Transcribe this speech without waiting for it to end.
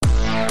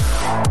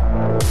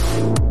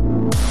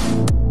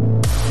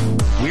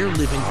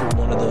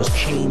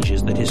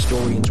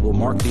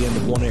mark the end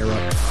of one era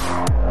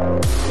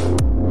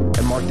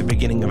and mark the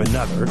beginning of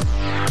another.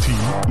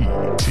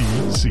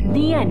 TETC.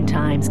 The end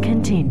times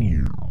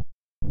continue.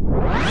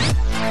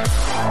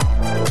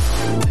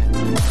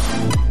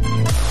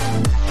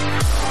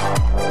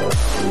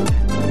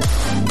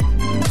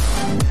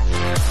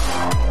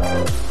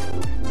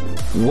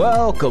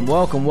 Welcome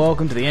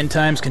to the End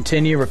Times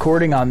Continue,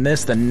 recording on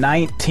this, the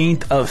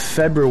 19th of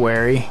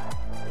February.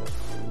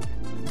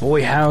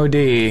 Boy,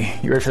 howdy.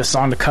 You ready for the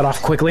song to cut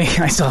off quickly?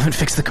 I still haven't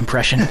fixed the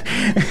compression. We're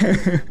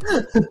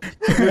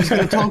just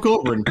going to talk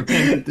over and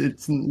pretend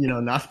it's,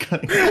 not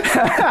cutting.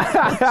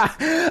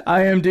 I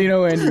am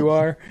Dino, and you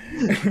are?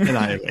 And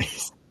I am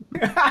Ace.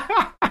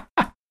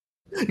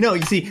 No,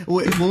 you see,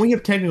 when we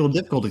have technical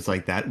difficulties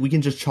like that, we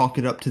can just chalk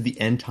it up to the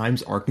end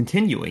times are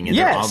continuing. And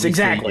yes,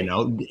 exactly.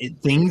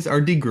 Things are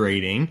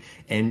degrading,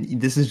 and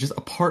this is just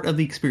a part of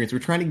the experience. We're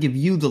trying to give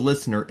you, the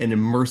listener, an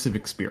immersive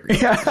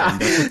experience. Yeah.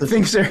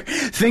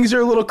 Things are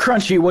a little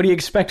crunchy. What do you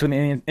expect in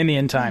the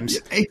end times?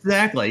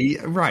 Exactly.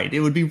 Right. It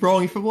would be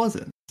wrong if it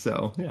wasn't.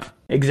 So, yeah.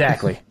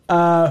 Exactly.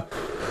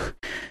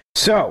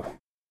 So,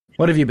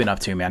 what have you been up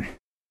to, man?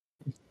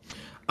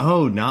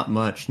 Oh, not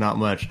much.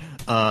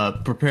 I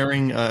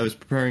was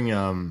preparing.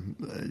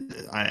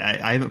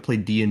 I haven't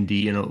played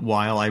D&D in a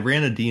while. I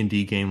ran a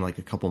D&D game like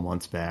a couple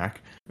months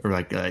back, or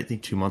I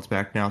think 2 months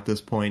back now at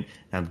this point.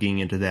 I'm getting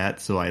into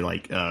that. So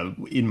I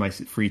in my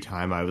free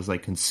time, I was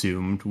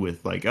consumed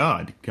with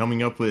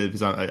coming up with,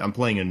 because I'm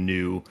playing a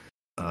new.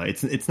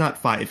 It's not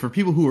for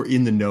people who are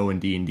in the know in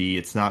D&D.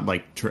 It's not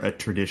like a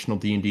traditional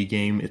D&D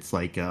game. It's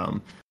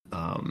it's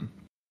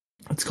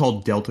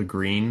called Delta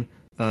Green.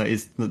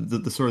 Is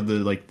the sort of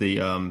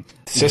the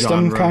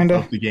system kind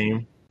of the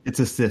game.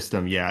 It's a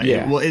system, yeah.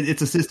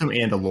 It's a system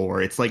and a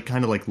lore. It's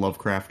kind of like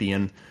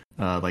Lovecraftian,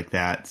 like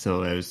that.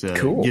 So I was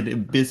cool.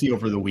 Getting busy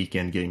over the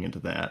weekend getting into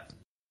that.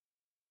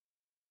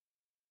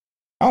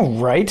 All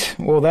right.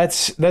 Well,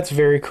 that's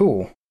very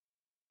cool.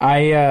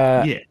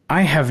 I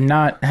have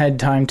not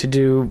had time to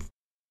do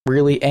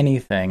really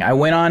anything. I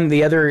went on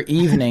the other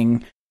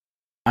evening.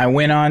 I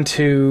went on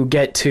to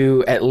get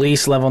to at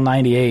least level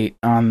 98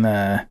 on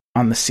the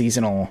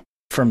seasonal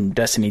from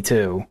Destiny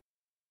 2.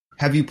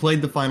 Have you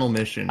played the final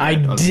mission? I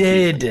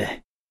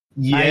did.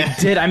 Yeah. I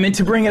did. I meant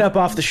to bring it up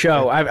off the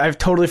show. I've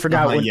totally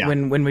forgot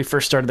when we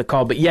first started the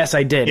call, but yes,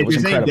 I did. It was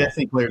incredible.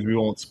 Destiny players, we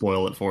won't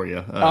spoil it for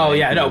you.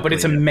 But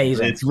it's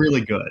amazing. It's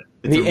really good.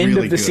 The end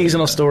of the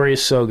seasonal story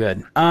is so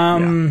good.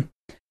 And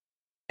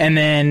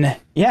then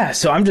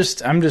so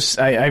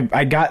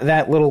I got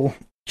that little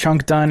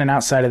chunk done, and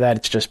outside of that,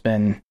 it's just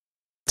been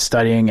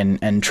studying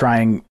and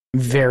trying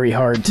very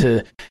hard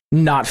to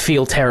not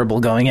feel terrible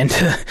going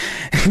into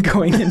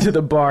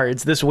the bar.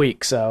 It's this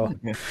week, so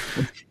we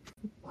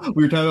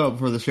were talking about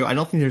before the show. I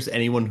don't think there's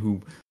anyone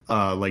who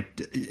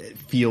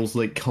feels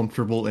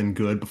comfortable and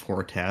good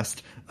before a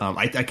test.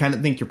 I kind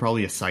of think you're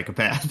probably a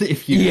psychopath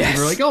if you're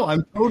oh,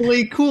 I'm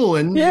totally cool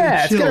and chill.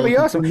 It's gonna be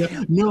awesome.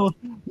 No,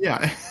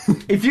 yeah.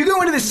 If you go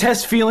into this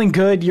test feeling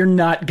good, you're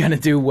not gonna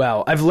do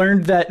well. I've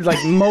learned that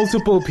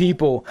multiple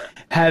people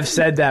have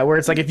said that, where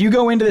it's if you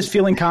go into this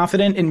feeling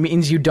confident, it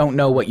means you don't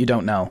know what you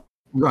don't know,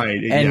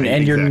 right? And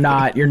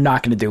exactly. you're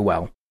not gonna do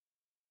well,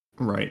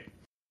 right?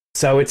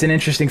 So it's an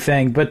interesting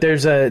thing, but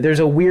there's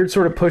a weird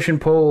sort of push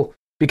and pull.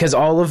 Because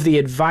all of the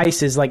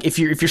advice is if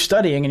you're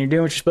studying and you're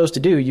doing what you're supposed to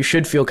do, you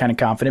should feel kind of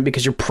confident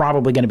because you're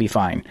probably going to be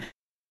fine.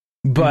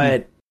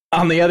 But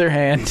on the other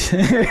hand,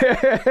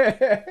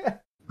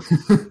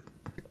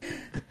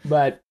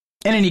 but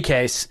in any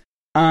case,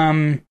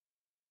 we're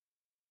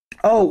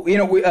going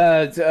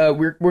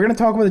to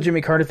talk about the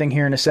Jimmy Carter thing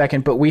here in a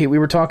second. But we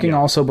were talking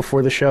also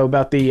before the show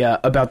about the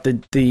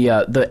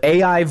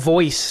AI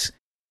voice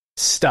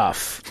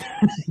stuff.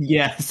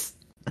 Yes.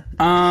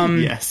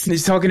 Yes.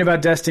 He's talking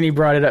about Destiny,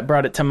 brought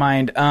it to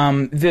mind.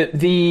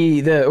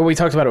 We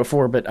talked about it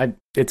before, but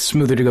it's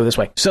smoother to go this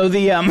way. So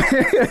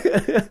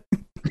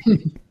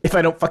if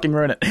I don't fucking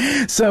ruin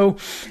it. So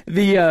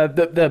the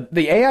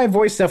AI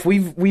voice stuff,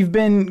 we've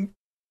been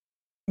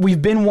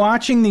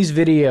watching these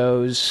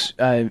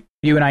videos,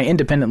 you and I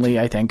independently,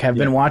 I think, have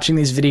been watching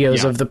these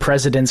videos of the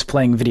presidents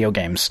playing video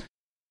games.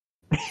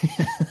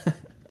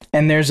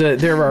 And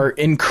there are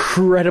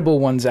incredible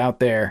ones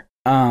out there.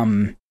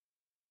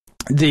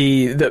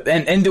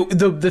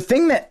 The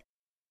thing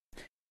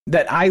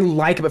that I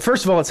like, but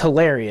first of all, it's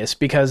hilarious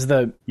because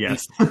the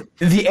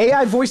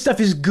AI voice stuff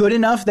is good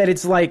enough that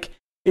it's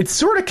it's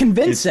sort of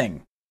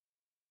convincing.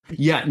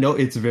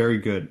 It's very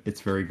good.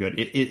 It's very good.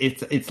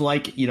 It's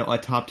like a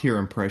top tier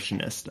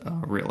impressionist,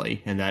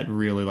 really, and that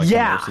really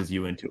immerses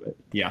you into it.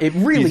 Yeah, it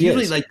really is.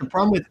 Usually,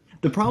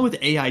 the problem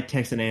with AI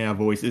text and AI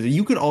voice is that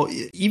you could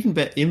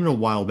even a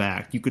while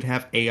back, you could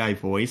have AI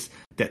voice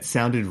that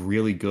sounded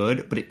really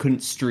good, but it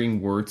couldn't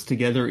string words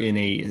together in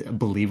a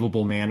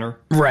believable manner.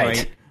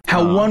 Right.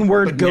 How one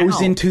word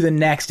goes into the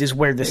next is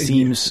where the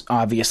seams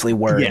obviously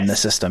were in the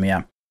system.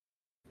 Yeah.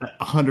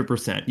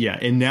 100%. Yeah.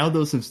 And now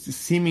those have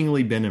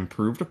seemingly been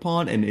improved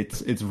upon, and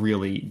it's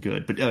really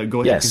good. But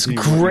go ahead. Yes,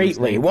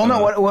 greatly. Well,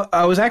 no, what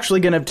I was actually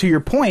going to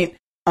your point,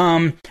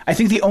 I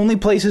think the only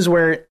places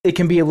where it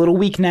can be a little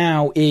weak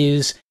now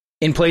is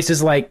in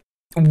places like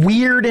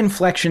weird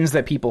inflections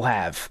that people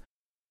have.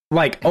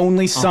 Like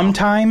only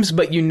sometimes,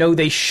 but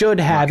they should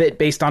have it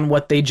based on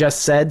what they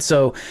just said.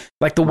 So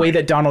like the way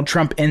that Donald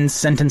Trump ends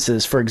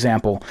sentences, for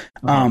example,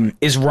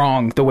 is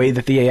wrong the way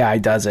that the AI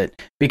does it,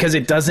 because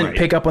it doesn't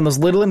pick up on those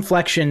little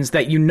inflections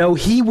that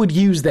he would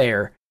use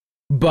there,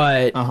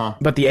 but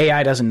the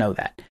AI doesn't know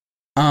that.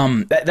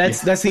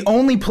 That's the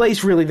only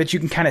place really that you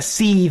can kind of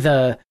see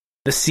the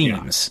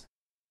seams. Yeah.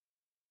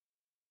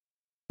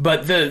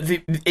 But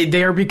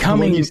they are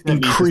becoming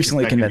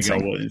increasingly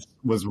convincing.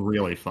 Was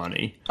really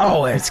funny.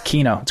 Oh, it's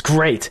Kino. It's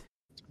great.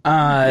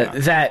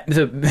 That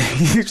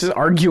he's just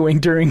arguing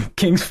during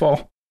King's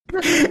Fall.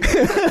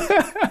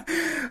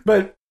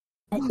 But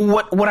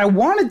what I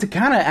wanted to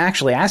kind of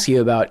actually ask you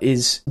about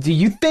is, do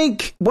you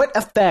think what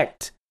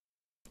effect,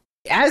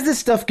 as this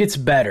stuff gets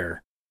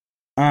better,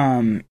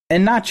 and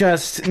not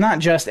just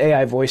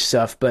AI voice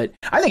stuff, but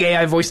I think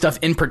AI voice stuff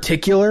in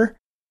particular,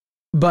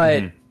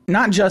 but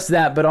not just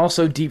that, but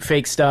also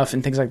deepfake stuff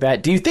and things like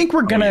that. Do you think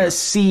we're gonna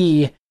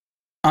see?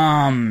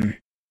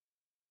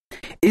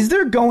 Is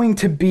there going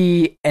to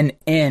be an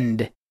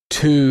end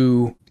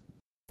to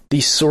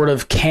the sort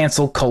of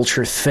cancel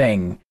culture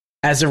thing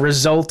as a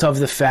result of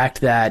the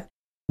fact that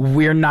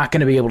we're not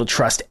going to be able to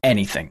trust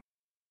anything?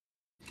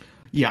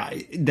 Yeah,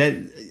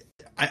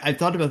 I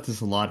thought about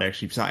this a lot,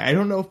 actually. So I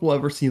don't know if we'll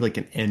ever see like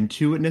an end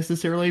to it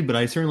necessarily, but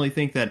I certainly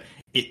think that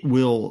it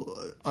will.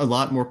 A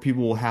lot more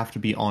people will have to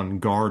be on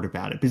guard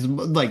about it, because,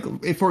 like,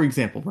 for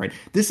example, right,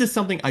 this is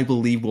something I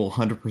believe will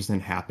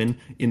 100% happen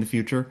in the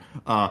future.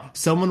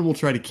 Someone will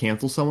try to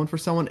cancel someone for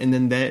someone, and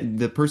then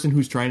the person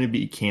who's trying to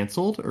be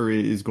canceled or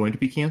is going to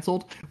be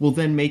canceled will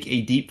then make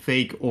a deep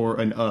fake or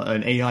an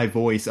AI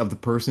voice of the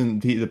person,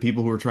 the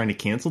people who are trying to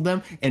cancel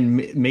them,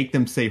 and make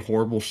them say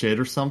horrible shit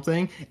or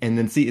something, and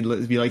then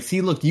be like, see,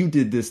 look, you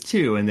did this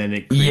too, and then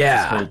it creates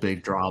this whole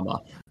big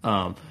drama.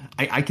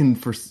 I can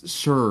for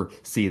sure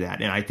see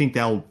that, and I think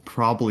that'll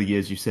probably,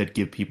 as you said,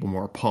 give people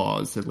more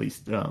pause, at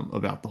least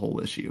about the whole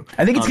issue.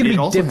 I think it's going to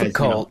be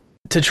difficult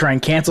to try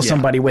and cancel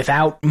somebody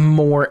without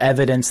more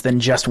evidence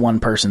than just one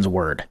person's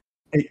word.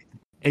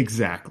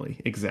 Exactly.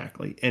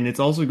 And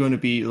it's also going to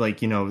be like,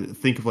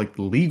 think of like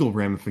the legal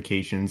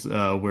ramifications,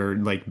 where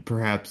like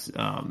perhaps,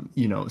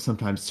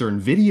 sometimes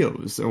certain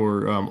videos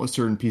or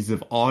certain pieces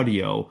of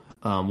audio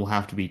will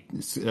have to be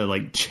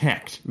like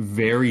checked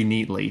very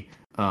neatly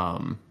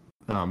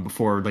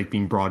before like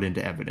being brought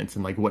into evidence,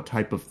 and like what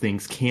type of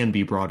things can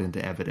be brought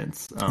into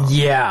evidence. In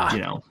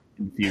the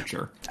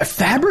future.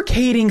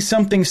 Fabricating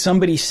something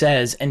somebody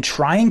says and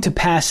trying to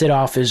pass it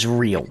off as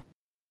real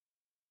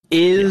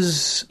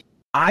is,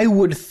 I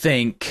would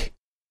think,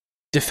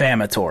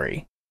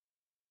 defamatory.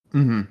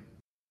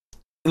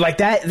 Like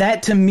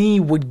that to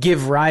me would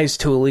give rise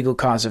to a legal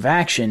cause of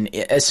action,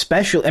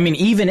 especially, I mean,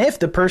 even if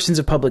the person's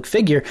a public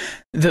figure,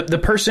 the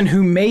person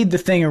who made the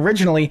thing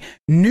originally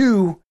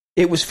knew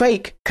it was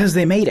fake because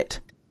they made it.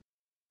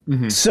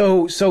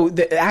 So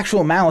the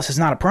actual malice is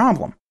not a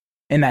problem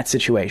in that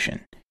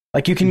situation.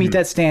 Like, you can meet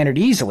that standard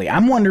easily.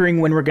 I'm wondering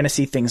when we're going to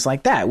see things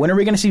like that. When are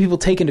we going to see people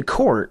taken to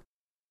court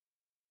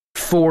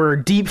for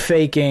deep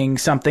faking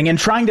something and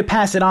trying to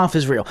pass it off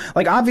as real?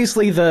 Like,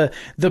 obviously the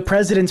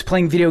president's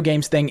playing video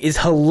games thing is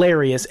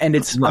hilarious, and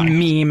it's a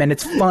meme and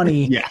it's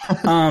funny.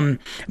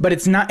 But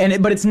it's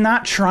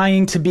not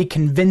trying to be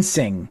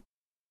convincing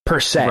per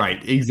se.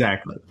 Right,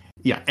 exactly.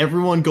 Yeah,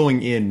 everyone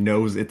going in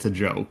knows it's a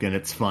joke and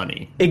it's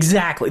funny.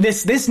 Exactly.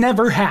 This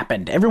never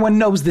happened. Everyone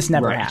knows this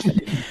never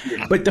happened.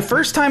 But the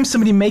first time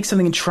somebody makes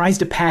something and tries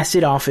to pass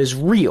it off as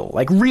real,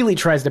 like really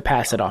tries to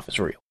pass it off as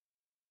real,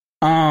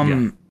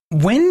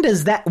 when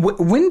does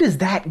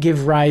that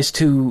give rise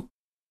to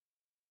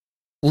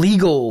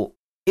legal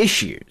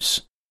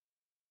issues?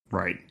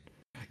 Right.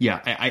 Yeah,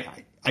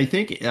 I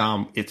think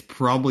it's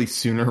probably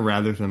sooner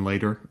rather than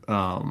later.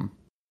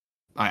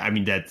 I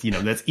mean, that's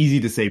easy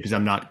to say because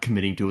I'm not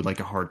committing to it like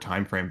a hard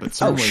time frame, but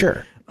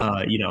certainly,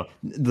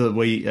 the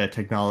way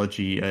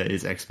technology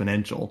is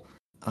exponential,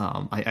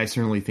 I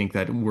certainly think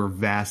that we're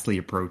vastly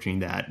approaching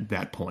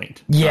that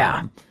point.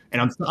 Yeah.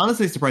 And I'm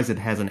honestly surprised it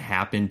hasn't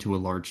happened to a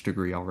large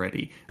degree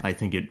already. I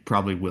think it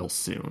probably will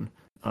soon.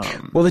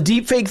 Well, the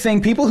deepfake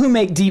thing, people who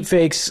make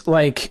deepfakes,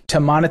 like, to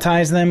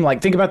monetize them,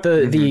 like, think about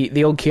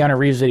the old Keanu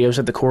Reeves videos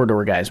that the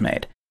Corridor guys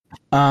made.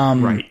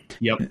 Right.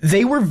 Yep.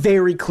 They were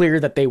very clear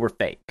that they were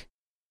fake.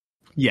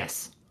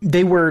 Yes.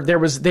 They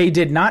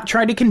did not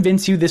try to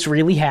convince you this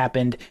really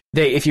happened.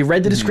 If you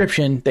read the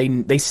description,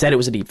 they said it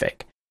was a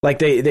deepfake. Like,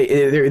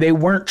 they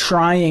weren't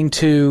trying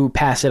to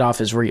pass it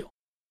off as real.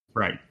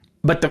 Right.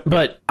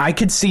 But I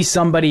could see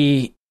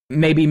somebody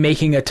maybe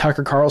making a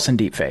Tucker Carlson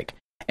deepfake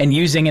and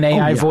using an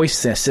AI voice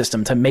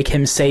system to make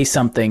him say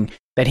something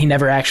that he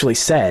never actually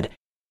said,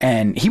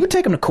 and he would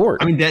take him to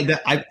court. I mean,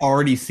 that I've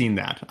already seen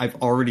that. I've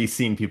already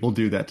seen people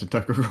do that to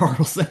Tucker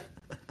Carlson.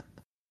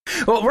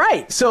 Well,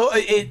 right. So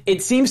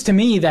it seems to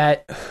me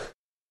that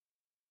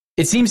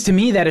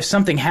if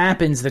something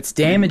happens that's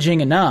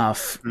damaging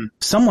enough,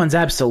 someone's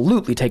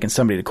absolutely taking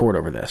somebody to court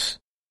over this.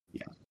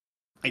 Yeah.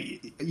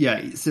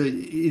 So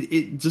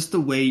it just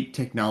the way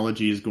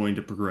technology is going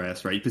to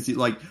progress, right? Because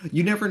like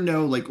you never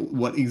know like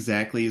what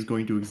exactly is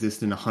going to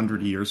exist in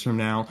 100 years from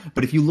now.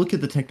 But if you look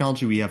at the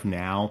technology we have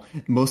now,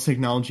 most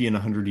technology in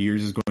 100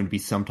 years is going to be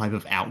some type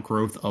of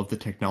outgrowth of the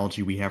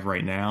technology we have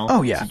right now.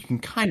 Oh yeah, so you can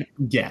kind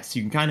of guess.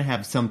 You can kind of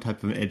have some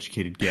type of an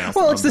educated guess.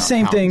 Well, it's the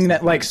same thing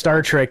that like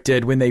Star Trek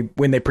did when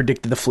they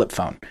predicted the flip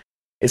phone.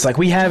 It's like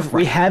we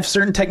have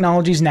certain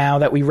technologies now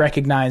that we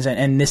recognize,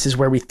 and this is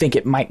where we think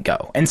it might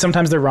go. And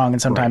sometimes they're wrong,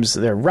 and sometimes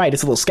they're right.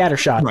 It's a little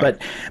scattershot,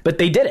 but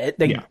they did it.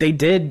 They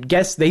did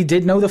guess. They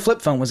did know the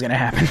flip phone was going to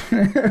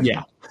happen.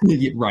 Yeah,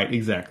 right,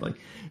 exactly.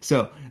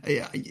 So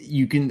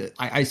you can.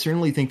 I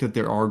certainly think that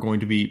there are going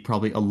to be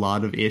probably a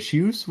lot of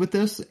issues with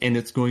this, and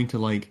it's going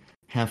to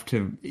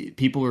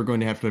people are going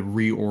to have to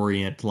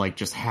reorient like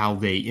just how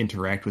they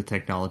interact with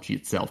technology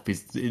itself,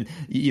 because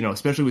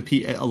especially with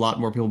a lot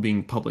more people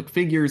being public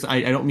figures.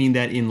 I don't mean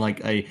that in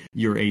like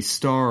you're a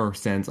star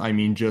sense. I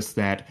mean just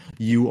that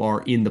you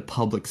are in the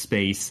public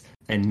space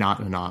and not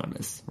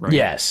anonymous, right?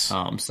 Yes.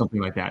 Something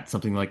like that.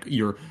 Something like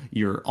you're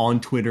on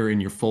Twitter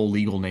and your full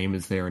legal name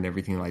is there and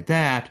everything like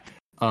that.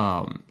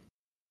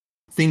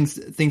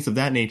 Things of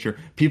that nature.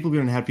 People are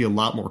going to have to be a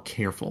lot more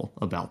careful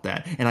about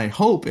that, and I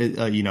hope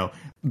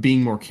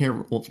being more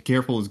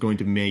careful is going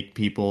to make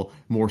people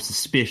more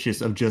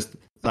suspicious of just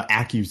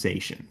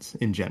accusations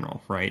in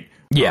general, right?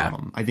 Yeah.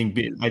 I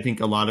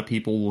think a lot of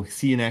people will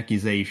see an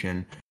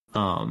accusation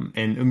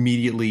and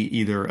immediately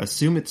either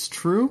assume it's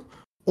true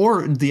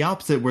or the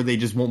opposite, where they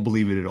just won't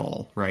believe it at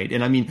all, right?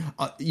 And I mean,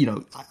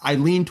 I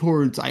lean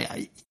towards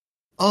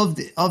Of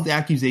the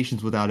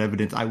accusations without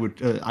evidence, I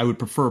would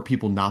prefer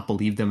people not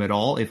believe them at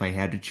all if I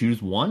had to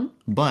choose one.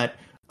 But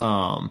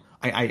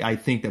I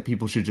think that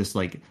people should just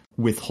like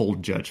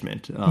withhold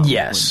judgment.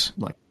 Yes,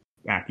 when, like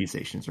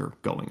accusations are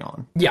going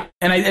on. Yeah,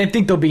 and I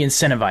think they'll be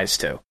incentivized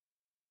to.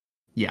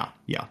 Yeah.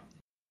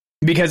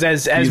 Because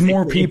as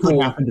more people, it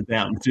could happen to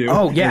them too.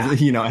 Oh yeah,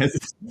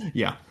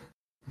 yeah.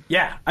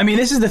 Yeah, I mean,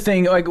 this is the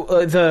thing. Like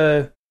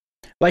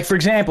for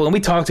example, and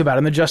we talked about it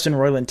in the Justin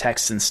Roiland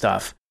texts and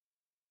stuff.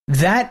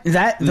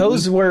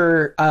 Those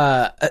were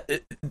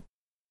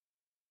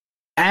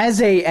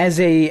as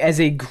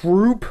a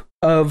group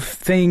of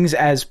things,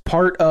 as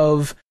part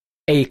of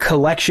a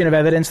collection of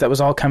evidence that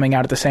was all coming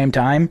out at the same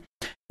time.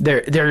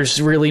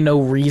 There's really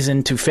no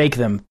reason to fake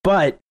them,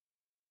 but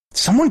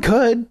someone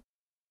could.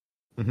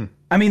 Mm-hmm.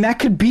 I mean, that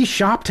could be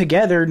shopped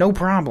together, no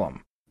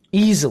problem,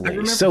 easily. I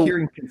remember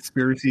hearing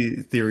conspiracy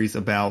theories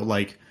about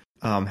like.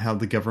 How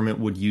the government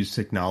would use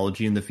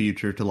technology in the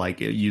future to like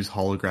use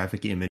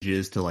holographic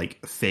images to like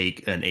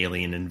fake an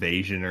alien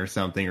invasion or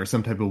something, or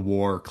some type of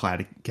war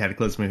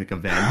cataclysmic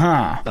event.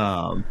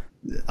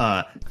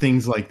 Huh.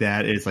 Things like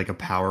that is like a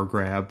power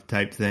grab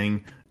type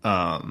thing.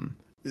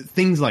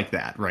 Things like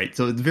that, right?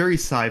 So it's very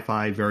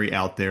sci-fi, very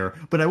out there,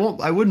 but I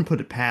wouldn't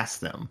put it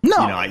past them. No,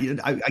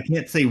 I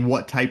can't say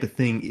what type of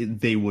thing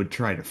they would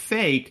try to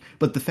fake,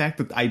 but the fact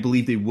that I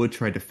believe they would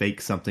try to fake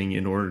something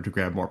in order to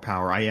grab more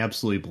power, I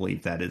absolutely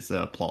believe that is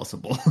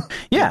plausible.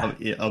 Yeah,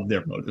 of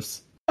their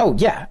motives. Oh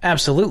yeah,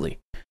 absolutely.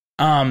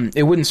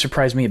 It wouldn't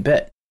surprise me a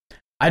bit.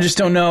 I just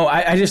don't know.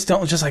 I just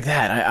don't just like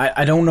that.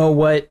 I don't know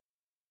what.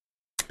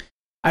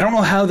 I don't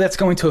know how that's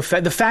going to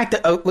affect the fact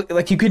that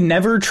like you could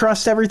never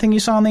trust everything you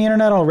saw on the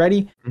internet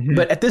already. Mm-hmm.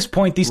 But at this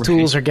point, these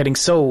tools are getting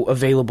so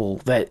available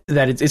that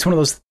it's one of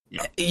those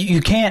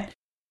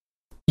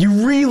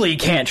you really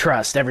can't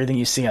trust everything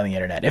you see on the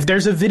internet. If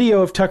there's a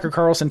video of Tucker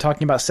Carlson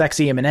talking about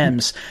sexy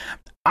M&Ms,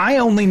 I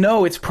only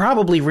know it's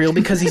probably real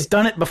because he's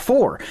done it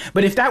before.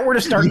 But if that were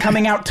to start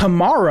coming out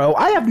tomorrow,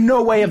 I have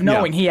no way of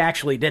knowing he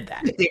actually did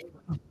that.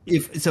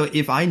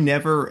 If I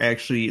never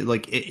actually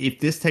if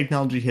this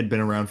technology had been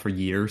around for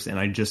years and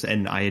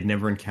I had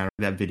never encountered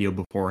that video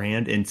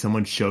beforehand and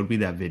someone showed me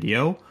that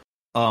video,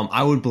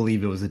 I would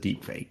believe it was a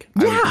deep fake.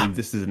 Yeah. I would believe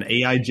this is an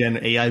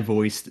AI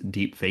voiced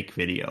deep fake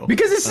video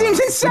because it seems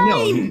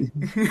insane.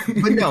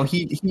 But no,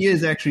 he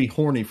is actually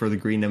horny for the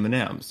green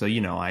M&M. So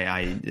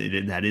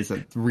that is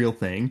a real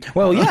thing.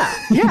 Well,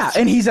 yeah,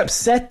 and he's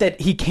upset that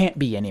he can't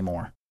be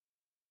anymore.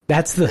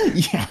 That's the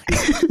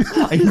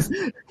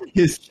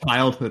his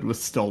childhood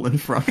was stolen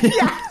from him.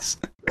 Yes,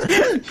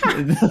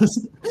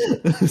 those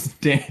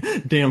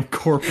damn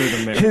corporate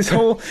America.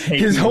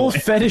 His whole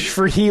fetish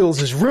for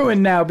heels is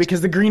ruined now because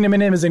the green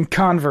M&M is in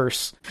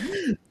Converse.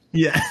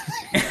 Yeah,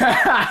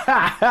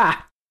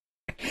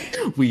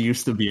 we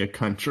used to be a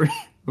country,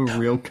 a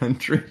real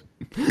country.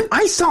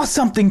 I saw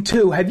something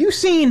too. Have you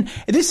seen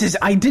this?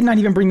 I did not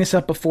even bring this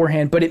up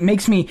beforehand, but it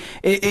makes me.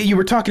 You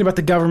were talking about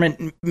the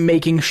government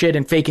making shit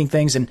and faking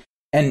things, and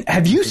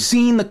have you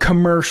seen the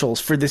commercials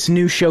for this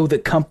new show, The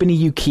Company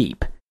You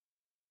Keep?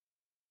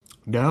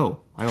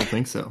 No, I don't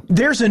think so.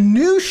 There's a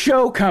new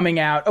show coming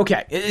out.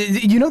 Okay,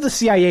 the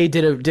CIA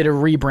did a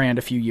rebrand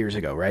a few years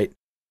ago, right?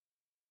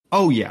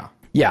 Oh yeah.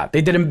 Yeah,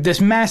 they did this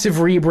massive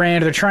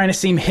rebrand. They're trying to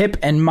seem hip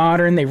and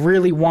modern. They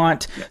really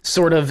want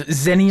sort of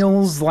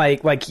zennials,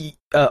 like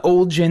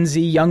old Gen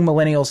Z, young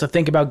millennials to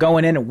think about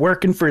going in and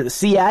working for the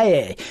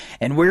CIA.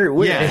 And we're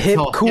a hip,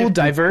 cool,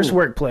 diverse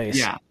workplace.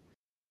 Yeah.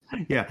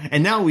 Yeah,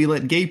 and now we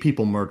let gay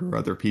people murder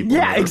other people.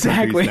 Yeah,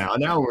 exactly.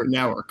 Now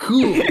we're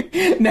cool.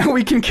 Now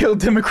we can kill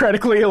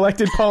democratically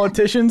elected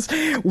politicians.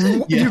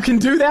 You can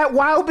do that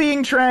while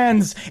being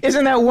trans.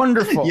 Isn't that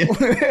wonderful?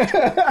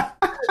 Yeah.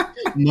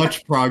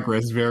 Much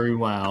progress. Very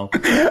well.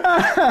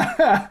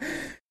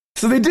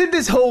 So they did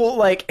this whole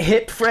like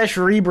hip, fresh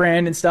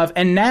rebrand and stuff,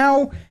 and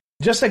now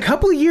just a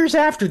couple of years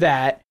after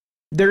that,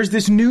 there's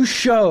this new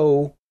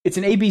show. It's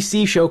an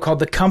ABC show called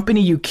The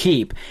Company You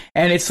Keep,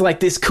 and it's like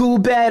this cool,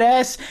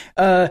 badass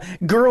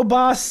girl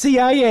boss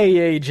CIA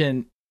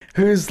agent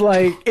who's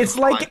like, it's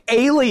like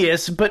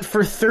Alias, but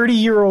for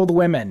 30-year-old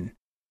women.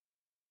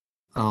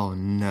 Oh,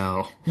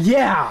 no.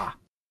 Yeah.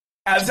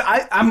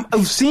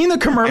 I'm seeing the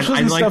commercials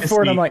and stuff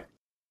for it, I'm like,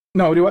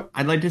 no, do what?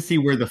 I'd like to see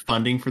where the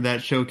funding for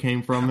that show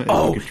came from.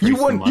 Oh, you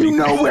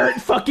know where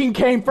it fucking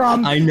came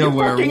from. I know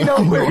where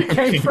it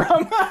came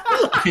from.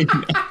 I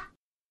know.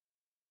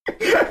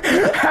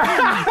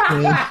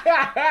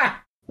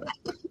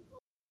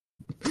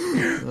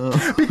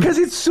 Because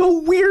it's so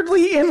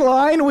weirdly in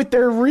line with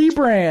their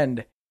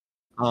rebrand.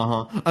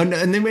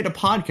 And they made a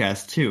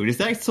podcast too. Is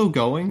that still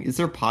going? Is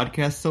their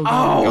podcast still going?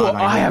 Oh, God,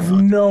 I have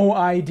no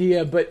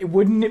idea, but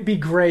wouldn't it be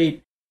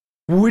great?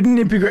 I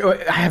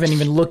haven't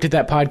even looked at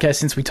that podcast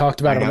since we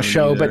talked about it on the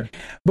show, but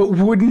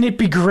wouldn't it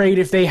be great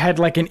if they had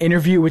like an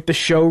interview with the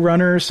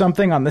showrunner or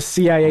something on the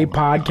CIA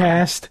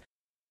podcast?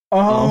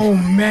 Oh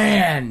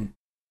man.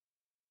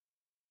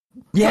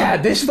 Yeah,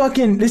 this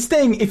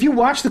thing, if you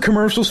watch the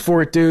commercials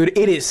for it, dude,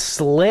 it is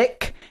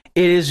slick.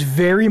 It is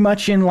very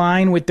much in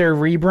line with their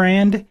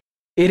rebrand.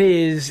 I'm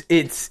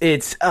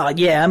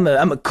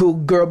a cool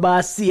girl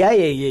boss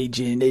CIA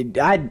agent.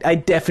 I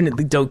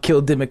definitely don't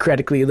kill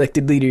democratically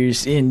elected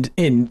leaders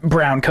in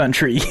brown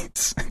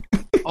countries.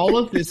 All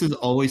of this is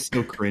always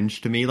so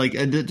cringe to me. Like,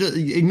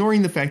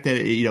 ignoring the fact that,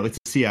 it's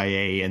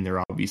CIA and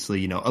they're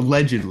obviously,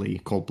 allegedly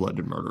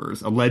cold-blooded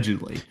murderers.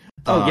 Allegedly.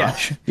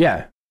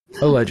 Yeah.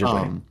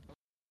 Allegedly.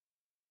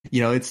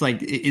 It's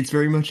like, it's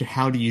very much a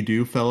how do you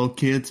do, fellow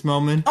kids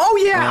moment. Oh,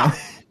 yeah!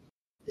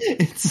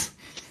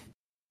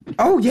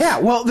 Oh, yeah.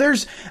 Well, there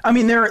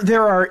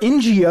are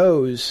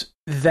NGOs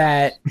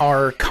that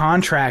are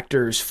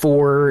contractors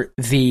for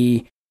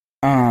the,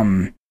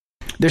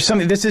 there's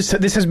something, this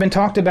has been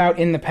talked about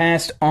in the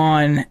past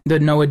on the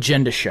No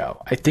Agenda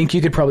show. I think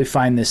you could probably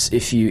find this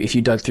if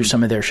you dug through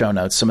some of their show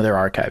notes, some of their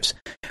archives.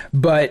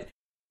 But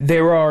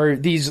there are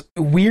these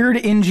weird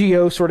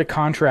NGO sort of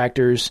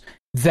contractors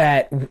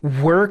that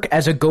work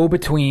as a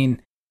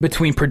go-between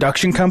between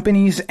production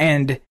companies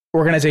and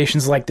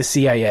organizations like the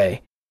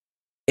CIA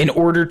in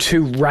order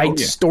to write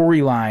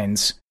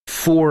storylines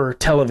for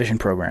television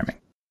programming.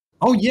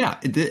 Oh yeah,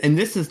 and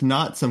this is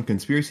not some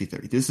conspiracy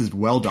theory. This is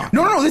well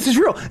documented. No, this is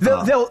real.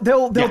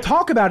 They'll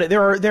talk about it.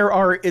 There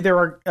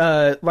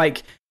are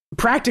like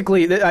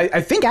practically.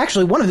 I think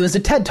actually one of them is a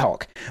TED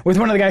Talk with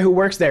one of the guy who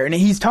works there, and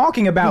he's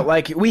talking about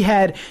like we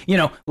had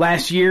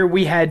last year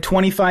we had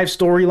 25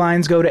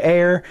 storylines go to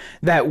air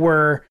that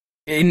were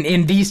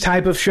in these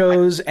type of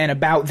shows and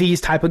about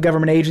these type of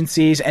government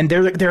agencies, and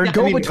they're a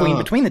go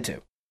between the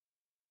two.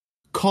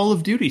 Call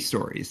of Duty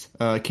stories,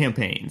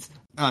 campaigns.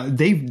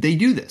 They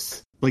do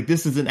this. Like,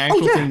 this is an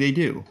actual thing they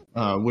do,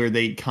 where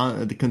they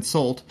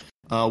consult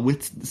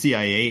with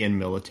CIA and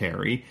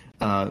military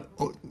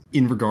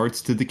in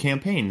regards to the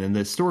campaign and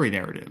the story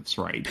narratives,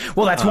 right?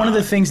 Well, that's one of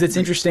the things that's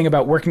interesting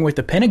about working with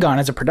the Pentagon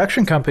as a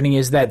production company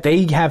is that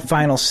they have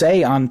final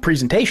say on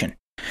presentation.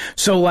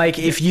 So like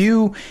if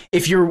you're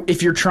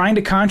trying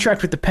to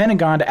contract with the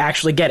Pentagon to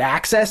actually get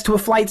access to a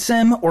flight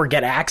sim or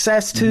get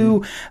access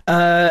to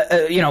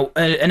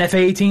an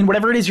F/A-18,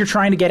 whatever it is you're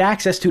trying to get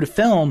access to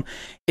film,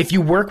 if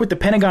you work with the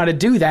Pentagon to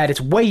do that, it's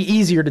way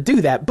easier to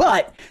do that,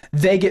 but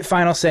they get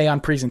final say on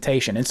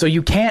presentation. And so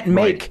you couldn't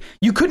make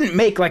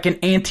like an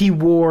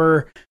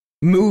anti-war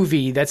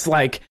movie that's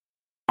like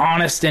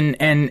honest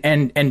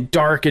and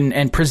dark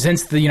and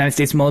presents the United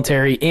States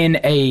military in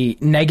a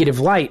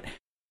negative light.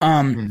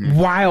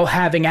 While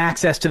having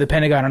access to the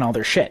Pentagon and all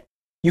their shit.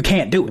 You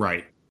can't do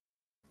it.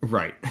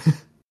 Right.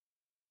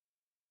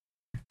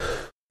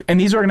 And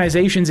these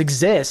organizations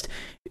exist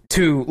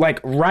to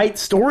like write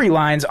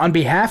storylines on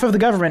behalf of the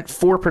government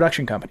for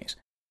production companies.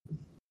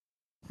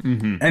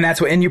 And that's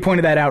what, and you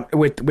pointed that out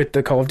with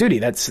the Call of Duty.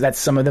 That's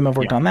some of them have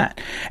worked on that.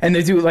 And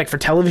they do it like for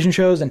television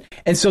shows.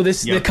 And so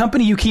the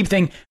Company You Keep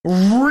thing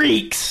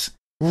reeks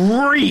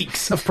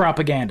of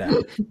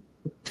propaganda.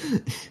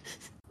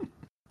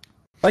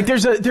 Like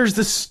there's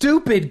the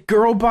stupid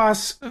girl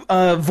boss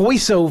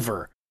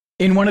voiceover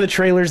in one of the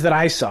trailers that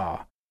I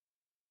saw,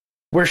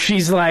 where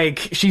she's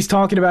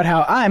talking about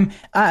how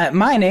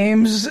my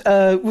name's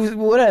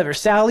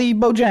Sally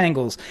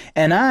Bojangles,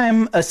 and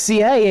I'm a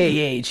CIA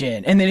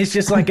agent, and then it's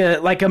just like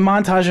a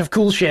montage of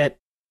cool shit.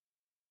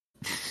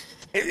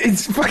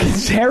 It's fucking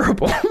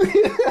terrible.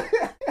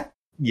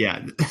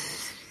 Yeah.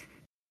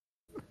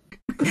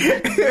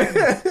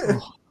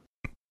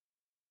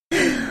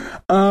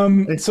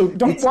 So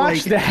don't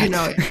watch that.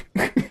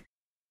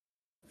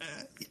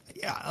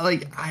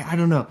 I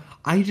don't know.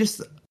 I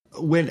just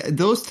when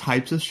those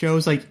types of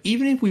shows, like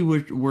even if we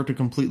were to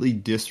completely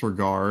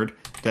disregard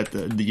that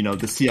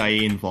the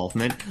CIA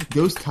involvement,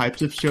 those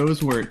types of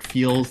shows where it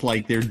feels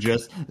like they're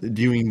just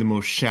doing the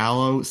most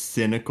shallow,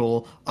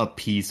 cynical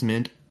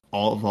appeasement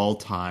of all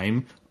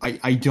time,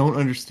 I don't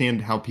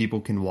understand how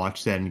people can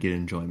watch that and get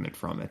enjoyment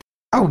from it.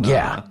 Oh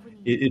yeah.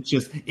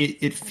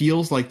 It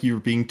feels like you're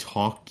being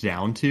talked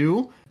down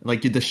to,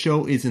 like the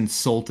show is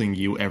insulting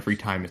you every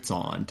time it's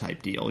on,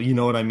 type deal. You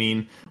know what I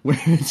mean? Where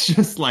it's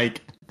just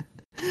like,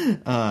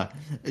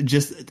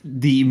 just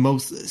the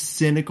most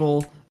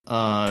cynical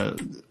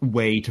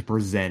way to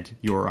present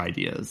your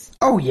ideas.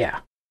 Oh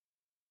yeah.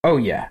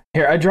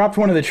 Here, I dropped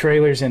one of the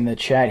trailers in the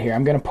chat here.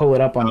 I'm gonna pull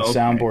it up on the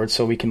soundboard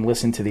so we can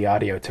listen to the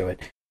audio to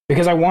it,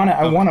 because I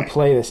wanna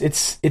play this.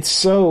 It's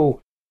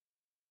so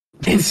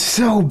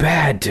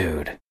bad,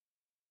 dude.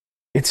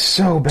 It's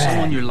so bad.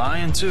 Someone you're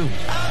lying to.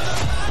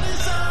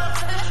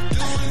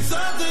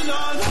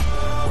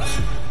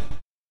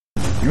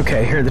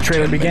 Okay, here the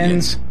trailer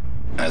begins.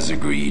 As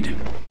agreed.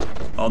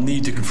 I'll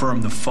need to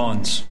confirm the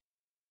funds.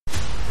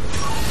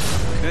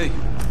 Okay,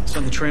 it's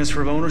on the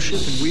transfer of ownership,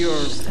 and we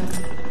are...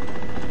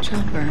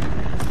 Chopper.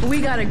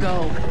 We gotta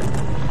go.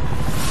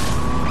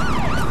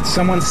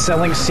 Someone's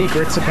selling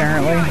secrets,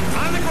 apparently.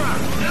 On the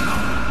ground, now!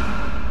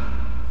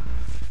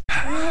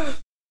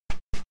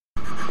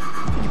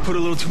 You put a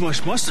little too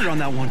much mustard on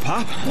that one,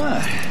 Pop.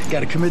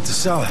 Gotta commit to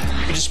selling.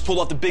 We just pulled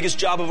off the biggest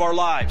job of our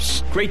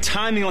lives. Great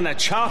timing on that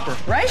chopper.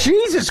 Right?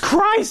 Jesus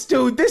Christ,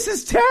 dude, this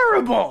is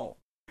terrible.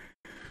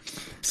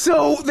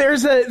 So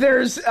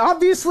there's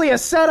obviously a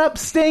setup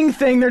sting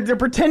thing. They're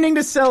pretending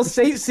to sell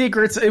state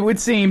secrets, it would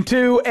seem,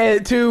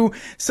 to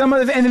some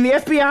of the, and then the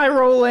FBI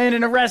roll in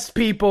and arrest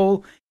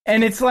people,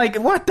 and it's like,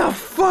 what the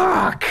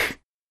fuck?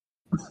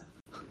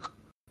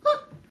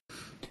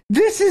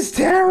 This is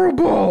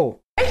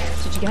terrible.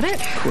 Did you get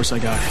it? Of course I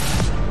got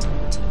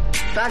it.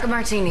 Vodka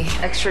martini,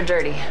 extra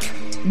dirty.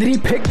 Did he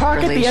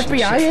pickpocket the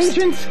FBI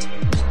agent?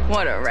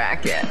 What a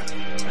racket.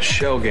 A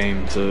shell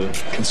game to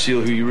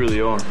conceal who you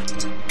really are.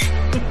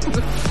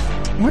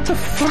 What the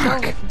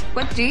fuck? So,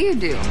 what do you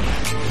do?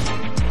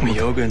 I'm a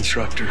yoga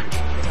instructor.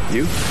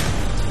 You?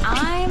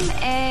 I'm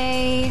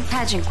a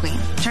pageant queen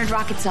turned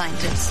rocket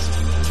scientist.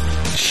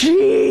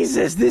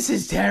 Jesus, this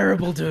is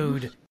terrible,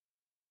 dude.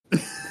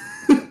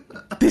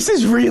 This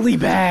is really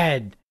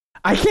bad.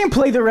 I can't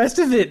play the rest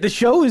of it. The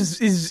show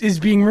is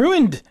being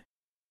ruined.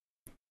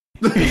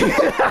 This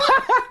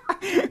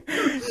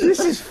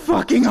is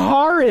fucking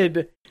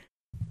horrid.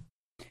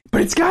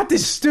 But it's got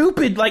this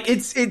stupid, like,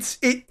 it's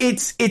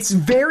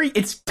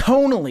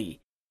tonally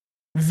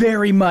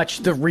very much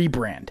the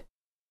rebrand.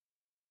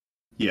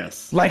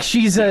 Yes. Like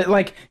she's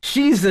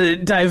a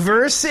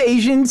diverse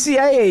Asian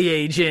CIA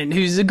agent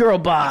who's a girl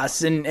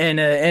boss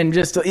and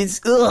just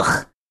it's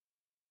ugh.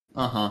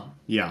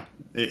 Yeah.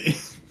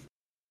 This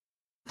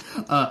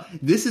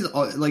is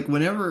like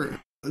whenever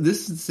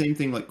this is the same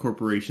thing like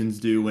corporations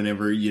do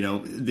whenever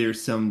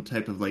there's some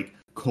type of like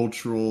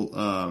cultural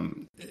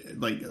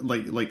like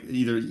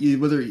either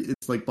whether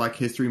it's like Black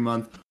History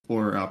Month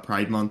or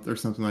Pride Month or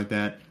something like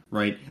that,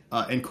 right?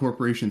 And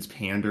corporations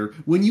pander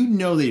when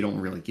they don't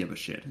really give a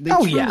shit. They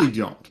truly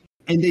don't.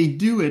 And they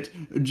do it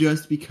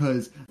just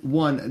because,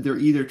 one, they're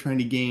either trying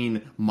to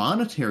gain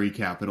monetary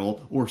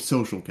capital or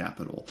social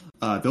capital.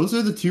 Those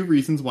are the two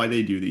reasons why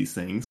they do these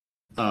things,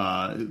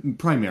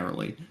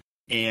 primarily.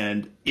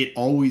 And it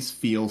always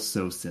feels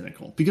so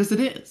cynical, because it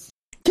is.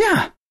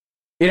 Yeah,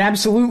 it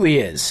absolutely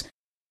is.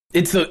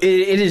 It's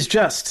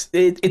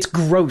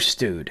gross,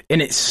 dude.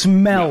 And it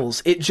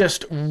smells, it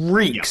just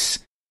reeks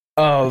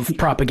of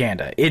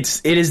propaganda.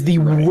 It is the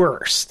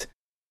worst.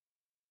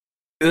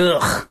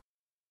 Ugh.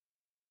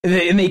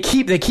 And they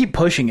keep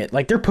pushing it.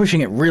 Like, they're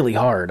pushing it really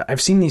hard.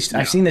 I've seen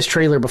this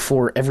trailer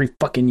before every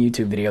fucking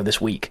YouTube video this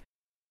week.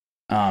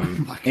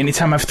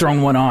 Anytime I've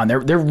thrown one on,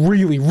 they're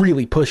really,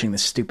 really pushing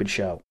this stupid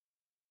show.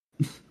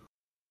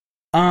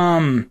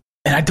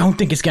 And I don't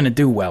think it's gonna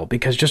do well,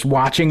 because just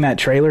watching that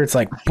trailer, it's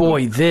like,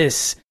 boy,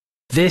 this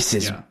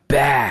is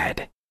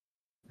bad.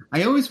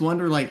 I always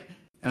wonder, like,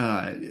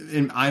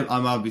 and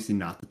I'm obviously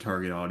not the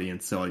target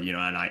audience, so and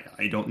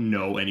I don't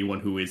know anyone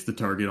who is the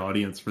target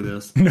audience for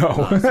this.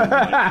 No, so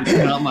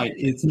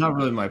it's not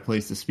really my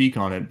place to speak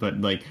on it.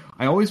 But like,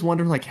 I always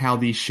wonder like how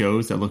these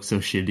shows that look so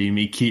shitty to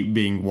me keep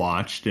being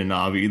watched and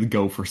obviously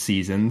go for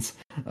seasons.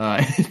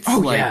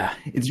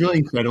 It's really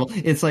incredible.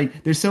 It's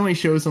like there's so many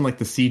shows on like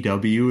the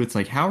CW. It's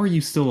like, how are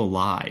you still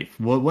alive?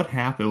 What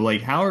happened?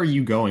 Like, how are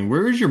you going?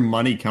 Where is your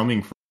money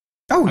coming from?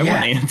 Oh, I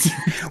want answers.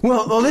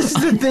 Well, this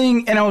is the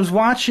thing, and I was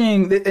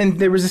watching, and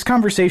there was this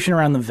conversation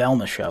around the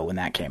Velma show when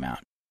that came out.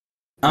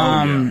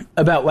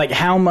 About like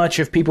how much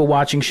of people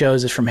watching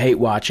shows is from hate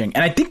watching.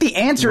 And I think the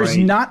answer is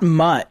not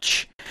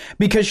much,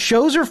 because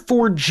shows are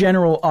for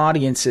general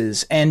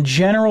audiences, and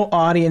general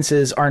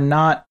audiences are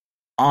not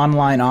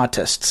online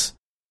autists.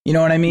 You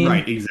know what I mean?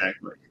 Right,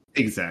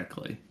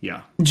 exactly.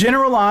 Yeah.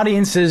 General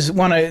audiences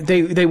want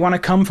to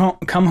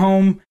come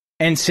home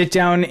and sit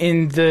down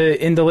in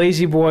the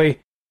Lazy Boy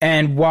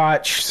and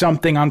watch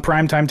something on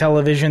primetime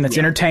television that's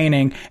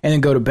entertaining and then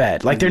go to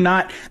bed. Like they're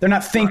not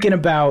thinking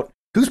about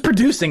who's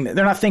producing it.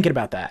 They're not thinking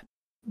about that.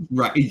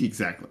 Right.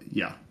 Exactly.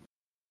 Yeah.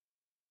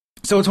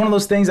 So it's one of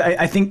those things.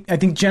 I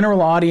think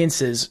general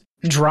audiences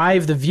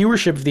drive the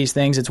viewership of these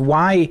things. It's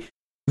why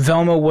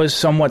Velma was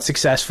somewhat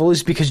successful,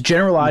 is because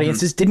general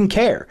audiences didn't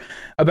care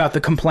about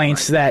the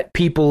complaints that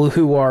people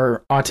who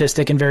are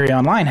autistic and very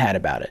online had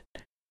about it.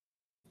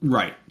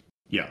 Right.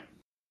 Yeah.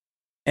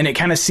 And it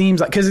kind of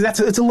seems like, because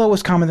it's a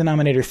lowest common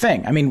denominator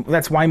thing. I mean,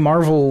 that's why,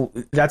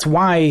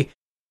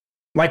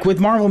 like with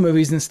Marvel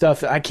movies and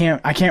stuff, I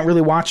can't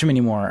really watch them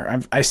anymore.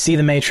 I see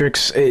The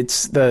Matrix.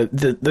 It's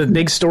the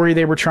big story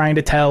they were trying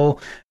to tell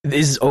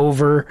is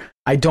over.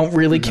 I don't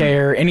really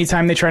care.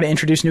 Anytime they try to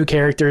introduce new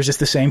characters, it's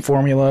the same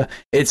formula.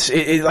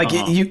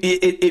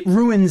 It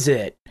ruins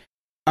it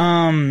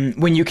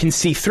when you can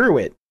see through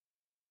it.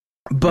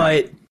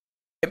 But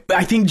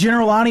I think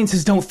general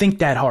audiences don't think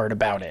that hard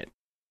about it.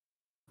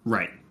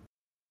 Right.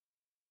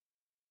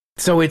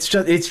 So it's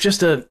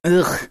just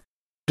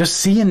just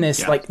seeing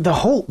this, like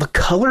the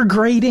color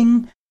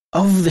grading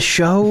of the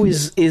show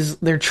is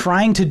they're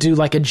trying to do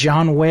like a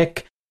John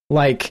Wick,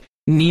 like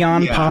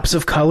neon pops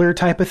of color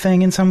type of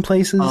thing in some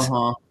places.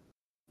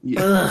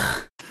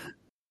 Yeah.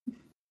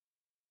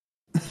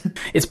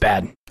 It's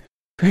bad.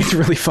 It's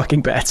really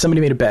fucking bad. Somebody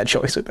made a bad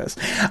choice with this.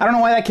 I don't know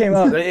why that came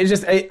up. It's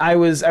just I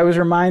was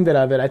reminded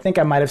of it. I think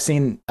I might have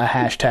seen a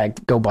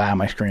hashtag go by on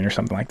my screen or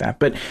something like that.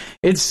 But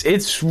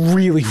it's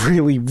really,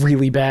 really,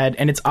 really bad,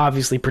 and it's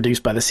obviously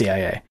produced by the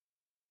CIA.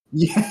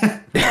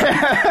 Yeah.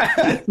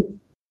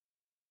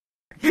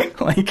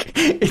 Like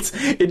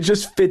it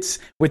just fits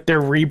with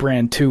their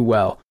rebrand too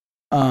well.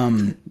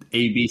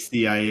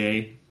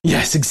 ABCIA.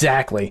 Yes,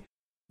 exactly.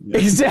 Yeah.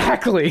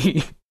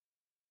 Exactly.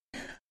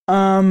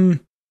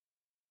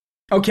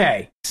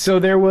 Okay, so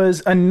there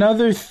was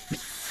another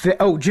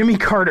Jimmy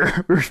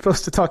Carter. We were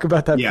supposed to talk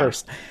about that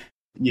first.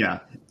 Yeah.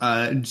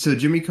 So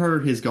Jimmy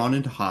Carter has gone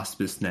into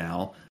hospice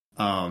now.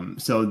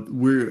 So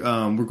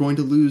we're going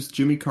to lose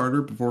Jimmy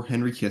Carter before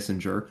Henry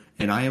Kissinger,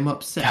 and I am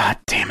upset. God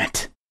damn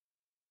it.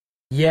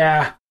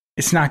 Yeah,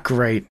 it's not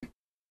great.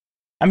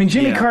 I mean,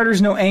 Jimmy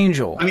Carter's no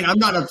angel. I mean, I'm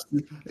not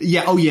upset.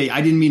 Yeah,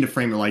 I didn't mean to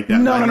frame it like that.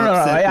 No. I know.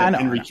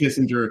 Henry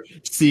Kissinger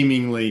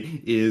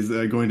seemingly is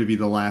going to be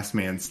the last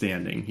man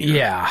standing here.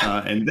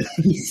 Yeah.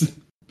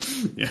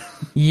 Yeah.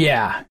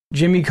 Yeah,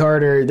 Jimmy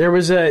Carter. There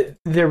was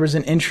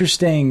an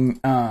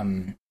interesting.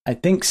 I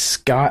think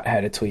Scott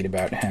had a tweet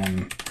about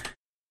him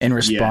in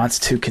response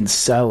to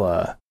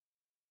Kinsella.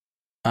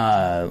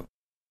 Let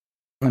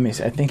me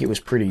see. I think it was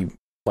pretty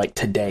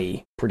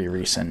today, pretty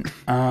recent.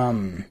 Yeah,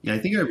 I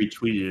think I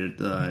retweeted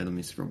it. Let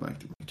me scroll back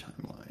to my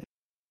timeline.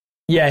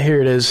 Yeah,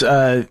 here it is.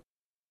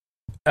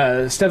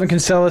 Stephen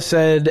Kinsella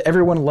said,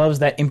 "Everyone loves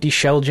that empty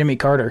shell Jimmy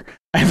Carter."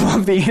 I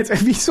love the answer.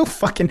 He's so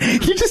fucking.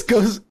 He just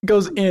goes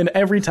in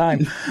every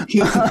time.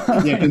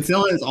 Yeah,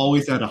 Kinsella is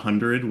always at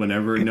 100.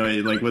 Whenever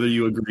whether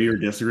you agree or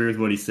disagree with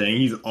what he's saying,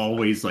 he's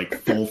always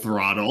full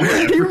throttle.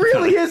 He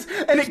really is,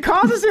 and it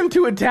causes him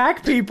to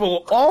attack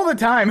people all the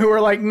time who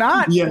are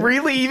not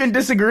really even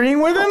disagreeing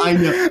with him. I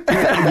know.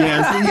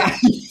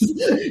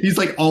 He's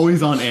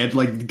always on edge,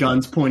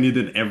 guns pointed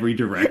in every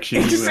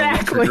direction.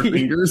 Exactly.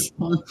 Fingers.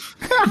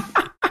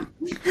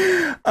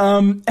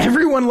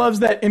 Everyone loves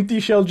that empty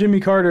shell Jimmy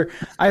Carter.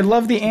 I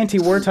love the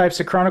anti-war types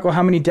to chronicle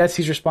how many deaths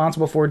he's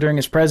responsible for during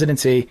his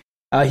presidency.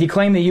 He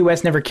claimed the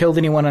U.S. never killed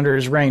anyone under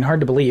his reign.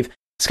 Hard to believe.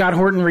 Scott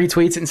Horton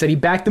retweets it and said he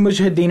backed the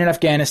Mujahideen in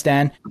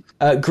Afghanistan,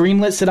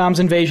 greenlit Saddam's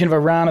invasion of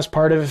Iran as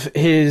part of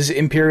his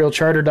Imperial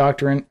Carter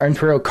Doctrine. I'm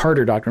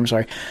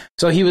sorry.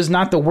 So he was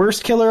not the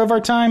worst killer of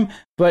our time,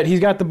 but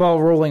he's got the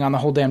ball rolling on the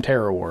whole damn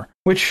terror war.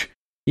 Which,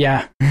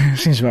 yeah,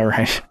 seems about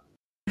right.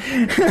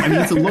 I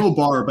mean, it's a low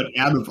bar, but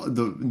out of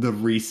the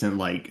recent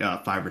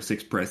 5 or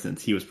 6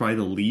 presidents, he was probably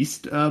the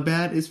least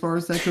bad as far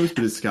as that goes.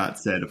 But as Scott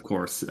said, of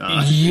course, it's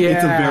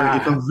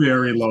a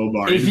very low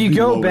bar. If you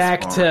go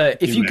back to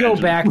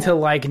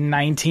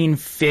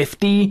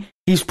 1950,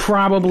 he's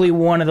probably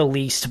one of the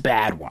least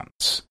bad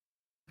ones.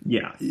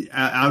 Yeah,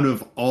 out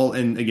of all,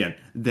 and again,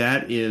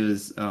 that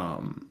is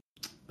a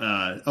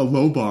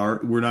low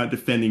bar. We're not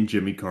defending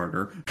Jimmy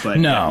Carter, but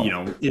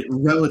no.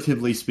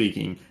 Relatively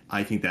speaking,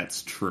 I think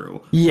that's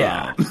true.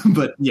 Yeah,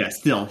 but yeah,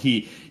 still,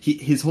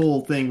 his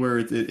whole thing where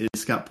as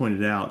Scott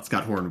pointed out,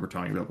 Scott Horton, we're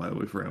talking about, by the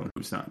way, for anyone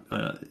who's not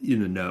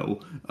in the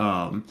know.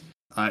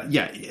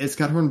 As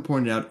Scott Horton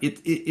pointed out,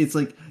 it's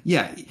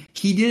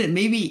he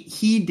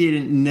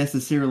didn't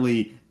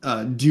necessarily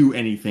do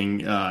anything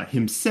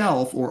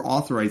himself or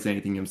authorize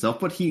anything himself,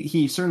 but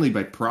he certainly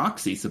by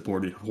proxy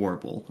supported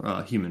horrible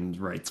human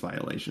rights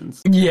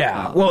violations.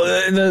 Yeah, well,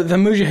 the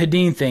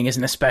Mujahideen thing is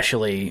an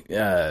especially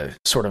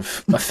sort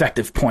of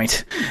effective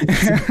point.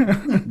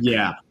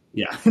 Yeah.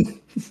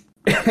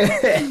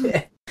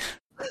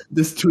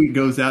 This tweet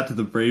goes out to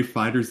the brave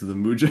fighters of the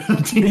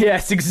Mujahideen.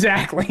 Yes,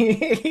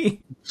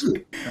 exactly.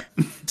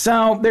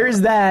 So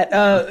there's that.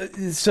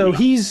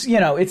 He's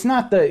he's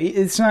not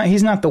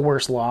the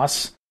worst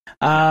loss.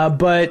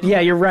 But yeah,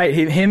 you're right.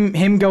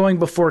 Him going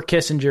before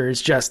Kissinger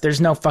is just,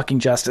 there's no fucking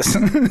justice.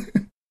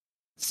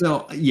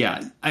 So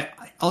yeah,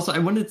 I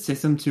wanted to say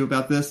something too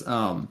about this.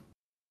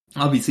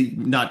 Obviously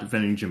not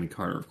defending Jimmy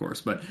Carter, of course,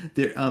 but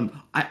there,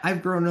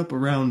 I've grown up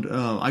around.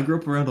 I grew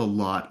up around a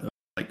lot of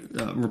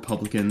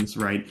Republicans,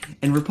 right?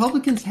 And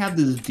Republicans have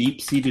this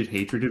deep-seated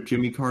hatred of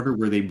Jimmy Carter,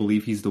 where they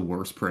believe he's the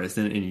worst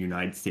president in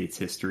United States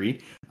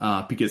history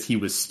because he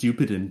was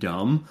stupid and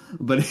dumb.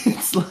 But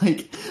it's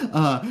like,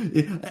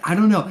 I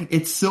don't know.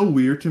 It's so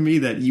weird to me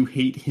that you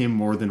hate him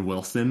more than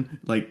Wilson,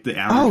 like the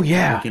average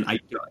Republican.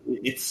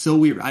 It's so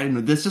weird. I don't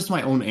know. That's just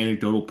my own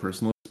anecdotal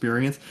personal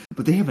experience,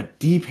 but they have a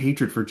deep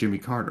hatred for Jimmy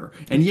Carter.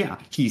 And yeah,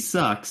 he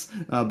sucks,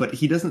 but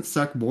he doesn't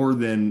suck more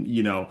than,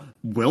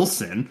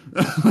 Wilson.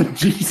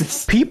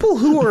 Jesus. People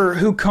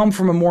who come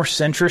from a more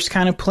centrist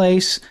kind of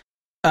place,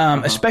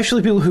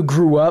 especially people who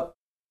grew up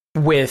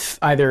with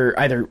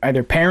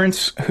either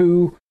parents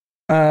who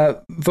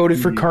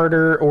voted for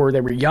Carter, or they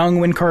were young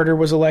when Carter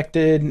was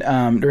elected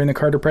during the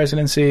Carter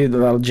presidency, the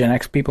little Gen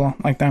X people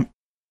like that.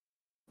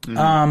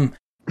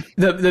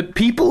 The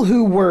people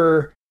who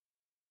were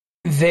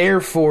there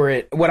for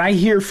it, what I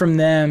hear from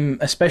them,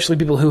 especially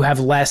people who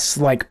have less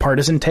like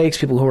partisan takes,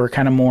 people who are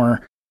kind of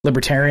more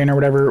libertarian or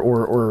whatever,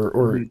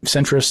 or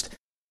centrist,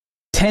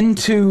 tend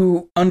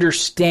to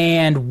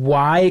understand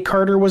why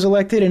Carter was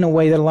elected in a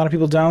way that a lot of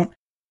people don't.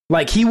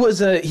 Like he was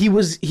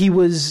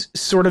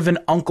sort of an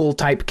uncle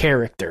type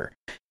character.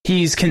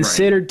 He's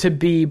considered to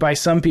be, by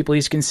some people,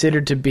 he's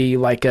considered to be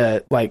like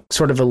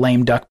sort of a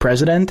lame duck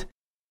president.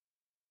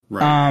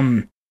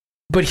 Right.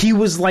 But he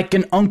was like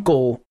an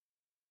uncle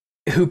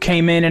who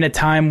came in a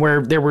time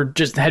where there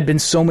had been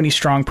so many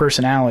strong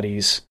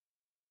personalities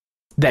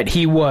that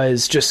he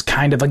was just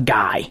kind of a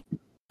guy,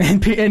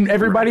 and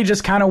everybody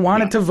just kind of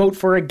wanted to vote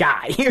for a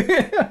guy.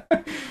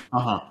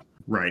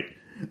 Right.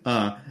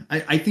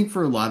 I think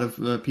for a lot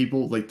of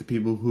people, like the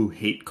people who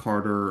hate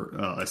Carter,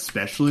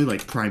 especially,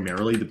 like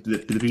primarily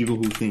the people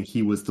who think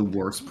he was the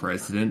worst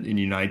president in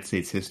United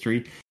States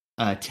history,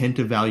 tend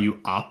to value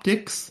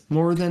optics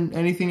more than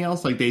anything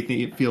else. Like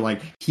they feel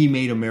like he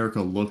made America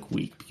look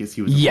weak because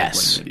he was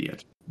an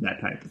idiot.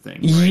 That type of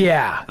thing. Right?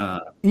 Yeah.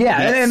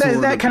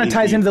 And that kind of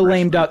ties into the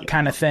lame duck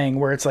kind of thing,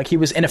 where it's like he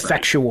was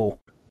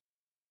ineffectual.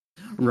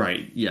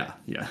 Right. Yeah.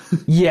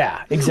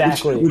 Yeah,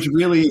 exactly. Which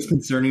really is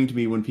concerning to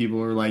me when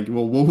people are like,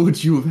 well, what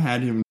would you have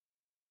had him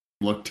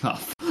look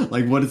tough?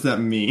 Like, what does that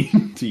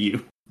mean to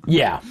you?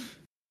 Yeah.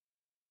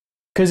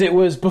 Because it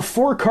was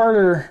before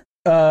Carter.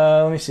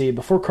 Let me see.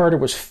 Before Carter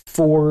was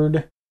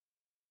Ford.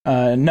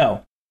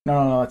 No,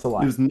 that's a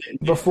lie.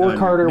 Before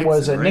Carter Nixon,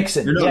 was right?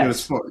 Nixon. No, yes. It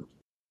was Ford.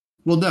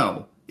 Well,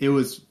 no, it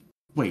was.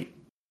 Wait.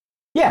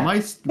 Yeah.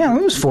 Yeah,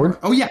 it was Ford.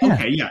 Oh yeah.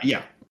 Okay.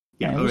 Yeah.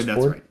 Okay, that's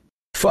Ford. right.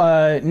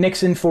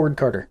 Nixon, Ford,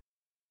 Carter.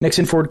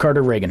 Nixon, Ford,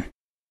 Carter, Reagan.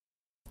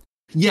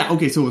 Yeah.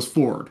 Okay. So it was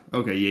Ford.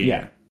 Okay.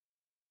 Yeah.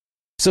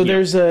 So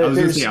there's a. I was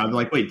gonna say, I'm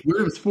like, wait,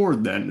 where was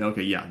Ford then?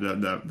 Okay. Yeah.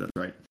 That's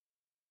right.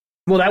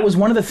 Well, that was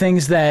one of the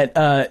things that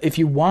if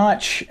you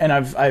watch, and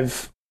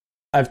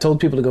I've told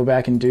people to go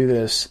back and do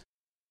this.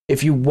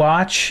 If you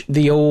watch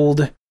the old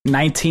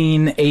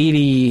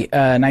 1980,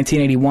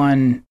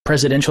 1981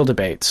 presidential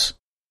debates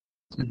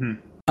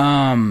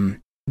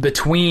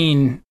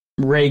between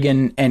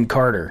Reagan and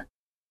Carter,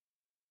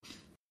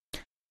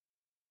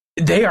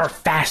 they are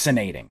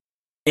fascinating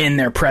in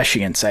their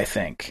prescience, I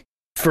think,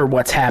 for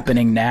what's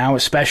happening now,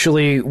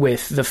 especially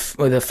with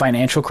the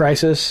financial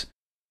crisis.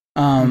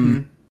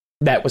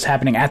 That was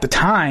happening at the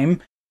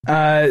time.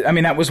 I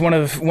mean, that was one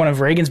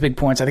of Reagan's big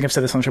points. I think I've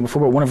said this on the show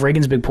before, but one of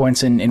Reagan's big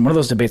points in one of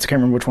those debates, I can't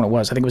remember which one it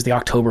was. I think it was the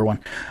October one.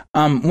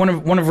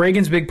 One of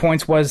Reagan's big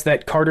points was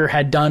that Carter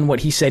had done what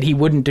he said he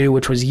wouldn't do,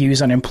 which was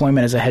use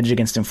unemployment as a hedge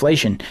against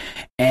inflation.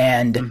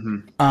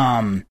 And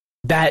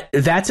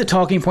that's a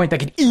talking point that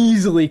could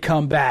easily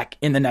come back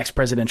in the next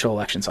presidential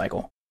election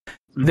cycle.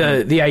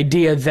 The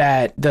idea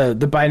that the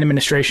Biden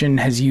administration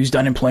has used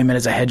unemployment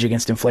as a hedge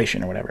against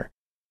inflation or whatever.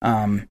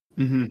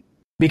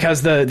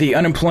 Because the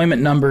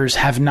unemployment numbers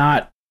have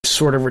not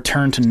sort of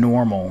returned to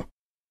normal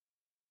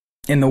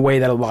in the way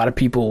that a lot of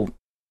people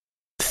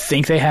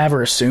think they have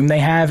or assume they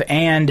have,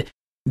 and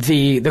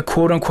the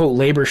quote unquote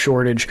labor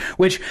shortage,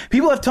 which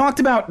people have talked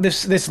about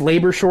this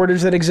labor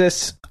shortage that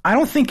exists. I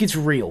don't think it's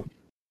real.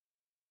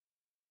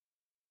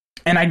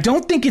 And I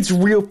don't think it's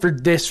real for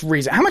this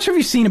reason. How much have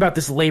you seen about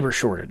this labor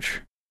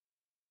shortage?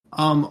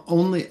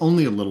 Only a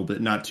little bit,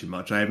 not too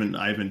much. I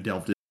haven't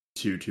delved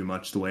into too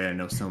much the way I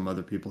know some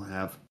other people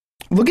have.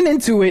 Looking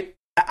into it,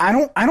 I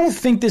don't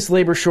think this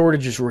labor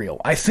shortage is real.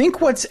 I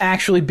think what's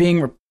actually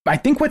driving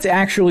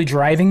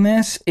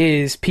this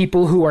is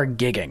people who are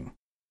gigging.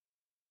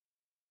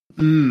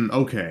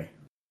 Okay.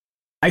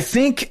 I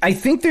think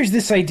there's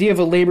this idea of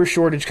a labor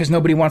shortage because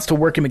nobody wants to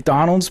work at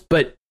McDonald's,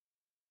 but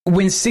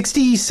when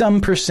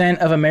 60%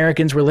 of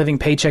Americans were living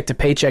paycheck to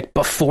paycheck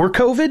before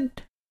COVID,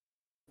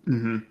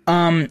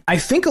 I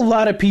think a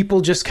lot of people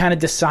just kind of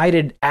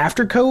decided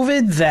after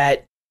COVID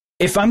that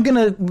if I'm going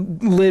to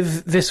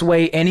live this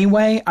way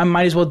anyway, I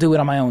might as well do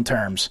it on my own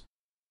terms.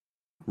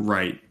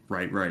 Right.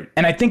 Right.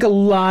 And I think a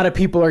lot of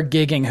people are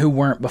gigging who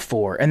weren't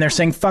before. And they're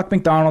saying, fuck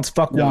McDonald's,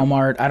 fuck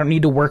Walmart. I don't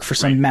need to work for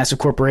some massive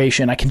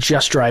corporation. I can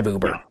just drive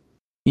Uber. Yeah.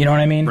 You know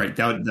what I mean? Right.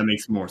 That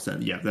makes more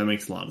sense. Yeah, that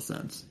makes a lot of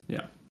sense.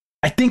 Yeah.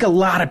 I think a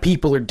lot of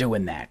people are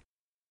doing that.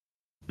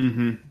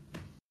 Mm-hmm.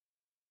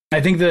 I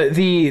think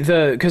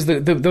because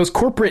those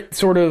corporate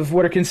sort of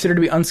what are considered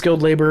to be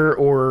unskilled labor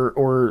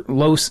or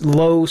low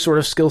sort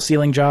of skill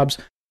ceiling jobs,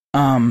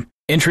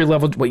 entry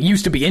level, what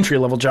used to be entry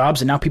level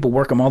jobs, and now people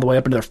work them all the way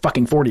up into their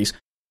fucking 40s.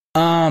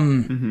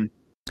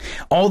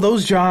 All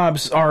those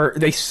jobs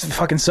they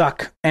fucking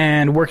suck,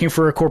 and working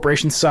for a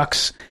corporation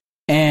sucks,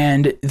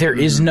 and there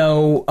is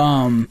no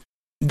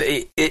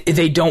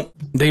they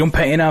don't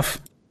pay enough,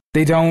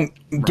 they don't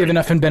give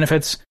enough in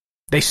benefits,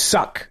 they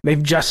suck, they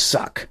just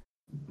suck.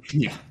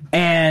 Yeah.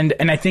 And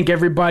I think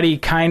everybody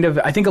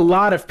I think a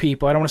lot of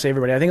people, I don't want to say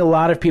everybody, I think a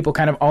lot of people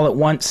kind of all at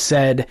once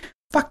said,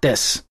 fuck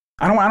this.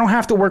 I don't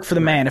have to work for the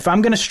man. If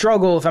I'm going to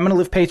struggle, if I'm going to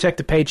live paycheck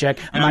to paycheck,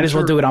 I might as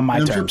well do it on my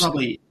terms.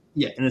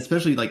 And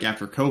especially like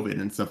after COVID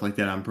and stuff like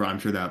that, I'm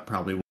sure that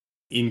probably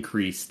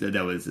increased.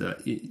 That was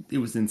it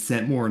was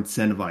more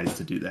incentivized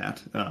to do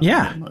that.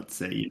 Than, let's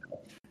say,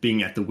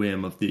 being at the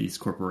whim of these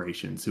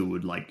corporations who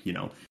would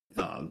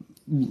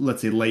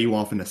let's say lay you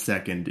off in a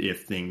second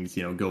if things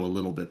go a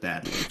little bit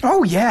badly.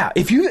 Oh yeah,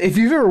 if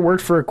you've ever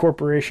worked for a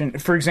corporation,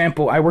 for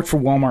example, I worked for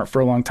Walmart for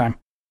a long time.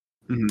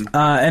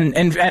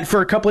 Mm-hmm. And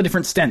for a couple of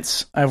different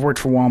stints, I've worked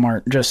for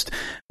Walmart, just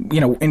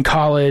in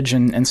college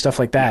and stuff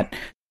like that,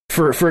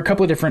 for a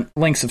couple of different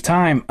lengths of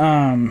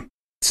time.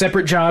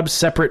 Separate jobs,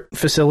 separate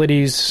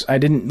facilities. I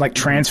didn't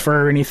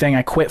transfer or anything.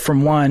 I quit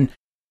from one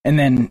and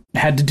then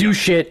had to do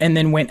shit, and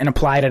then went and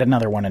applied at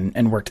another one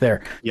and worked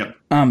there. Yep.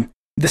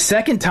 The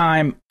second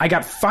time, I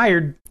got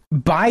fired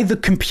by the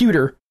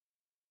computer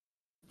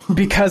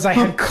because I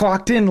had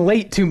clocked in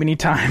late too many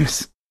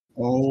times.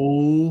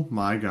 Oh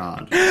my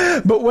God.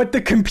 But what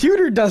the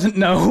computer doesn't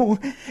know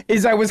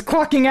is I was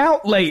clocking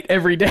out late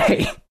every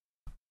day.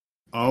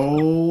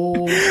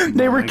 Oh.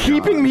 They were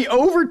keeping me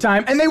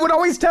overtime, and they would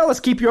always tell us,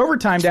 keep your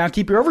overtime down,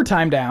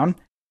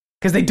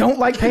 because they don't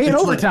like paying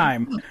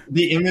overtime.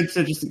 The image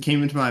that just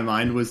came into my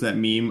mind was that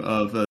meme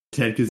of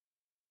Ted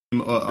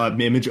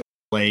image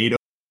laid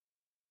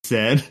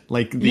said, it's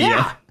like,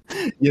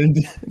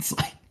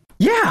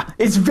 yeah,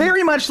 it's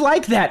very much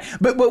like that.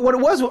 But what it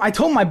was, I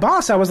told my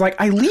boss, I was like,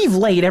 I leave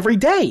late every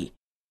day.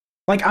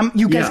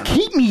 You guys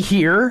keep me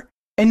here,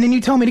 and then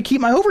you tell me to keep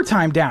my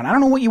overtime down. I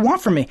don't know what you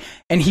want from me.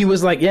 And he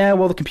was like, yeah,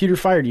 well, the computer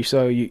fired you,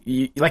 so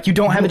you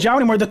don't have a job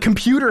anymore. The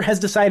computer has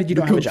decided you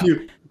don't have a job.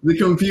 The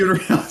computer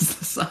has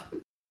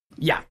decided.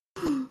 Yeah.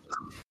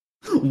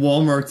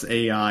 Walmart's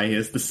AI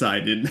has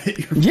decided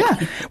that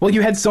yeah. Well,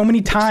 you had so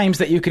many times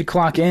that you could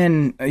clock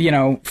in,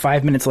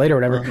 5 minutes later or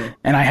whatever,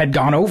 and I had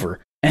gone over.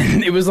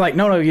 And it was like,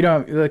 no, you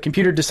don't. The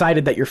computer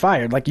decided that you're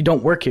fired. You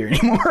don't work here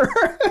anymore.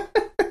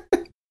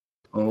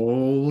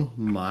 Oh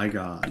my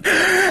God.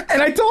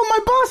 And I told my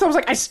boss, I was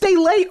like, I stay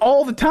late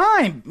all the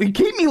time. You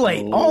keep me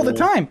late all the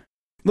time.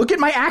 Look at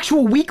my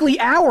actual weekly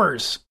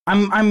hours.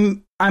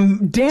 I'm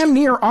damn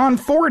near on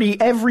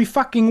 40 every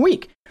fucking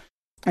week.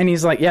 And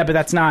he's like, yeah, but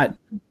that's not,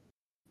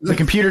 the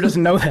computer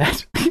doesn't know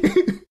that.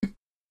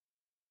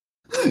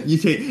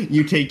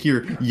 You take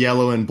your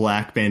yellow and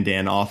black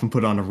bandana off and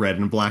put on a red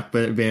and black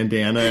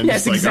bandana. And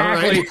yes,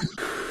 exactly.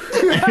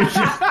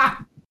 Right.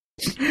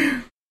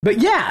 But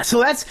yeah,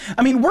 so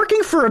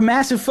working for a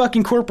massive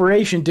fucking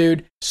corporation,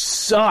 dude,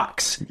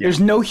 sucks. Yeah. There's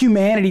no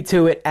humanity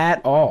to it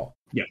at all.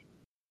 Yeah.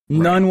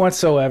 None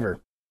whatsoever.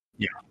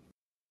 Yeah.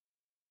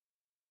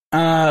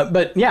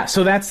 But yeah,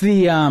 so that's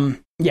the,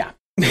 yeah.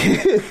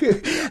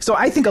 So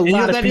I think a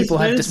lot of people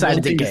have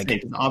decided to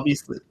gig.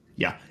 Obviously.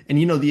 Yeah. And,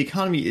 the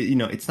economy,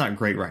 it's not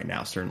great right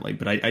now, certainly.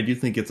 But I do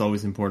think it's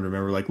always important to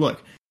remember,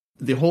 look,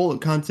 the whole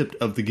concept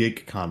of the gig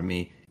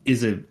economy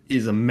is a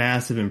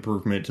massive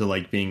improvement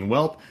to, being,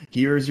 well,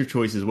 here's your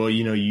choices. Well,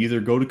 you either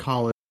go to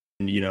college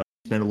and,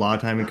 spend a lot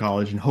of time in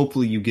college and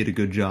hopefully you get a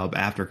good job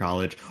after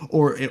college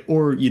or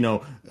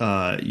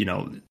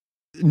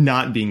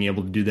not being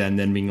able to do that and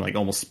then being,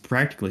 almost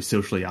practically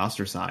socially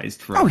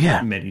ostracized from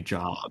many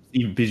jobs,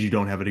 even because you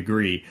don't have a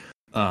degree.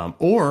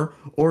 Or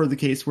the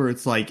case where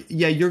it's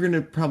you're going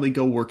to probably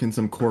go work in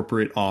some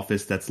corporate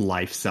office that's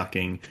life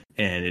sucking.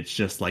 And it's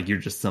just you're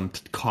just some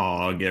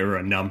cog or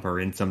a number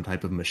in some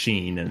type of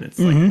machine. And it's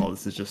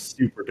this is just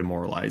super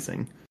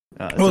demoralizing.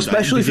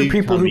 Especially for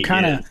people who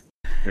kind of,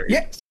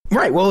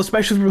 right. Well,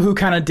 especially for people who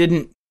kind of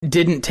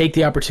didn't take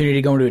the opportunity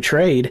to go into a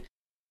trade.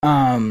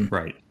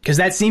 Right. Because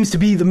that seems to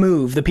be the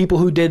move. The people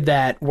who did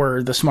that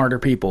were the smarter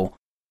people.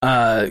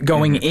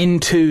 Going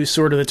into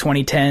sort of the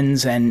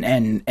 2010s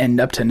and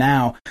up to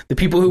now, the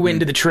people who went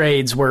into the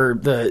trades were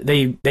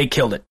they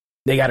killed it.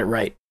 They got it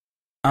right.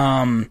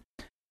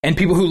 And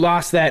people who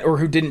lost that or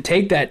who didn't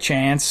take that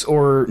chance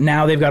or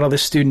now they've got all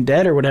this student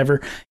debt or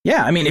whatever.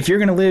 Yeah, if you're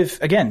going to live,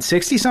 again,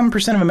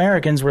 60% of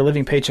Americans were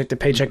living paycheck to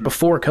paycheck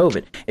before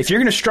COVID. If you're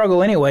going to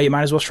struggle anyway, you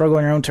might as well struggle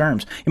on your own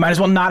terms. You might as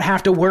well not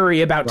have to worry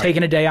about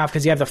taking a day off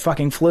because you have the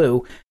fucking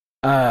flu.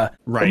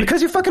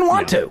 Because you fucking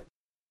want to.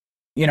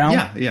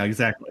 Yeah,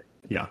 exactly.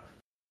 Yeah.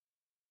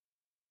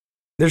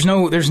 There's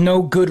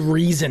no good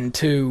reason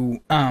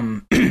to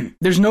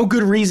there's no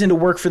good reason to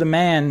work for the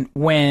man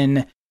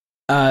when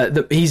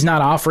he's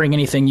not offering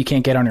anything you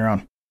can't get on your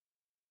own.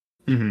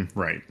 Mm-hmm.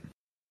 Right.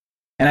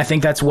 And I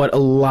think that's what a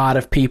lot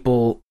of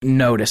people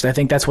noticed. I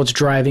think that's what's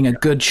driving a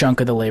good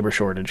chunk of the labor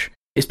shortage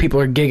is people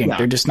are gigging. Yeah.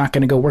 They're just not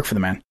going to go work for the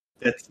man.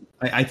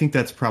 I think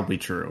that's probably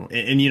true.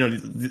 And you know,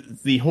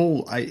 the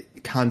whole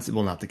concept,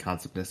 well, not the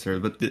concept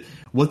necessarily, but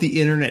what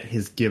the internet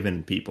has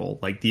given people,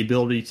 like the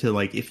ability to,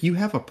 like, if you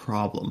have a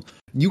problem,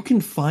 you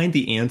can find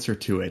the answer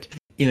to it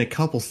in a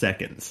couple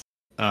seconds.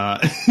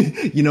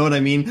 You know what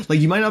I mean? Like,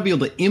 you might not be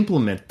able to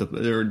implement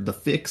the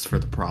fix for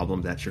the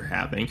problem that you're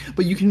having,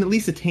 but you can at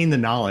least attain the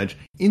knowledge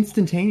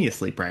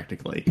instantaneously,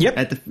 practically. Yep.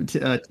 At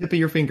the tip of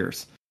your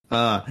fingers.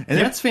 And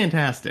that's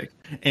fantastic.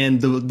 And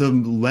the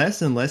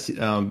less and less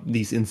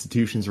these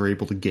institutions are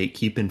able to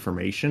gatekeep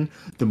information,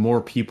 the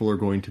more people are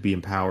going to be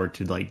empowered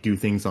to, like, do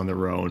things on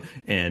their own.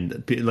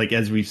 And, like,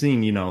 as we've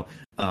seen,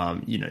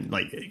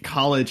 like,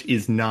 college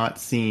is not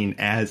seen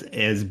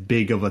as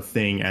big of a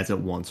thing as it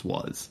once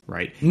was,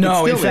 right?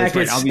 No, in fact,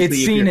 right?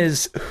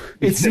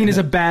 it's seen as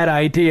a bad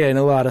idea in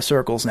a lot of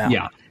circles now.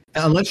 Yeah.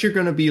 Unless you're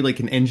going to be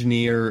like an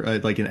engineer,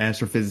 like an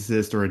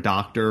astrophysicist or a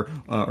doctor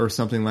or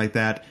something like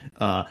that,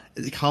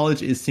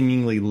 college is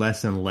seemingly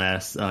less and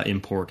less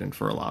important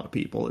for a lot of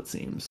people, it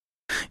seems.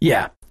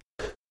 Yeah.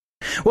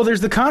 Well,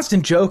 there's the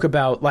constant joke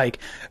about, like,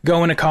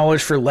 going to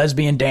college for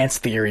lesbian dance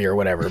theory or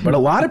whatever. But a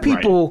lot of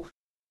people, right.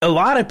 A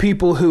lot of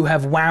people who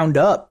have wound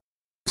up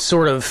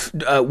sort of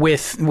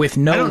with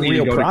no I don't need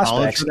real to go prospects. To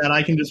college for that.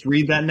 I can just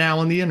read that now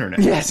on the internet.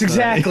 Yes,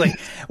 exactly.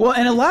 Well,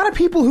 and a lot of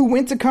people who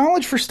went to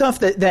college for stuff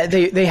that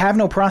they have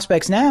no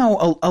prospects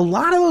now, a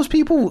lot of those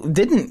people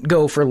didn't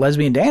go for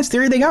lesbian dance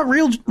theory. They got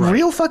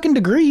real fucking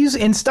degrees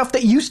in stuff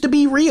that used to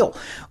be real,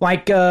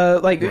 like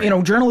right. You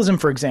know, journalism,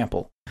 for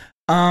example.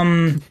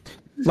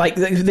 Like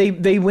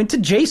they went to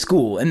J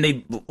school and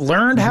they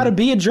learned how to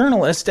be a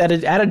journalist at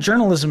a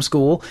journalism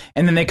school,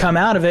 and then they come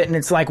out of it and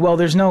it's like, well,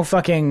 there's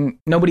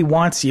nobody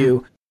wants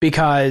you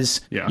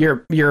because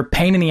you're a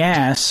pain in the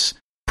ass.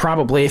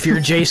 Probably, if you're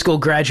a J school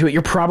graduate,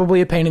 you're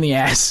probably a pain in the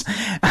ass.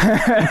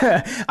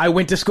 I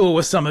went to school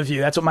with some of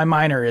you. That's what my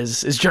minor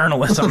is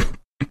journalism.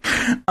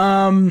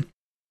 And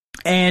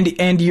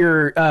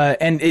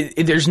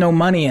there's no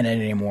money in it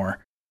anymore.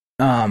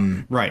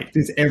 Right,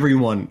 because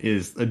everyone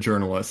is a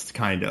journalist,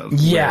 kind of.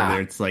 Yeah,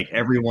 it's like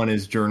everyone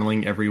is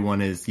journaling,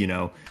 everyone is,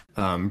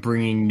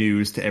 bringing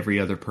news to every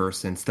other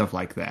person, stuff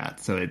like that.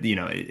 So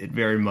it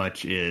very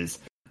much is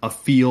a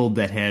field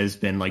that has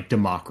been, like,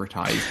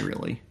 democratized,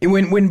 really.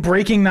 When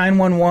breaking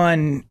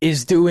 911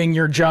 is doing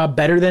your job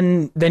better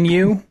than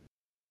you,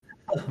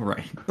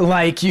 right?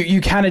 Like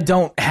you kind of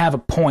don't have a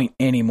point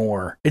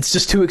anymore. It's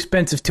just too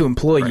expensive to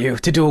employ you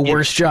to do a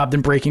worse job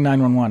than breaking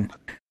 911.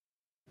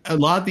 A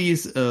lot of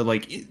these,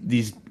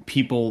 these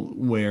people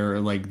where,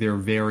 like, they're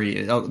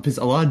very, because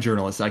a lot of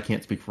journalists, I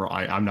can't speak for,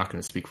 I'm not going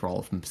to speak for all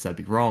of them because that'd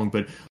be wrong,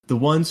 but the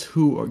ones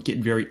who get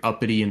very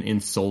uppity and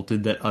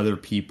insulted that other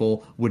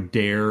people would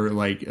dare,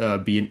 like,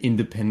 be an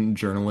independent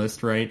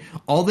journalist, right?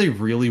 All they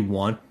really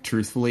want,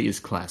 truthfully, is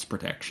class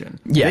protection.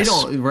 Yes.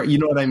 They don't, you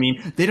know what I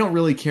mean? They don't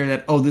really care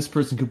that, this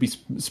person could be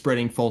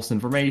spreading false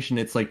information.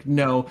 It's like,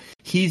 no,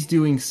 he's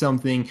doing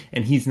something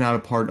and he's not a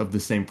part of the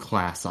same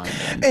class I'm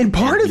in. And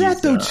part of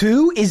that, though,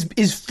 too,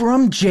 is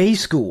from J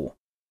school.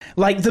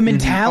 Like, the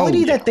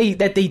mentality that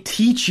they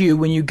teach you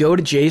when you go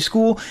to J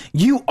school,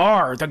 you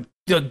are the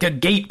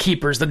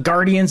gatekeepers, the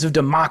guardians of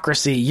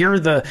democracy. You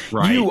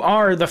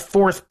are the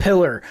fourth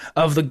pillar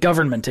of the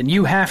government, and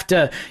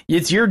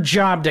it's your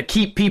job to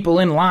keep people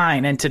in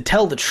line and to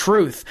tell the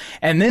truth.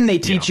 And then they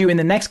teach you in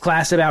the next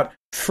class about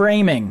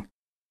framing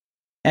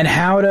and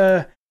how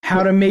to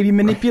maybe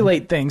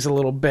manipulate things a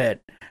little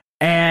bit.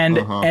 And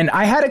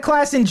I had a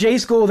class in J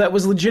school that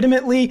was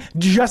legitimately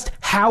just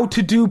how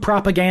to do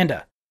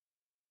propaganda.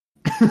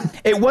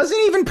 It wasn't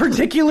even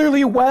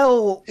particularly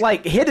well,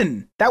 like,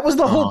 hidden. That was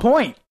the whole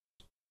point.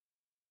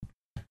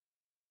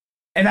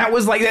 And that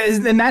was like,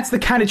 and that's the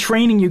kind of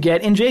training you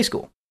get in J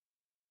school.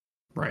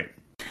 Right.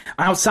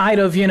 Outside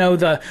of,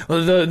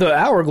 the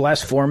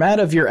hourglass format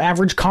of your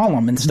average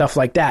column and stuff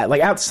like that.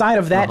 Like, outside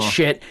of that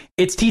shit,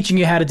 it's teaching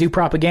you how to do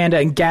propaganda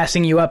and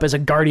gassing you up as a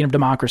guardian of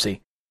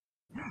democracy.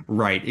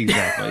 Right,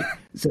 exactly.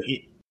 So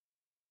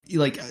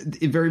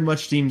it very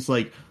much seems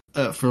like,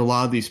 for a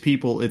lot of these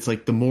people, it's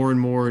like the more and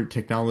more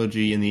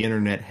technology and the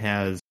internet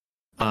has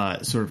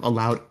sort of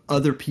allowed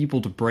other people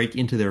to break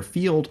into their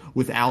field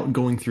without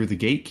going through the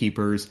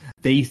gatekeepers.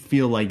 They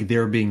feel like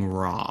they're being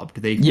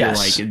robbed. They feel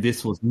like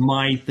this was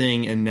my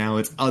thing and now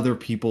it's other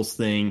people's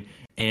thing,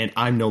 and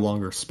I'm no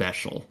longer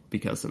special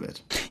because of it.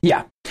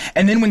 Yeah.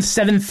 And then when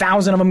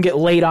 7,000 of them get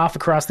laid off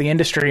across the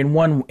industry in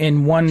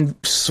one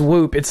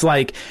swoop, it's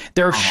like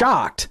they're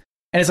shocked.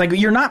 And it's like,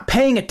 you're not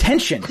paying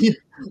attention.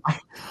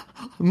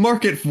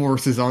 Market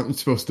forces aren't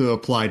supposed to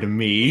apply to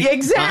me.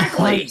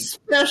 Exactly. I'm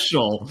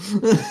special.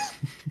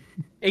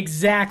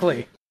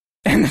 Exactly.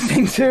 And the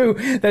thing too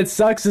that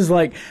sucks is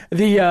like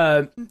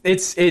the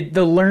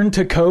learn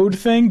to code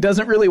thing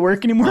doesn't really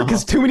work anymore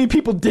because too many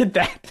people did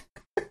that.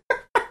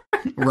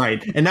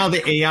 Right, and now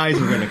the AIs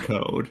are going to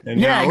code. And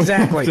yeah,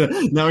 exactly.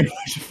 Now we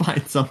should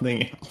find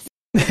something else.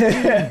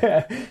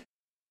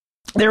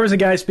 There was a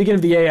guy, speaking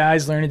of the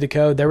AIs learning to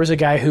code, there was a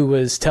guy who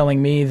was telling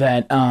me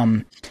that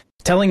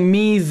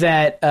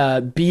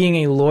being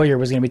a lawyer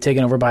was going to be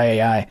taken over by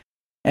AI.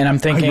 And I'm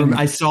thinking,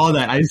 I saw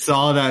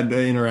that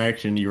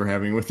interaction you were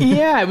having with him.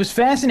 Yeah, it was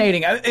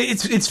fascinating.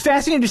 It's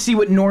fascinating to see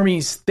what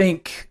normies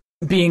think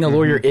being a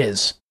lawyer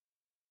is.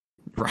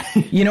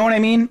 Right. You know what I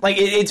mean? Like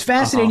it's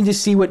fascinating to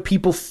see what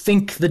people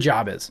think the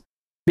job is.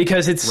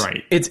 Because it's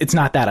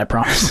not that, I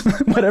promise.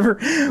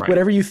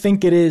 whatever you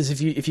think it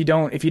is, if you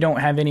don't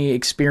have any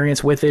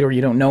experience with it or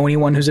you don't know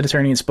anyone who's an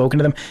attorney and spoken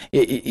to them,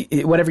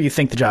 whatever you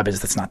think the job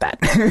is, that's not that.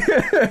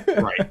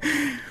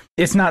 Right.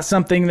 It's not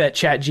something that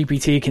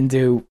ChatGPT can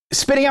do.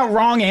 Spitting out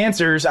wrong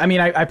answers. I mean,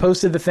 I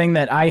posted the thing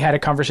that I had a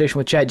conversation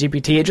with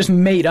ChatGPT. It just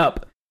made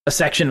up a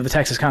section of the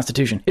Texas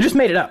Constitution. It just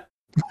made it up.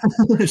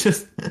 It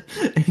just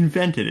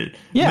invented it.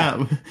 Yeah.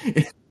 Now,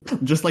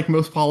 just like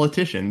most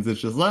politicians,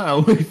 it's just,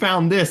 we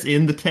found this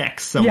in the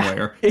text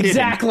somewhere. Yeah,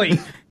 exactly.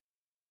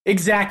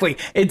 Exactly.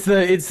 It's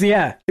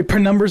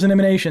penumbras and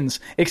emanations,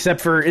 except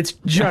for it's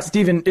just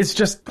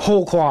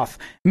whole cloth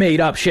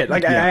made up shit.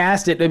 Like I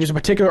asked it, there was a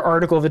particular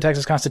article of the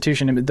Texas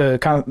Constitution,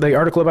 the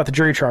article about the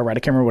jury trial right? I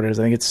can't remember what it is.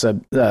 I think it's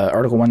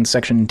Article 1,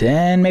 Section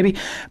 10, maybe.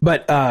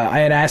 But I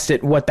had asked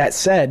it what that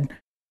said,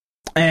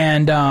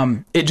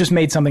 and it just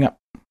made something up.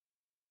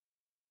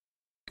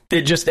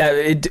 It just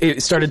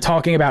it started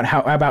talking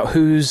about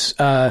who is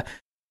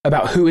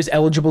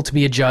eligible to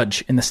be a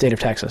judge in the state of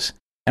Texas,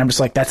 and I'm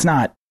just like, that's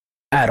not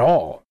at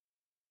all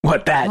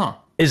what that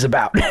is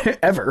about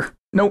ever.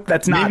 Nope,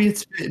 that's not. Maybe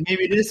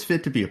it is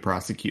fit to be a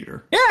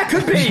prosecutor. Yeah, it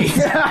could be.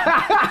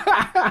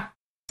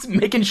 It's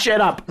making shit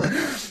up.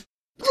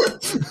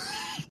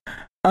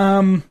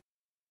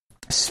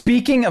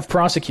 Speaking of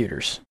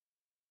prosecutors,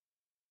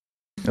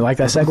 you like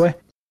that segue?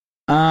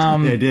 Yeah,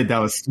 I did. That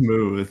was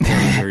smooth.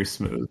 That was very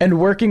smooth. And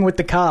working with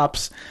the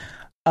cops.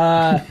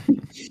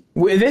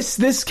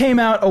 This came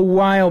out a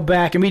while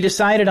back, and we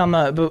decided on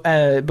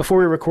before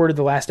we recorded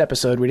the last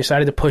episode, we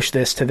decided to push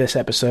this to this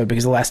episode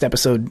because the last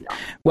episode,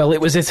 well,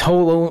 it was its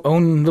whole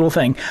own little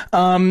thing.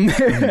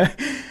 The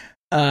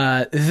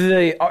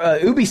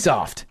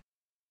Ubisoft.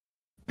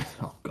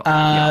 Oh,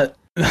 God.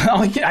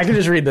 I can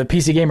just read the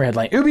PC Gamer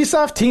headline.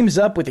 Ubisoft teams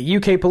up with the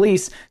UK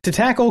police to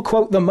tackle,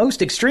 quote, the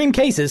most extreme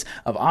cases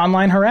of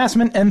online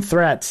harassment and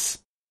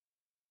threats.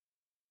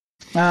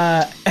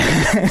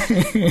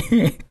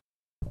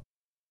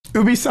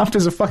 Ubisoft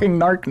is a fucking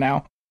narc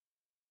now.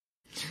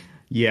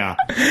 Yeah.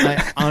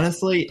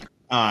 Honestly,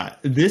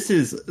 this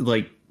is,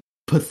 like,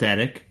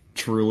 pathetic,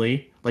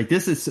 truly. Like,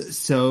 this is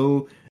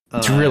so...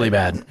 it's really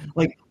bad.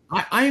 Like,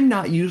 I'm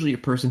not usually a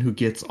person who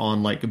gets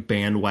on, like,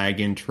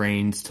 bandwagon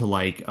trains to,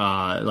 like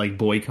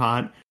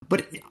boycott.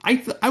 But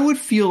I would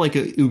feel like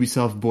a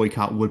Ubisoft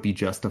boycott would be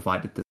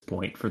justified at this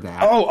point for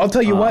that. Oh, I'll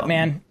tell you what,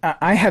 man.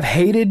 I have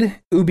hated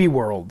Ubi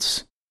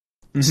Worlds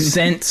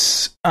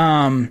since...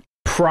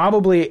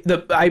 Probably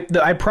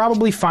I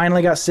probably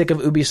finally got sick of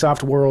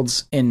Ubisoft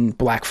Worlds in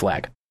Black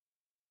Flag.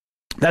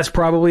 That's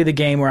probably the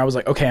game where I was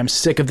like, okay, I'm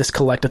sick of this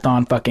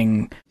collectathon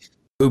fucking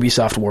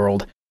Ubisoft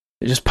world.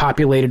 It's just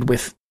populated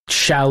with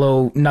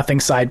shallow, nothing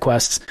side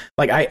quests.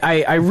 Like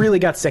I really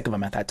got sick of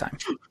them at that time.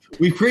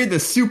 We created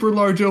this super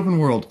large open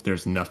world.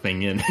 There's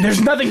nothing in it.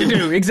 There's nothing to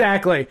do.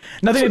 Exactly.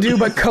 Nothing to do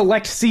but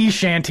collect sea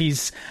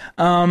shanties.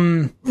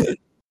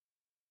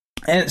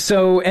 And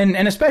so,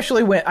 and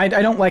especially when I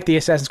don't like the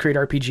Assassin's Creed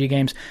RPG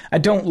games. I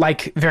don't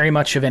like very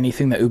much of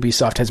anything that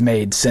Ubisoft has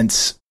made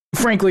since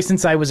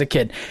I was a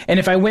kid. And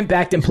if I went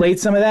back and played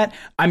some of that,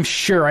 I'm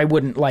sure I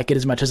wouldn't like it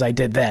as much as I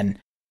did then.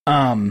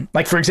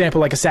 Like for example,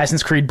 like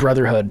Assassin's Creed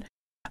Brotherhood.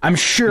 I'm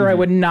sure I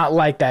would not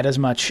like that as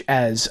much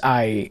as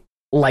I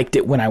liked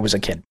it when I was a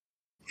kid.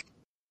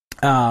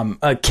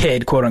 A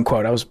kid, quote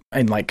unquote. I was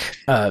in like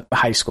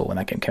high school when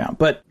that game came out.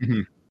 But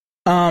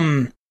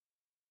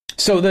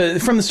so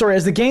from the story,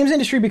 as the games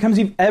industry becomes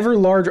ever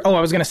larger... Oh,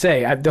 I was going to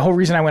say, the whole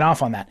reason I went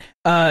off on that,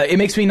 it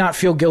makes me not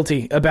feel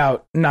guilty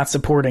about not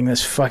supporting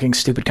this fucking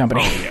stupid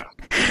company. Oh,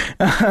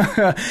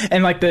 yeah.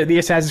 And like the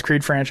Assassin's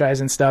Creed franchise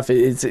and stuff,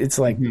 it's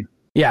like...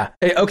 Yeah.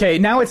 Okay,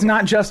 now it's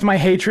not just my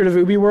hatred of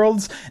Ubi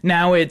Worlds.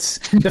 Now it's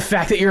the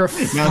fact that you're a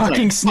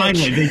fucking snitch.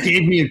 Finally, they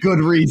gave me a good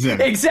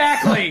reason.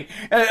 Exactly.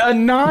 A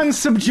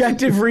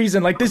non-subjective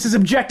reason. Like, this is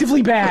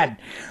objectively bad.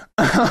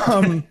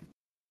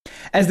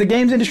 As the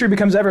games industry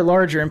becomes ever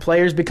larger and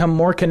players become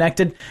more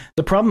connected,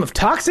 the problem of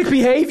toxic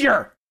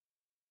behavior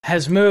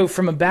has moved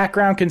from a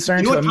background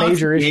concern to a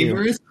major issue.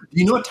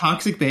 You know what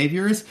toxic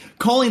behavior is?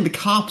 Calling the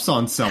cops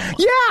on someone.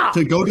 Yeah!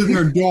 To go to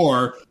their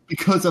door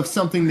because of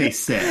something they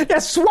said. Yeah,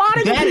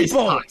 swatting that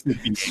people! Is toxic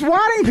behavior.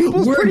 Swatting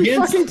people is pretty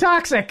fucking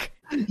toxic.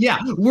 Yeah,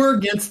 we're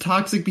against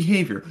toxic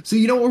behavior. So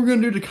you know what we're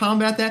going to do to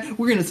combat that?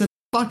 We're going to send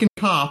fucking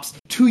cops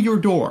to your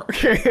door.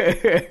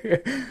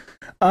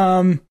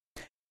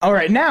 All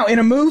right, now in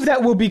a move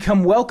that will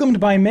become welcomed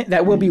by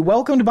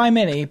welcomed by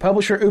many,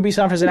 publisher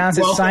Ubisoft has announced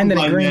it's signed an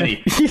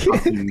agreement.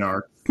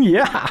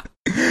 Yeah.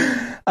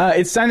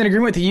 It's signed an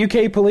agreement with the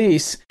UK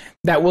police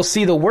that will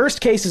see the worst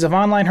cases of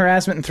online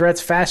harassment and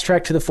threats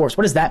fast-tracked to the force.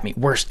 What does that mean,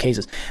 worst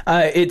cases?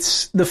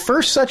 It's the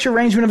first such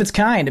arrangement of its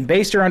kind, and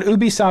based around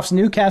Ubisoft's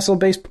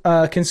Newcastle-based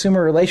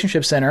consumer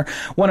relationship center,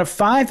 one of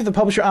 5 that the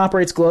publisher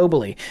operates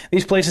globally.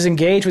 These places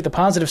engage with the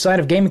positive side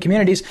of gaming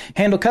communities,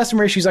 handle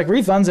customer issues like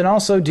refunds, and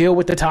also deal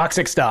with the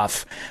toxic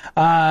stuff.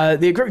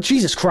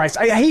 Jesus Christ,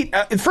 I hate...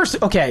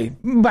 okay,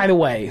 by the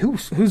way,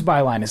 whose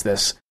byline is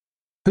this?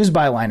 Whose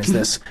byline is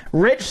this?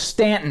 Rich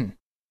Stanton.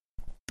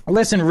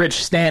 Listen,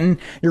 Rich Stanton,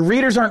 your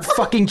readers aren't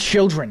fucking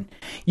children.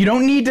 You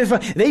don't need to...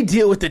 They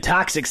deal with the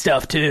toxic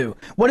stuff, too.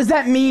 What does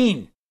that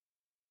mean?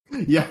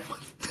 Yeah.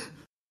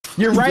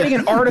 You're writing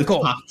an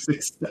article. The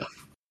toxic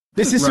stuff.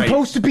 This is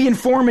supposed to be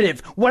informative.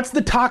 What's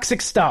the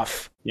toxic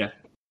stuff? Yeah.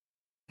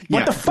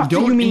 What the fuck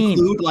do you mean?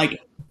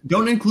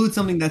 Don't include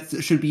something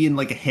that should be in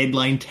like a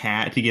headline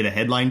tag to get a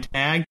headline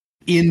tag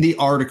in the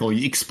article.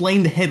 You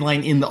explain the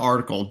headline in the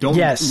article. Don't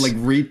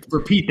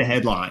repeat the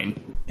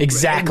headline.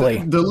 Exactly.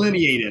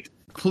 Delineate it.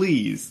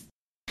 Please.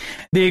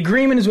 The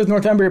agreement is with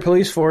Northumbria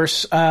Police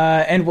Force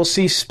and will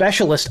see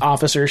specialist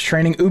officers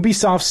training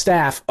Ubisoft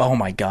staff, oh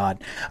my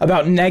god,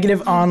 about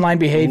negative online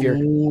behavior,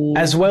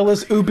 as well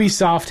as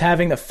Ubisoft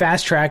having the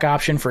fast track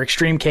option for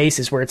extreme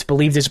cases where it's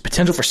believed there's a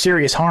potential for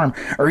serious harm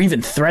or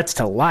even threats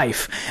to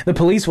life. The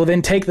police will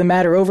then take the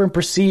matter over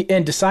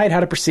and decide how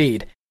to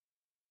proceed.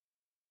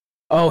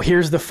 Oh,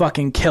 here's the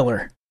fucking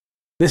killer.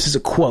 This is a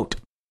quote.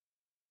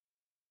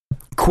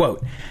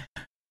 Quote.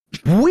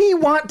 We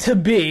want to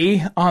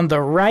be on the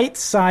right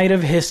side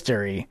of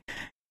history,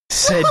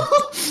 said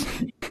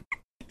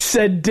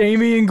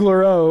Damien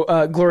Gloriot,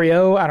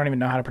 I don't even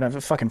know how to pronounce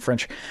it, fucking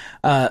French,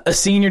 a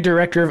senior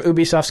director of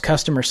Ubisoft's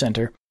customer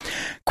center.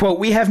 Quote,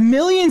 we have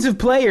millions of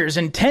players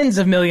and tens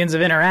of millions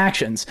of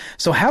interactions,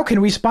 so how can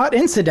we spot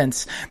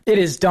incidents? It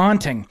is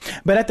daunting,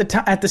 but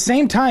at the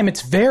same time,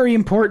 it's very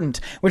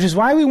important, which is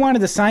why we wanted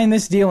to sign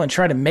this deal and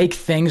try to make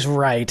things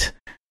right.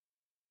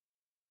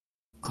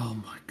 Oh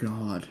my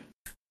god.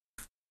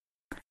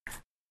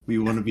 We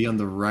want to be on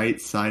the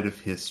right side of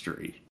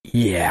history.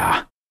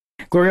 Yeah.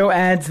 Gloriot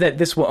adds that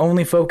this will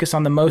only focus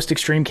on the most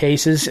extreme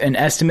cases and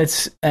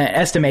estimates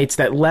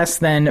that less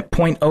than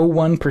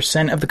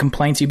 0.01% of the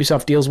complaints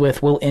Ubisoft deals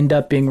with will end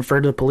up being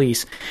referred to the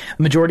police.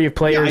 The majority of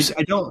players...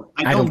 I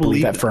don't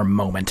believe that for a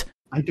moment.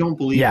 I don't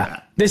believe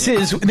that. This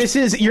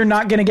is you're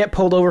not going to get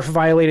pulled over for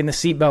violating the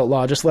seatbelt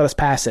law. Just let us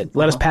pass it.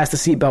 Let us pass the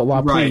seatbelt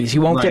law, please.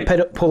 You won't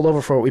get pulled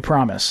over for it, we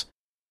promise.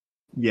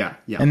 Yeah.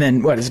 And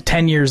then,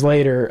 10 years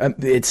later,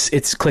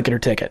 it's click it or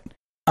ticket.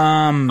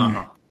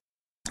 Yeah.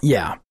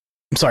 I'm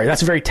sorry,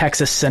 that's very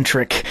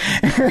Texas-centric.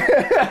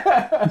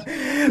 But,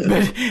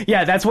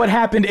 yeah, that's what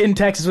happened in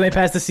Texas when they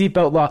passed the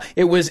seatbelt law.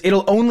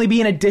 It'll only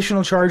be an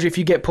additional charge if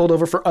you get pulled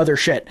over for other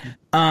shit.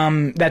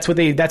 That's what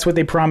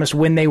they promised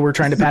when they were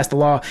trying to pass the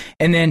law.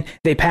 And then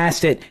they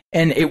passed it,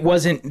 and it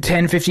wasn't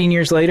 10, 15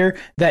 years later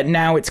that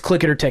now it's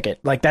click it or ticket.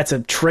 Like, that's a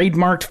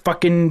trademarked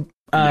fucking...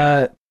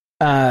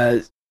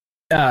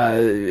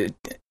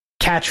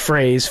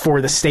 catchphrase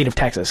for the state of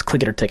Texas.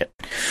 Click it or ticket.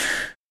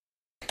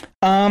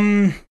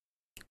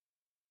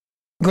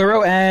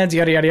 Gloriot adds,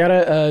 yada, yada,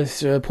 yada,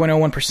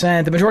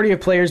 0.01%. The majority of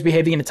players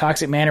behaving in a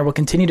toxic manner will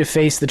continue to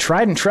face the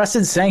tried and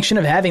trusted sanction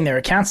of having their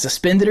accounts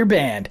suspended or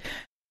banned.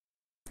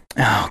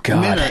 Oh,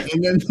 God.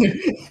 And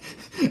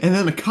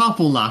then a cop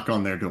will knock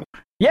on their door.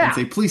 Yeah. And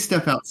say, please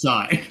step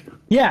outside.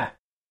 Yeah.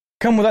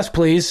 Come with us,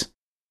 please.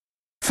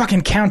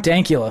 Fucking Count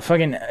Dankula.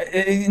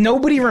 Fucking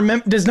nobody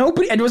remember. Was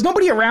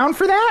nobody around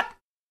for that?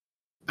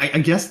 I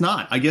guess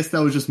not. I guess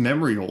that was just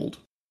memory hold.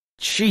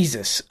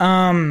 Jesus.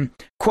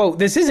 Quote,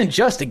 this isn't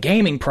just a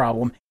gaming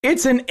problem.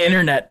 It's an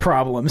internet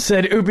problem,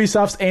 said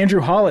Ubisoft's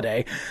Andrew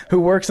Holliday, who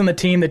works on the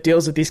team that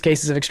deals with these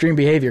cases of extreme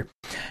behavior.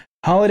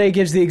 Holliday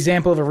gives the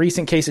example of a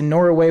recent case in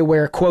Norway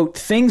where, quote,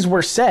 things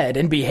were said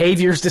and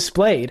behaviors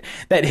displayed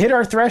that hit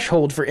our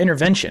threshold for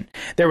intervention.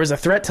 There was a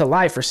threat to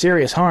life or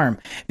serious harm.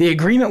 The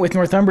agreement with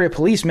Northumbria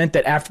Police meant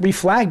that after we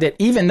flagged it,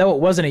 even though it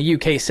wasn't a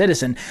UK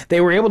citizen, they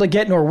were able to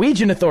get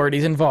Norwegian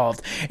authorities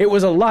involved. It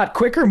was a lot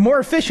quicker, more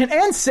efficient,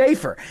 and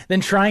safer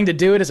than trying to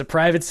do it as a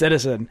private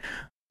citizen.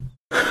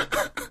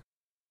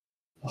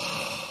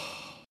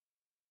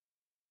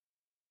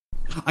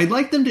 I'd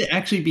like them to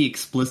actually be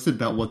explicit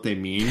about what they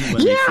mean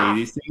when they say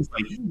these things.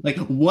 Like,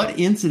 what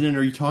incident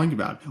are you talking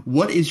about?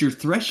 What is your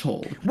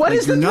threshold? What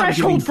is the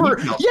threshold for...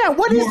 Yeah,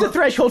 what is the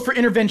threshold for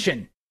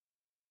intervention?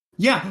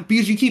 Yeah,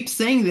 because you keep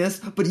saying this,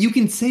 but you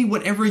can say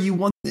whatever you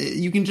want.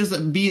 You can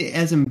just be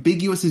as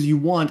ambiguous as you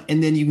want,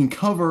 and then you can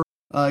cover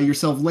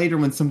yourself later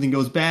when something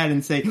goes bad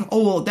and say,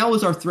 oh, well, that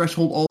was our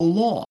threshold all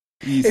along.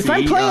 If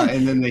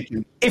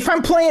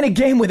I'm playing a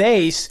game with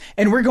Ace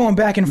and we're going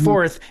back and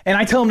forth and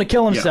I tell him to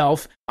kill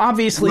himself,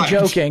 obviously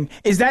joking,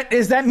 is that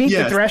meet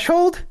the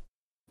threshold?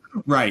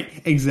 Right,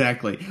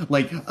 exactly.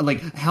 Like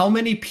how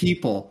many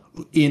people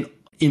in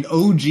in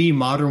OG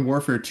Modern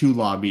Warfare 2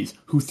 lobbies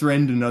who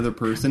threatened another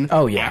person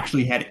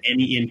actually had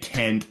any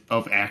intent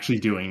of actually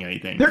doing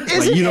anything. There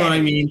isn't you know what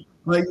I mean?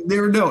 Like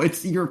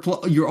it's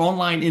you're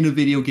online in a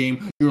video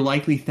game. You're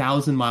likely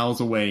 1,000 miles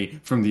away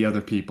from the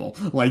other people.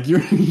 Like you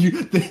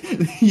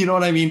know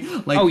what I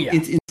mean? Like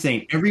it's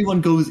insane.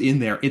 Everyone goes in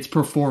there. It's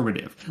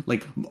performative.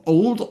 Like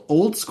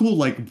old school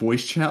like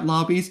voice chat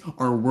lobbies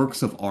are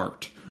works of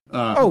art. They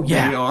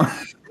are.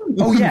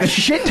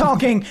 Shit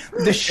talking.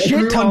 The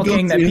shit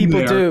talking that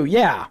people do.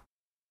 Yeah.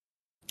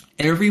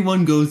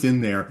 Everyone goes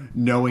in there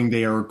knowing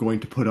they are going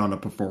to put on a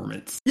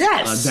performance.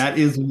 Yes, that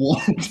is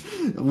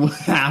what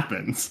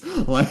happens.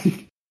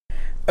 Like,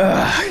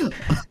 from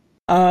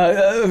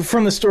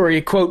the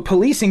story, quote,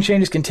 "Policing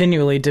changes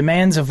continually,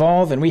 demands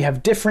evolve, and we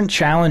have different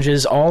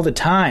challenges all the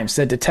time,"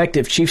 said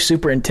Detective Chief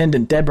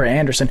Superintendent Deborah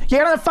Anderson. You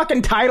got the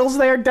fucking titles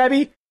there,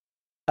 Debbie?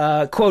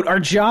 Quote,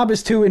 "Our job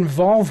is to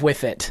evolve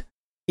with it.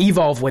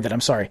 I'm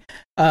sorry.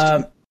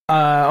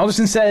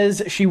 Alderson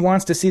says she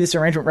wants to see this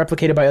arrangement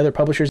replicated by other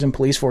publishers and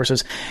police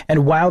forces.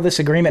 And while this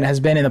agreement has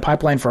been in the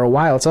pipeline for a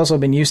while, it's also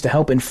been used to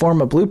help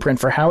inform a blueprint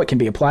for how it can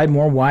be applied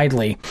more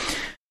widely."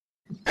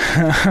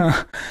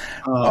 God.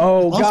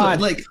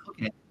 Okay.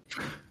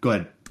 Go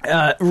ahead.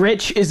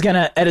 Rich is going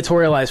to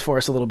editorialize for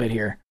us a little bit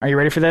here. Are you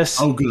ready for this?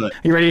 Oh, good.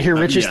 Are you ready to hear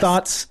Rich's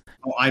thoughts?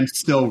 Oh, I'm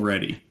still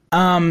ready.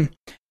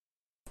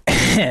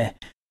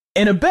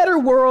 In a better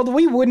world,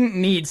 we wouldn't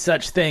need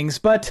such things,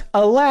 but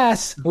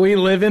alas, we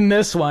live in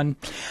this one.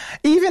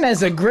 Even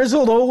as a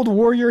grizzled old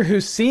warrior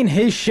who's seen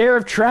his share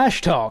of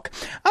trash talk,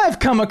 I've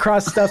come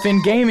across stuff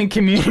in gaming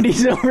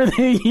communities over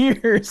the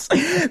years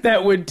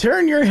that would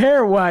turn your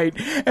hair white.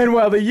 And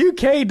while the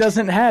UK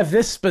doesn't have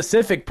this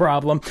specific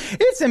problem,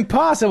 it's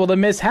impossible to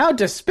miss how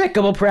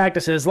despicable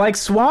practices like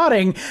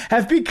swatting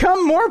have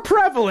become more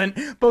prevalent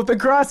both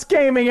across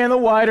gaming and the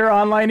wider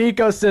online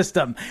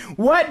ecosystem.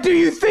 What do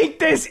you think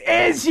this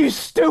is, you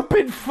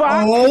stupid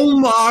fuck? Oh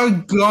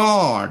my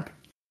god.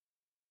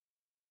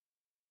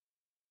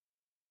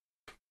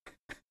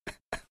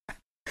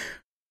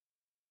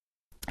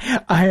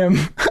 I am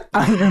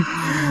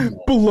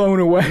blown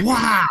away.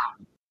 Wow.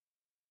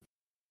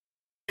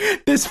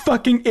 This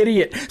fucking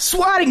idiot.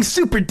 Swatting's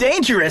super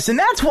dangerous, and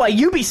that's why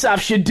Ubisoft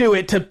should do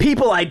it to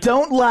people I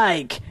don't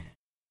like.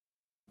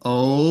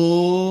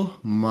 Oh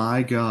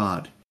my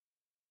god.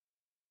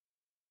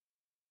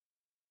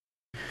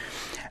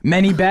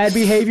 Many bad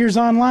behaviors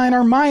online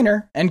are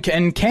minor and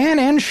can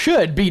and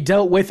should be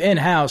dealt with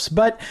in-house,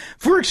 but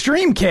for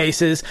extreme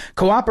cases,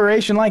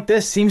 cooperation like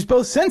this seems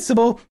both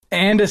sensible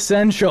and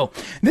essential.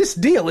 This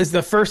deal is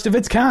the first of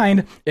its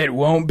kind. It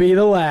won't be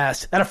the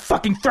last. That a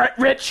fucking threat,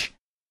 Rich?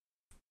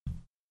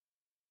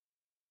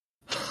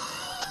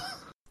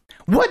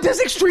 What does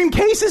extreme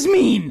cases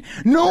mean?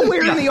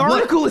 Nowhere in the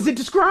article is it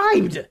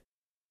described.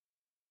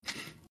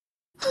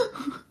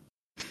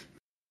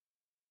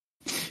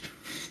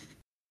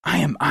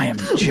 I am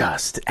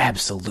just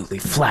absolutely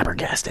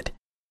flabbergasted.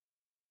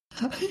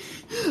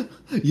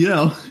 You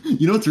know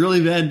what's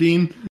really bad,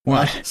 Dean?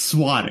 What?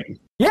 Swatting.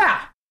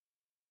 Yeah.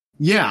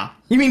 Yeah.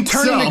 You mean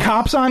turning the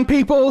cops on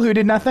people who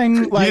did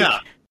nothing? Like...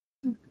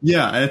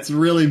 Yeah, it's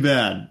really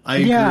bad. I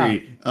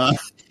agree.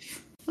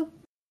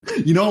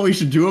 You know what we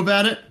should do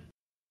about it?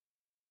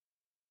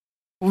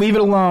 Leave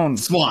it alone.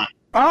 SWAT.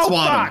 Oh,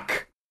 Swatting.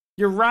 fuck.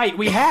 You're right.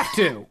 We have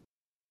to.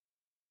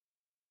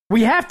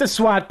 We have to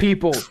swat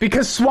people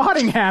because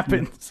swatting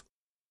happens.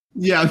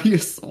 Yeah,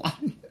 because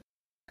swatting.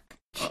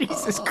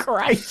 Jesus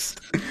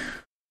Christ.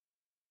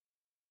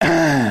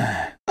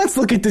 Let's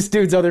look at this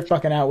dude's other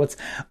fucking outlets.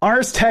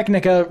 Ars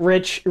Technica,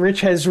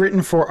 Rich has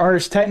written for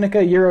Ars Technica,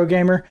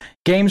 Eurogamer,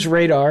 Games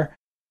Radar,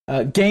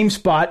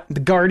 GameSpot, The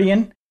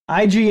Guardian,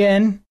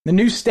 IGN, The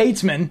New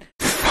Statesman,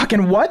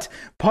 fucking what?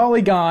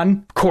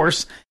 Polygon, of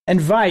course, and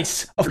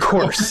Vice, of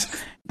course.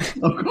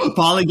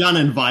 Polygon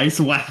and Vice,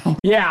 wow.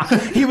 Yeah,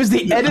 he was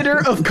the editor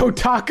of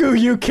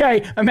Kotaku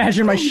UK.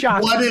 Imagine my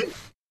shock.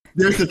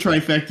 There's the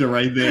trifecta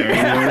right there.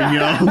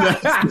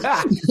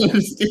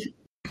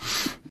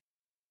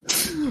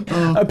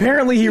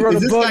 Apparently, he wrote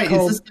a book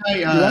called... Is this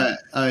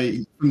guy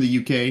from the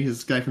UK? Is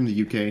this guy from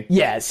the UK?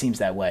 Yeah, it seems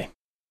that way.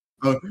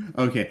 Oh,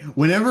 okay.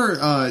 Whenever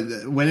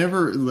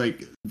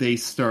like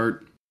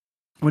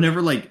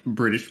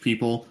British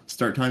people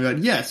start talking about,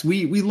 yes,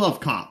 we love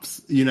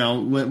cops,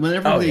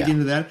 whenever they get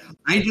into that,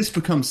 I just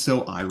become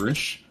so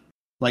Irish.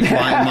 Like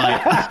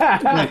like,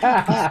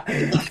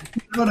 you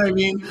know what I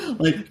mean?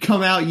 Like,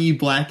 come out ye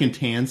black and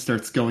tan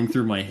starts going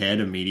through my head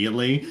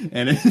immediately,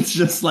 and it's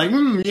just like,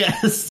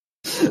 yes,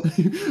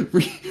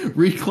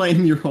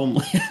 reclaim your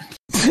homeland.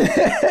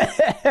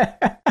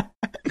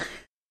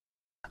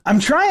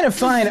 I'm trying to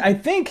find, I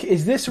think,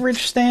 is this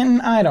Rich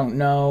Stanton? I don't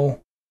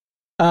know.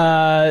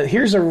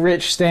 Here's a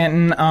Rich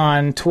Stanton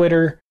on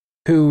Twitter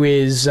who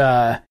is,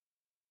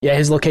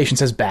 his location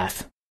says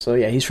Bath. So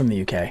yeah, he's from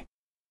the UK.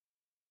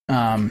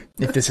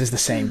 If this is the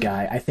same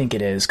guy, I think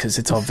it is because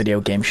it's all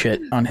video game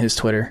shit on his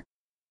Twitter.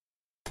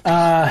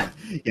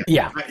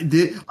 Yeah.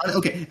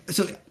 Okay,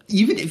 so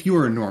even if you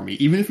are a normie,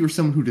 even if you're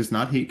someone who does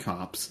not hate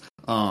cops,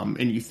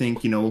 and you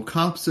think,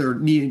 cops they're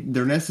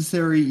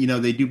necessary,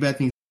 they do bad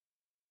things.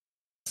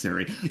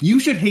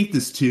 You should hate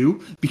this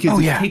too, because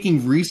it's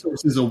taking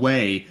resources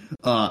away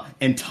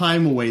and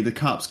time away the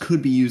cops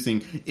could be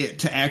using it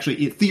to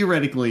actually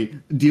theoretically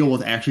deal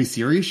with actually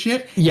serious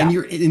shit. Yeah. And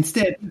you're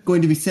instead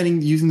going to be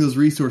using those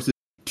resources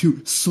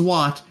to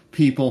SWAT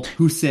people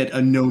who said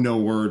a no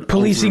word.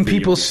 Policing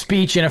people's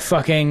speech in a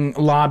fucking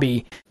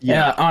lobby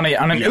on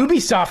an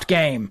Ubisoft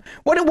game.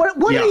 What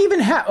do they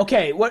even have?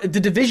 Okay, what the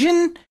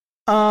Division?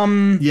 I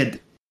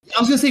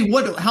was gonna say,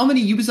 how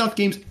many Ubisoft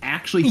games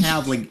actually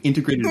have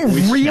integrated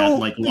voice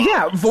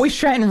chat? Voice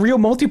chat and real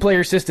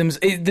multiplayer systems.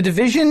 The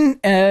Division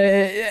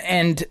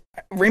and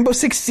Rainbow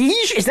Six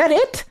Siege. Is that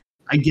it?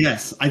 I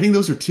guess. I think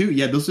those are two.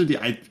 Yeah, those are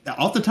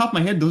off the top of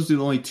my head, those are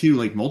the only two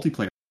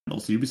multiplayer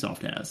titles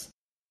Ubisoft has.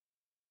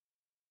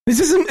 This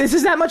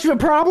is that much of a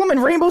problem in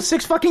Rainbow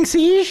Six fucking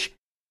Siege?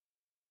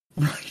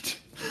 Right.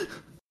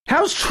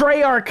 How's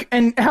Treyarch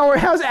and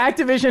how's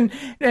Activision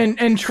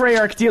and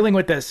Treyarch dealing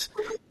with this?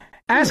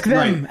 Ask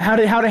them how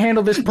to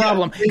handle this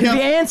problem. Because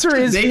the answer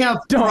is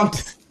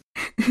don't.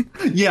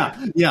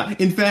 Yeah.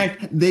 In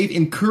fact, they've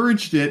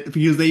encouraged it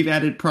because they've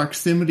added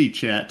proximity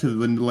chat to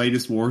the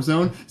latest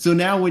Warzone. So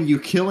now when you're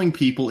killing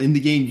people in the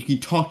game, you can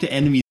talk to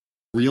enemies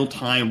in real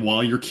time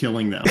while you're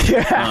killing them.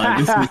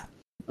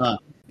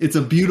 It's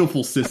a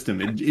beautiful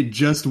system. It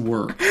just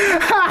works.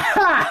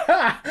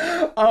 God.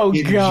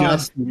 It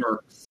just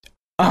works.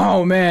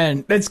 Oh,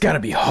 man. That's got to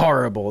be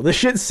horrible. The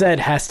shit said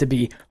has to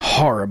be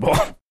horrible.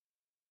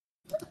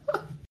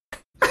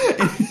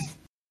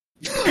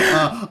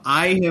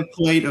 I have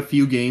played a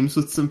few games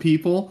with some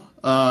people,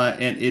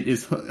 and it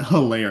is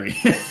hilarious.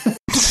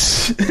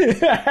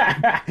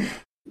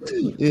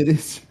 It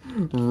is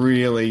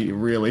really,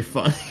 really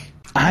funny.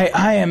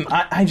 I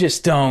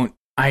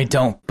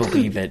don't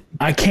believe it.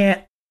 I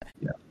can't.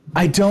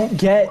 I don't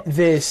get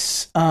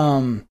this.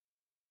 I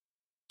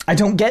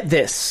don't get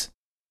this.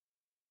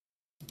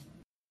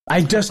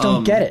 I just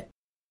don't get it.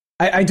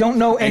 I don't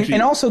know.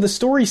 And also the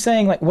story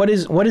saying what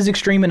is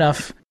extreme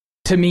enough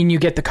to mean you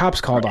get the cops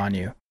called on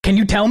you? Can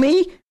you tell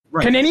me?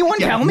 Right. Can anyone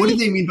tell me? What do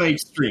they mean by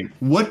extreme?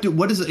 What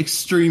does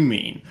extreme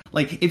mean?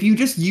 If you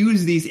just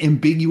use these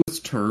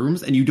ambiguous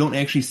terms and you don't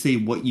actually say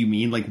what you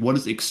mean, what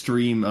is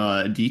extreme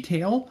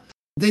detail,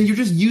 then you're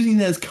just using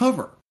that as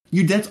cover.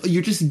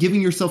 You're just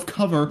giving yourself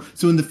cover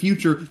so in the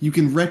future you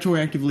can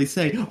retroactively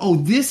say, oh,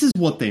 this is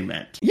what they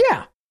meant.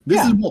 Yeah.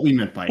 This is what we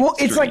meant by extreme.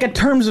 It's like a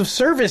terms of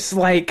service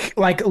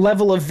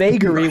level of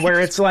vagary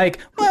where it's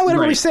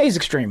whatever we say is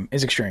extreme.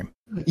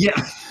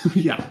 Yeah.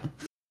 Yeah.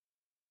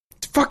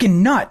 It's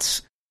fucking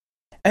nuts.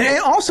 And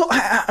also,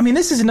 I mean,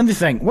 this is another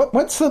thing.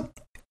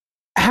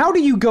 How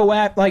do you go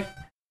at,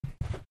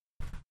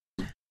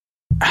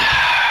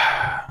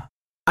 I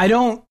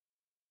don't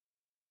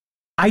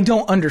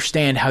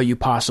understand how you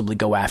possibly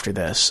go after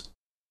this.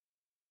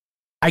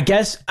 I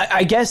guess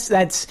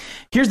that's,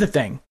 here's the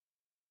thing.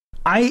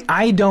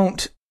 I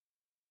don't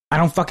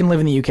fucking live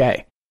in the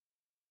UK.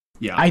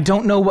 Yeah. I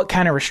don't know what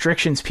kind of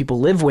restrictions people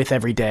live with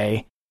every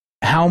day,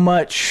 how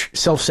much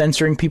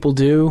self-censoring people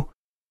do,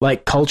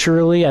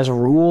 culturally as a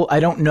rule. I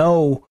don't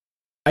know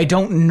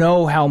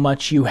how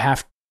much you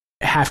have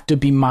to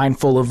be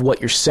mindful of what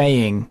you're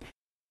saying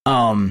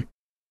in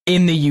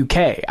the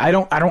UK. I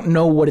don't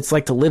know what it's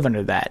like to live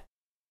under that.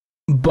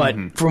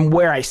 But from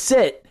where I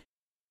sit,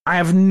 I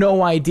have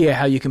no idea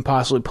how you can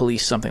possibly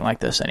police something like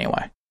this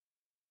anyway.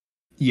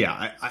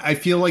 Yeah, I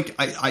feel like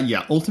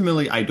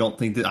ultimately I don't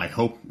think that, I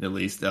hope at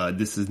least,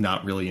 this is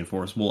not really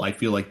enforceable. I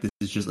feel like this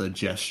is just a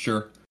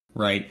gesture,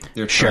 right?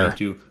 They're trying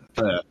to,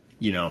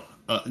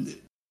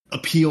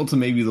 appeal to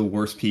maybe the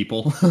worst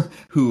people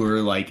who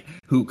are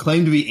who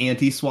claim to be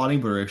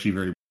anti-swatting but are actually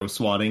very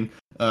pro-swatting.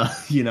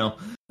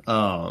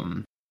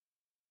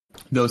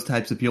 Those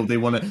types of people, they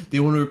want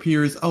to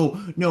appear as,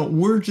 oh no,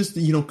 we're just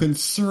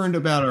concerned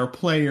about our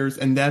players,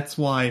 and that's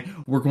why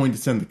we're going to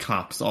send the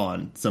cops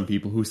on some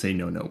people who say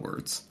no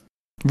words.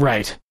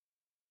 Right.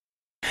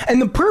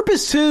 And the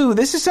purpose too,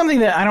 this is something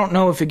that I don't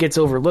know if it gets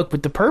overlooked,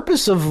 but the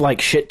purpose of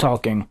shit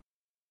talking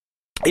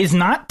is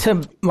not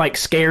to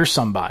scare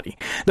somebody.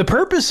 The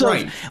purpose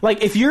of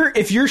if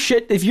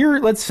you're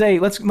let's say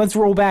let's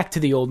roll back to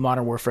the old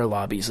Modern Warfare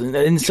lobbies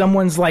and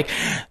someone's I'm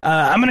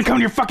gonna come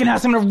to your fucking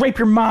house, I'm gonna rape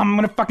your mom, I'm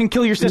gonna fucking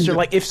kill your sister.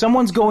 If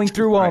someone's going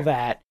through all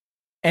that,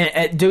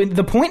 and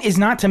the point is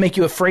not to make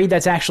you afraid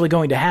that's actually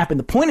going to happen.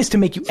 The point is to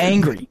make you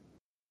angry.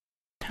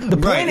 The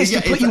point is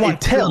to put you on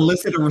tilt. To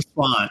elicit a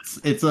response.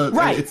 It's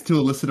to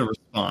elicit a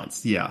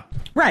response. Yeah.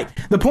 Right.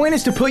 The point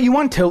is to put you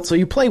on tilt so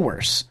you play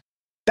worse.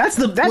 That's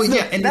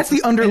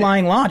the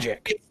underlying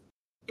logic.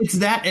 It's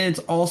that, and it's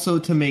also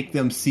to make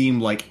them seem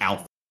like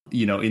alpha,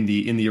 in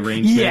the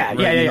arrangement. Yeah,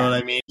 right? You know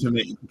what I mean? To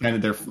make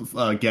kind of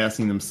they're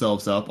gassing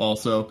themselves up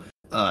also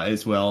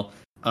as well.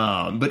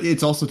 But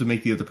it's also to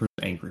make the other person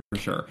angry for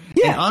sure.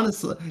 Yeah, and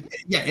honestly,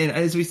 and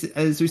as we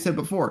said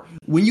before,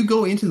 when you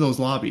go into those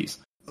lobbies,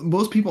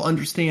 most people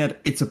understand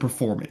it's a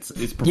performance.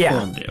 It's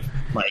performative.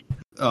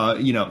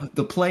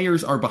 the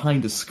players are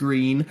behind a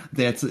screen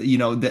that's,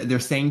 they're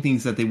saying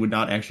things that they would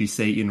not actually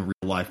say in real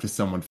life to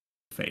someone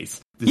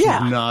face. This is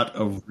not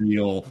a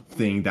real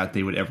thing that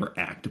they would ever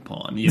act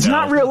upon. It's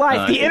not real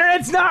life. The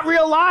internet's not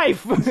real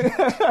life. Well,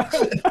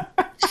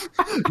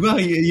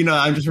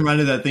 I'm just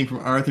reminded of that thing from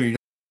Arthur.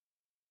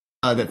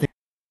 That thing.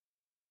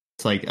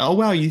 It's like, oh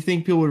wow, you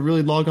think people would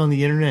really log on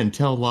the internet and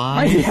tell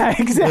lies? Yeah,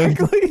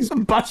 exactly.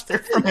 Some Buster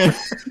from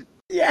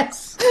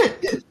Yes.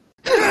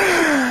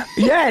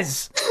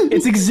 Yes.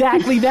 It's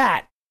exactly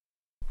that.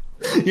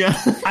 Yeah.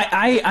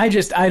 I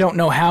don't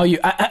know how you.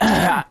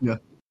 Yeah.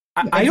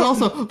 But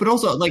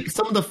also, like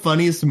some of the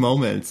funniest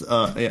moments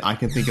I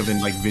can think of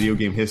in like video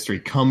game history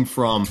come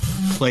from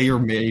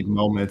player-made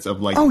moments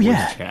of like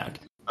voice chat.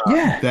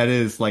 That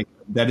is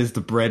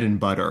the bread and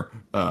butter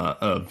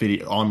of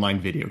online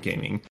video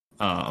gaming.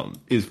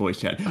 Is voice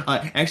chat.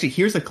 Actually,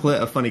 here's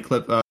a funny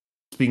clip.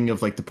 Speaking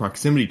of like the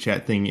proximity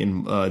chat thing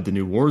in the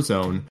new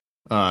Warzone,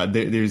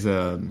 there's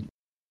a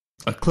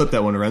clip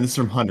that went around. This is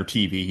from Hunter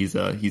TV. He's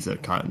a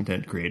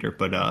content creator,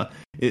 but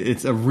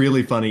it's a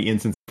really funny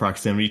instance of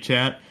proximity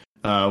chat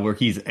where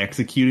he's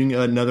executing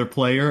another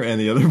player, and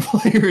the other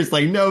player is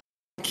like, "No,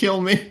 kill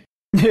me."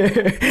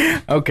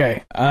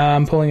 Okay,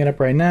 I'm pulling it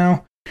up right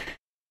now.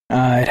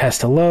 It has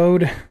to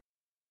load.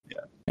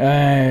 Yeah.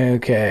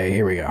 Okay,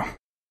 here we go.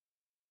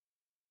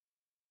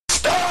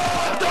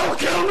 Don't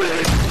kill me!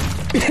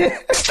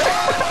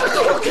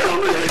 Don't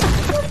kill me!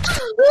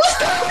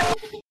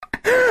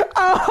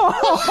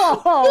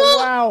 Oh,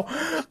 wow.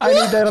 I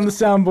need that on the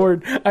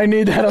soundboard.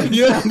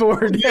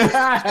 Soundboard.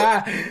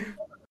 Yeah.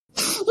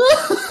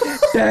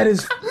 That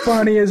is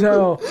funny as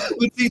hell.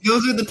 But see,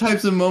 those are the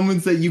types of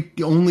moments that you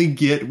only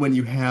get when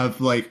you have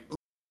like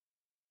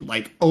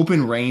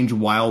open range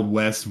Wild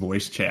West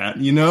voice chat.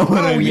 You know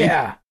what I mean?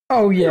 Yeah.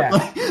 Oh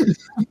yeah.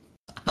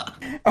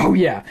 Oh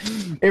yeah.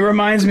 It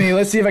reminds me.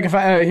 Let's see if I can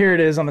find. Here it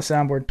is on the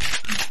soundboard.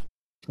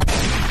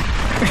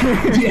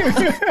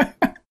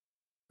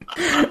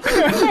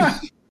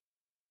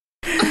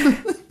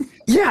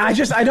 Yeah, I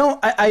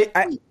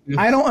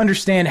don't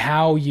understand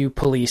how you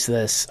police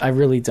this. I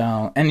really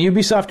don't. And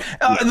Ubisoft,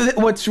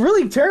 what's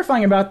really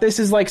terrifying about this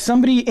is like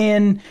somebody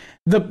in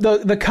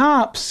the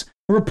cops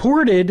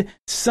reported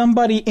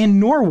somebody in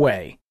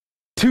Norway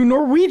to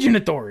Norwegian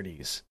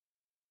authorities.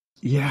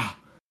 Yeah.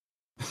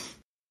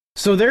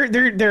 So they're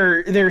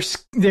this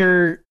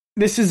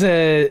is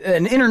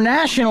an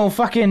international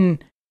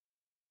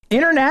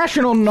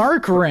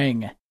narc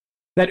ring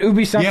that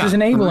Ubisoft is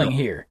enabling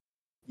here.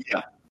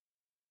 Yeah.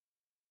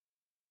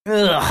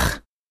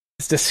 Ugh.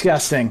 It's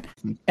disgusting.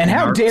 And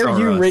how dare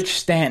you, Rich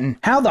Stanton?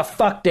 How the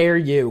fuck dare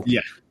you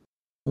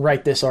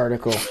write this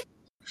article?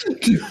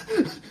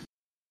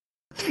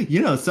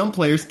 Some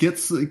players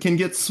can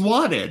get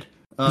swatted.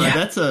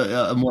 That's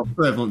a more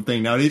prevalent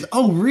thing nowadays.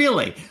 Oh,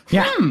 really?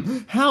 Yeah.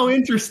 How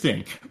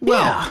interesting.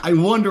 Well, I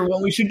wonder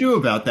what we should do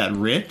about that,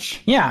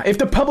 Rich. Yeah, if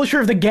the publisher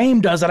of the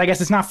game does it, I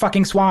guess it's not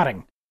fucking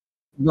swatting.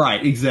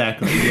 Right,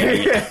 exactly.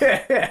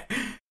 Yeah.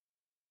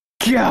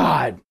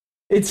 God,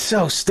 it's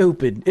so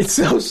stupid.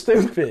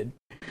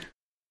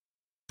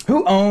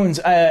 Who owns?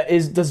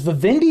 Does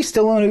Vivendi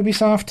still own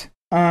Ubisoft?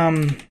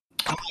 I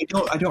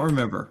don't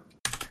remember.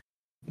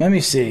 Let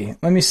me see.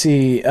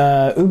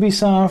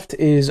 Ubisoft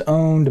is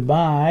owned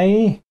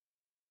by.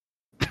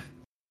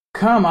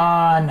 Come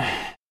on.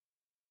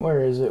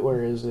 Where is it?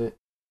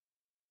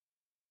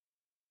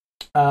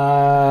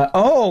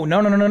 Oh,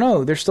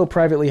 no. They're still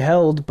privately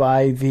held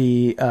by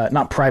the.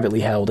 Not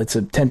privately held. It's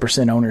a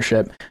 10%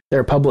 ownership.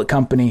 They're a public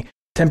company.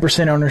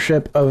 10%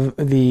 ownership of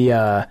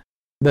the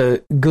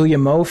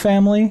Guillemot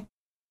family.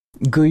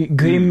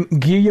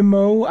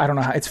 Guillemot. I don't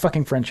know how. It's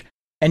fucking French.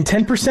 And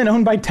 10%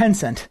 owned by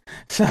Tencent.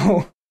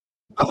 So.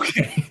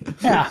 Okay.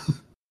 Yeah.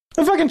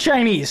 The fucking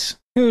Chinese.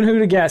 Who'd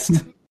have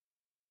guessed?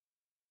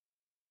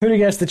 Who'd have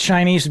guessed the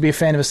Chinese would be a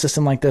fan of a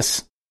system like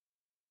this?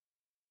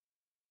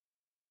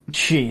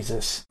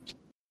 Jesus.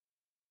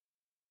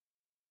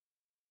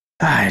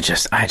 I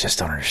just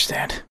don't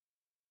understand.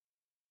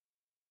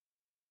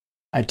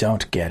 I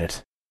don't get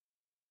it.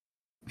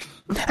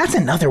 That's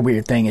another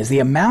weird thing, is the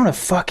amount of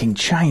fucking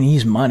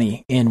Chinese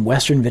money in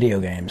Western video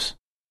games.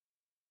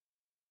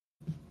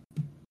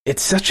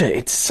 It's such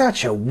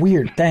a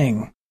weird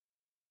thing.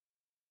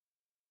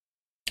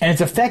 And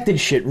it's affected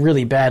shit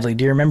really badly.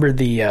 Do you remember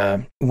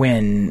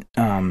when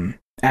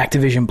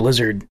Activision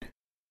Blizzard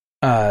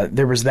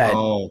there was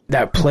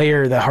that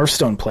player, the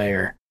Hearthstone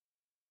player?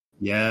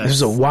 Yes.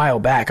 This was a while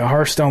back. A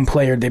Hearthstone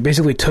player, they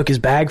basically took his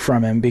bag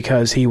from him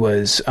because he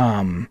was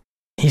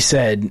he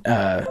said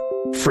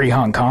free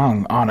Hong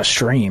Kong on a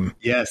stream.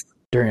 Yes.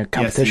 During a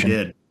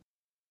competition.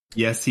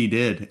 Yes, he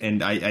did.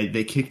 And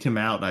they kicked him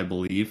out, I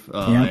believe.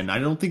 And I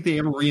don't think they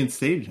ever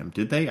reinstated him,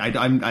 did they? I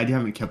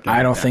haven't kept up.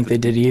 I don't think they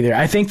did either.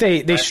 I think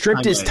they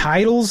stripped his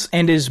titles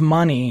and his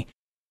money,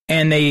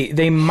 and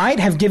they might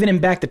have given him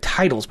back the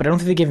titles, but I don't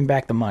think they gave him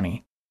back the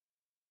money.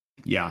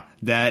 Yeah,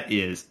 that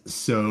is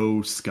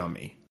so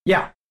scummy.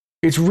 Yeah,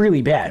 it's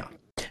really bad.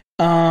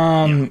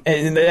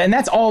 And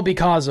that's all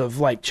because of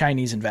like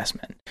Chinese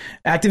investment.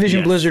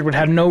 Activision Blizzard would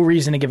have no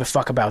reason to give a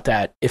fuck about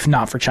that if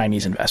not for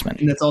Chinese investment.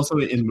 And that's also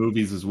in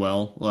movies as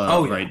well.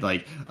 Right.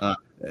 Like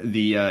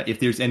if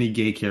there's any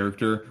gay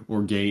character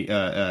or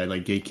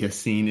gay kiss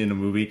scene in a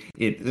movie,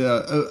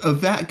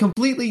 that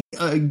completely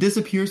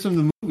disappears from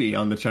the movie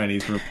on the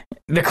Chinese room.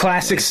 The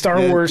classic Star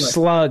Wars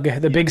slug,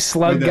 the big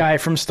slug guy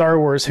from Star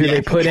Wars who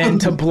they put in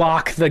to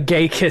block the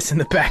gay kiss in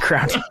the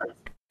background.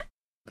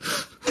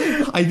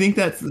 I think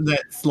that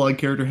slug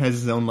character has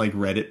his own like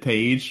Reddit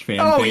page,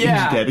 page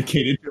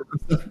dedicated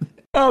to him.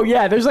 Oh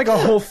yeah, there's like a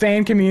whole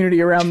fan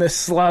community around this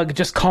slug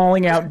just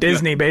calling out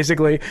Disney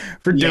basically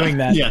for doing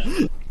that. Yeah.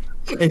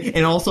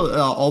 And also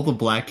all the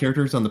black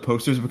characters on the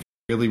posters become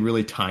really,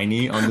 really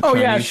tiny on the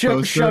Chinese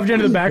poster. Shoved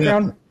into the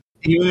background.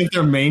 Yeah. Even if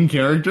they're main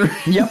character.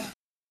 Yep.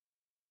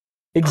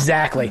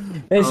 Exactly.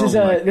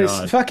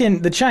 This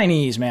fucking the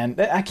Chinese, man.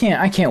 I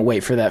can't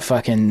wait for that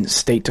fucking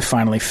state to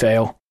finally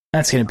fail.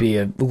 That's going to be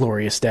a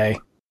glorious day.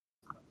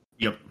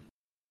 Yep.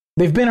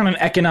 They've been on an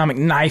economic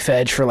knife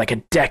edge for like a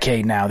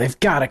decade now. They've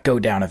got to go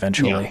down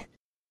eventually.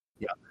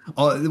 Yeah.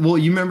 Well,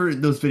 you remember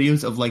those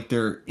videos of like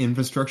their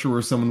infrastructure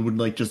where someone would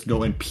like just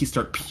go and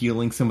start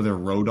peeling some of their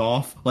road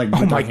off, like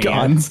with their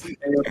hands.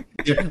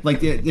 Like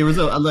there was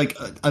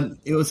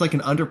it was like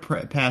an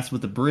underpass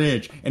with a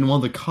bridge, and one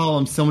of the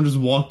columns, someone just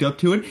walked up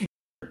to it,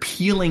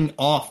 peeling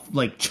off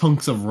like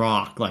chunks of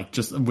rock, like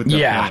just with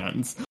their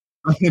hands.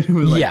 It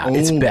was like,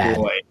 it's bad.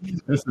 Boy,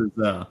 this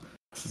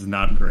is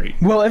not great.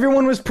 Well,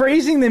 everyone was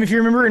praising them. If you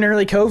remember in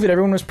early COVID,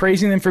 everyone was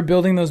praising them for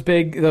building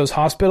those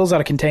hospitals out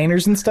of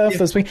containers and stuff.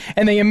 Yeah.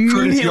 And they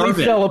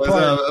immediately fell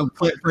apart.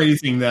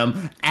 Praising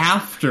them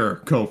after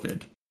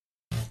COVID.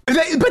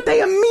 But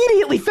they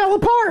immediately fell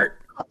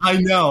apart. I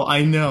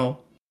know.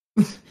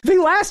 They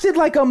lasted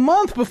like a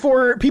month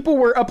before people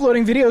were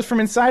uploading videos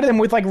from inside of them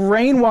with like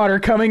rainwater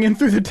coming in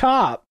through the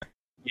top.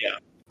 Yeah.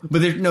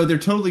 But they're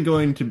totally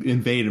going to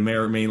invade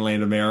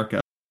mainland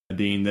America,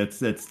 Dean.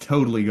 That's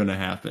totally going to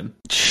happen.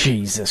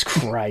 Jesus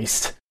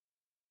Christ.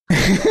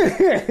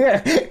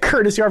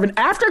 Curtis Yarvin,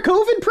 after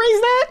COVID,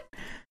 praise that?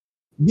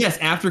 Yes,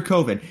 after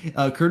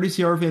COVID. Curtis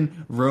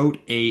Yarvin wrote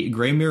a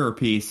Gray Mirror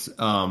piece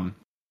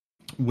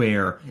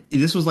where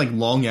this was like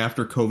long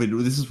after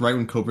COVID. This is right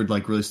when COVID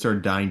like really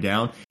started dying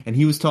down. And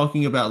he was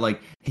talking about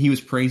like he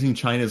was praising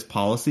China's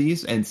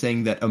policies and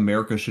saying that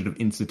America should have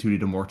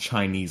instituted a more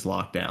Chinese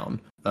lockdown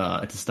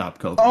to stop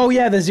COVID. Oh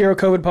yeah, the zero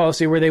COVID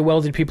policy where they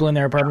welded people in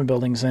their apartment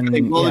buildings and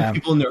they welded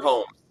people in their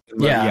homes.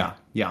 Yeah.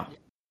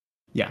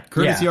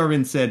 Curtis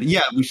Yarvin said,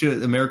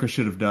 America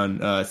should have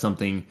done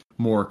something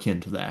more akin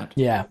to that.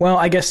 Yeah. Well,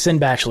 I guess send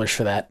bachelors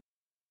for that.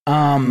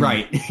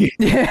 Right.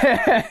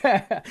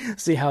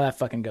 See how that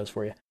fucking goes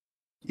for you.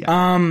 Yeah.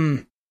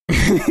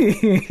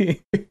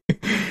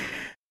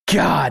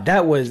 God,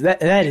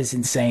 that is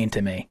insane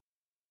to me.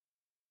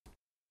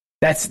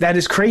 That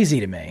is crazy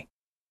to me.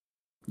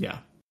 Yeah.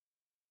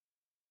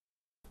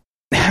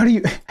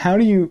 How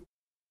do you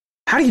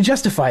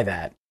justify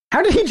that?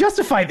 How did he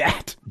justify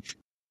that?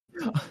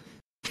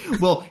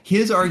 Well,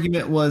 his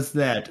argument was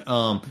that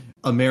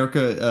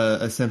America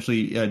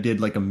essentially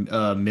did like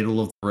a middle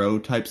of the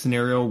road type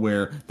scenario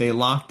where they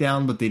locked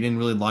down, but they didn't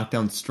really lock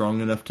down strong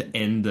enough to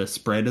end the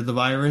spread of the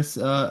virus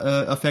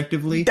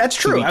effectively. That's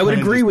true. I would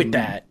agree with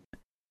that.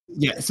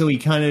 Yeah, so he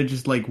kind of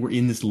just like we're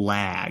in this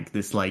lag,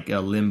 this like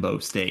limbo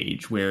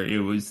stage where it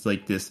was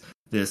like this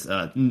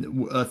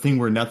thing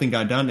where nothing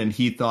got done, and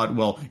he thought,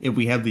 well, if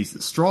we have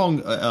these strong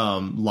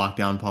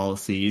lockdown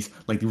policies,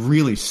 like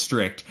really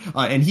strict,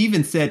 and he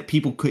even said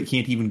people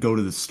can't even go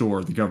to the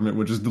store; the government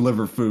would just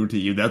deliver food to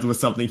you. That was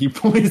something he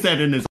points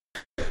at in his.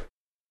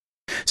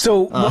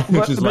 So,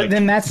 but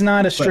then that's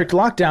not a strict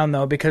lockdown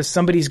though, because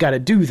somebody's got to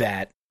do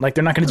that. Like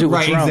they're not going to do it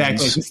with drones.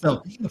 Exactly.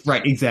 So,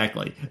 right,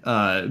 exactly.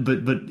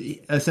 But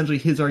essentially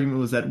his argument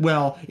was that,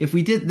 well, if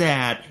we did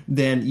that,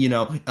 then,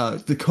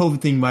 the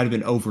COVID thing might have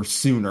been over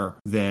sooner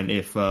than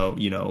if,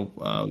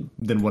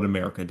 than what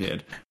America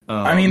did.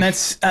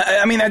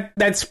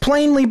 That's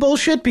plainly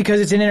bullshit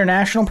because it's an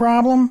international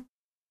problem.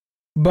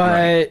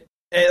 But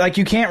like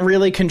you can't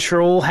really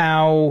control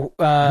how,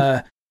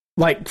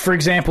 for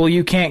example,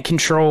 you can't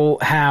control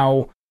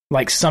how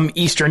like some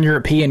Eastern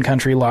European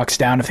country locks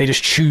down if they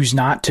just choose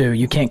not to.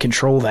 You can't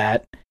control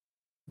that.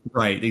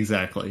 Right,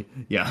 exactly.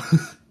 Yeah.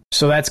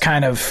 So that's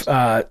kind of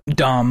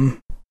dumb.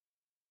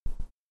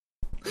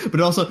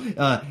 But also,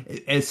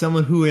 as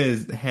someone who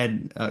has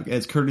had,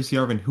 as Curtis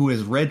Yarvin, who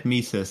has read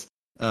Mises,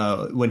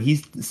 when he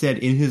said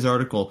in his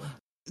article,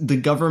 the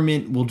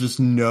government will just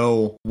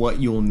know what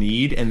you'll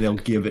need and they'll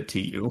give it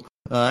to you.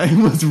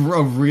 It was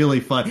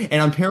really fun.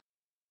 And I'm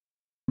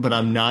but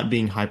I'm not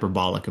being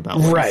hyperbolic about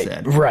what he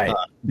said. Right.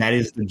 That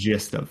is the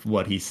gist of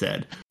what he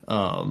said.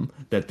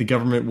 That the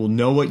government will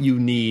know what you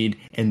need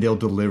and they'll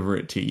deliver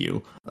it to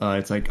you.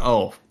 It's like,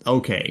 oh,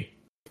 okay,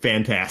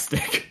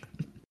 fantastic.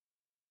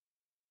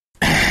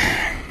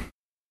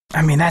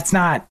 That's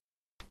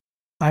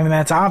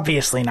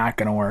obviously not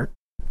going to work.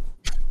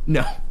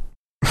 No.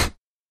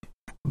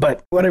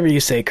 But whatever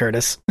you say,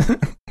 Curtis.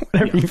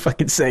 Whatever you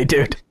fucking say,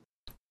 dude.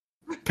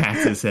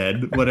 pats his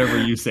head.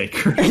 Whatever you say,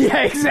 Chris.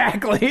 Yeah,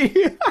 exactly.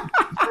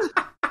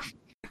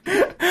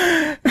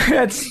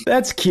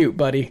 That's cute,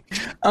 buddy.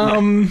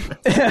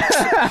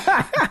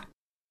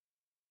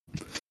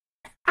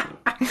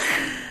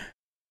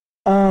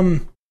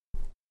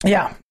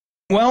 Yeah.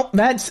 Well,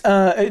 that's.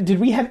 Did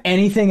we have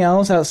anything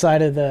else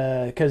outside of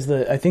the? Because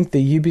I think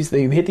the UBs.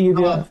 We hit the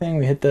UB thing.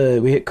 We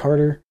hit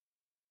Carter.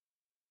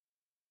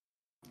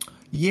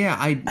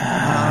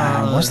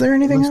 Yeah, was there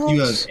anything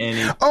else?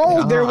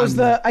 There was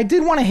I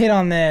did want to hit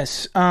on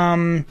this.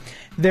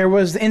 There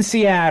was in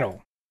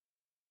Seattle.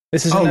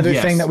 This is another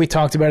thing that we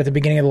talked about at the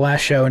beginning of the last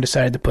show and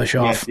decided to push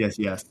off.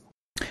 Yes.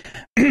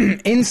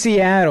 In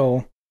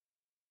Seattle,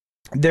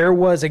 there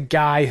was a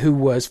guy who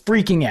was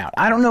freaking out.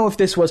 I don't know if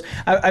this was...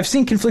 I've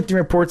seen conflicting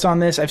reports on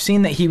this. I've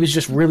seen that he was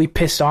just really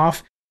pissed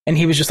off, and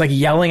he was just like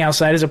yelling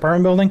outside his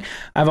apartment building.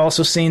 I've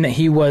also seen that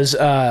he was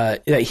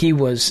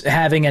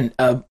having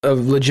a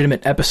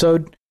legitimate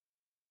episode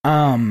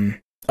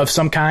of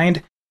some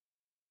kind,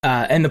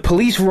 and the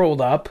police rolled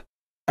up.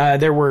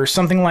 There were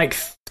something like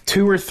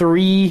 2 or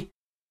 3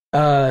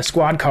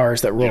 squad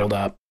cars that rolled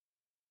up.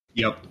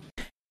 Yep.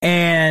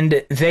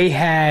 And they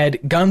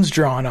had guns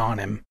drawn on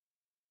him.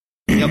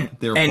 Yep,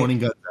 they were pointing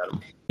guns at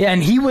him. Yeah,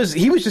 and he was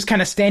just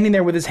kind of standing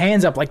there with his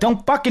hands up, like,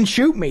 "Don't fucking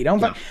shoot me!"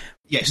 Yeah,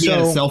 he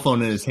had a cell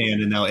phone in his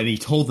hand, and he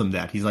told them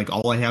that he's like,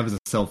 "All I have is a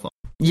cell phone."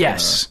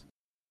 Yes,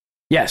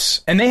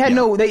 and they had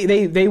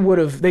they would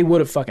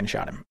have fucking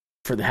shot him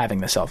for having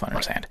the cell phone in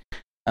his hand.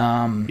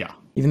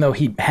 Even though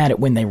he had it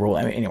when they rolled.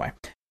 Anyway,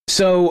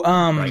 so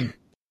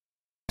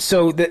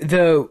so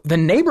the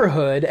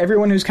neighborhood,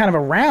 everyone who's kind of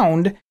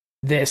around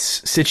this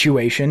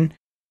situation,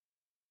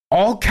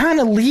 all kind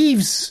of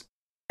leaves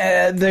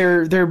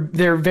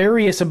their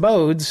various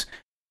abodes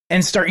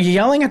and start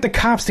yelling at the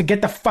cops to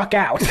get the fuck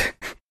out.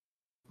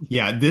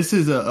 Yeah, this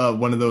is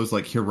one of those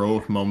like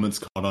heroic moments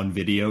caught on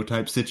video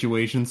type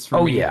situations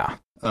for me. Yeah,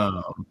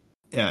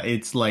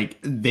 it's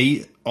like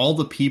all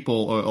the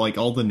people, or like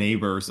all the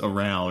neighbors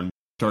around,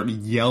 start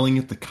yelling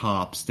at the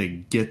cops to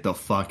get the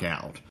fuck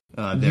out.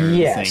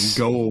 They're saying,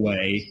 "Go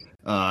away."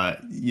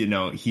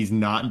 He's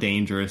not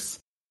dangerous.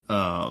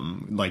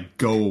 Like,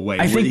 go away.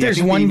 I think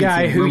there's one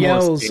guy who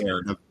yells.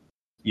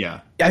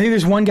 Yeah. I think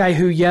there's one guy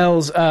who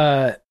yells,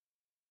 "The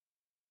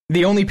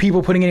only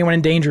people putting anyone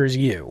in danger is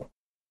you."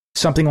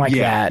 Something like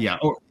that. Yeah.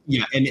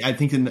 And I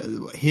think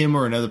him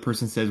or another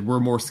person says, "We're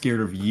more scared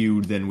of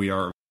you than we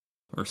are,"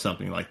 or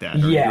something like that.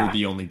 Or, "You're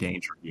the only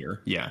danger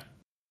here." Yeah.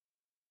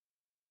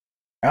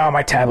 Oh,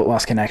 my tablet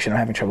lost connection. I'm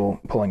having trouble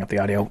pulling up the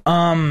audio.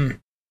 I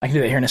can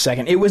do that here in a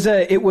second. Let me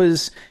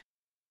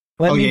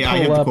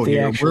pull up the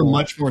actual... We're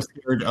much more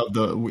scared of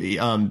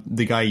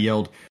the guy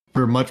yelled,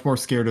 "We're much more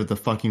scared of the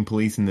fucking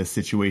police in this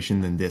situation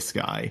than this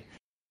guy."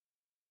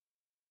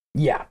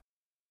 Yeah.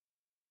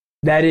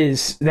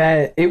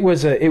 It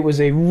was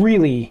a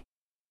really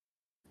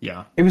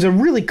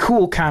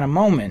cool kind of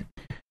moment.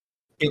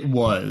 It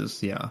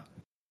was, yeah.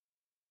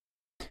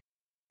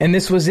 And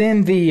this was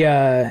in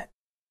the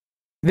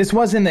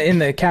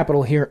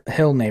Capitol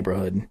Hill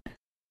neighborhood.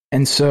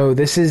 And so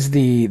this is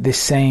the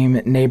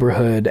same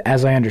neighborhood,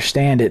 as I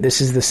understand it.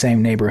 This is the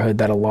same neighborhood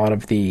that a lot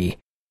of the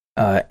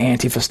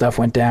Antifa stuff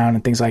went down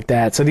and things like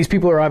that. So these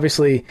people are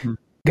obviously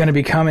going to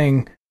be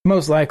coming,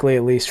 most likely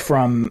at least,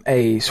 from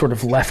a sort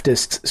of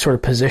leftist sort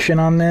of position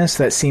on this.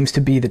 That seems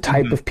to be the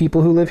type of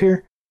people who live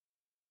here.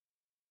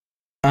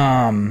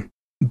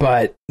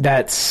 But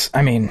that's,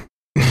 I mean,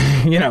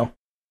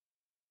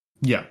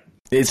 Yeah.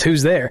 It's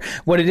who's there.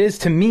 What it is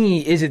to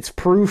me is it's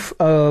proof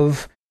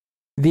of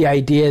the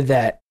idea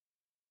that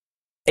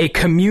a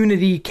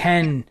community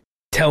can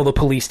tell the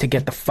police to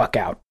get the fuck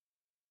out.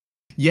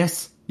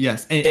 Yes.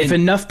 If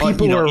enough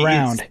people are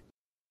around.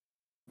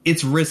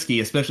 It's risky,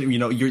 especially,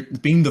 you're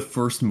being the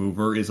first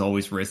mover is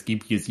always risky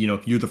because,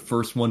 if you're the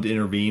first one to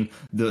intervene,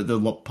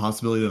 the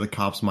possibility that the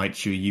cops might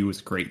shoot you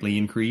is greatly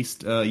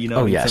increased, in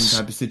some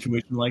type of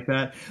situation like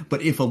that.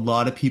 But if a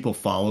lot of people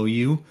follow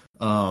you,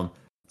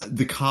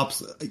 the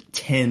cops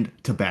tend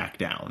to back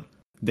down.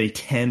 They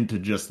tend to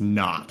just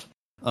not.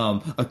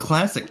 A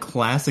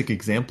classic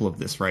example of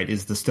this, right,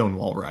 is the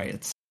Stonewall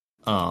riots.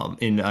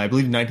 In, I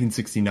believe,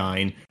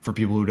 1969, for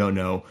people who don't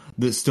know,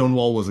 the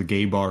Stonewall was a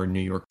gay bar in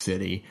New York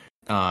City.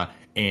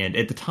 And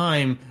at the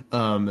time,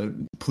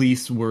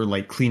 police were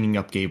like cleaning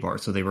up gay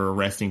bars. So they were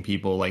arresting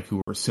people like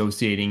who were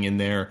associating in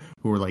there,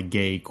 who were like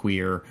gay,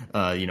 queer,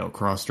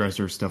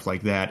 cross-dressers, stuff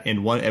like that.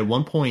 And at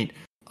one point,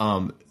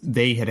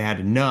 they had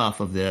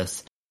enough of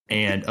this.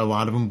 And a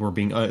lot of them were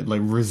being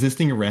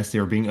resisting arrest. They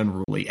were being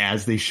unruly,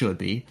 as they should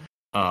be,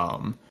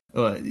 or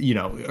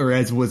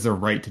as was their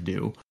right to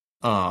do.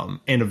 And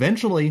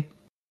eventually,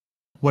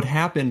 what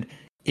happened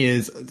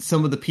is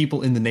some of the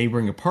people in the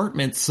neighboring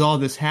apartments saw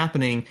this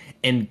happening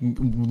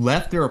and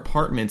left their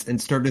apartments and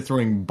started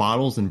throwing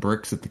bottles and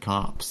bricks at the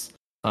cops,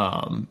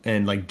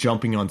 and like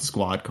jumping on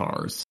squad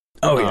cars.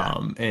 Oh yeah,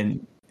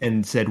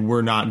 and said,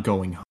 "We're not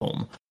going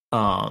home."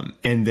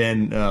 And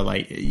then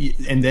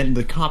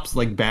the cops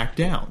back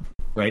down,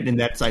 right? And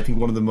that's, I think,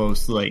 one of the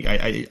most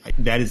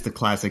that is the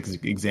classic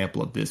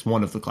example of this.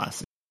 One of the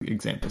classic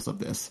examples of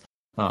this.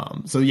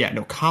 So yeah,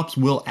 no, cops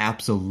will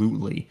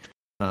absolutely,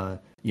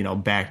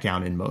 back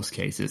down in most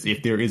cases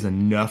if there is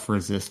enough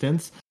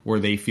resistance where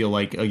they feel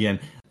like, again,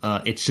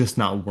 it's just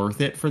not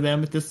worth it for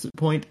them at this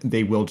point.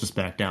 They will just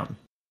back down.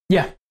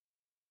 Yeah,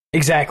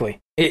 exactly.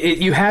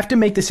 You have to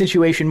make the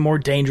situation more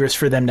dangerous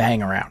for them to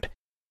hang around.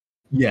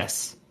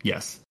 Yes.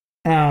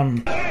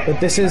 But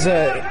this is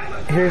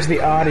here's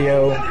the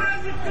audio.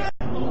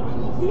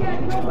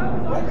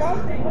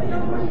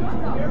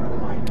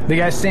 The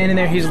guy's standing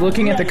there, he's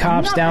looking at the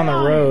cops down the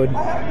road.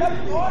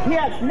 He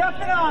has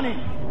nothing on him.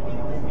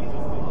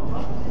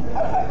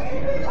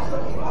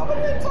 What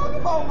are you talking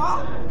about,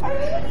 Mom? I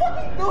didn't even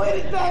fucking do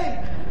anything.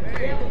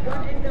 Hey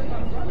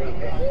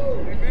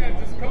man,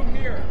 just come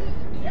here.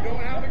 You don't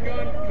have a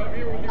gun, come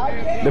here with your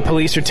hands. The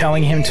police are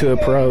telling him to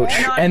approach,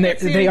 and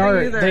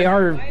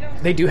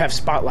they do have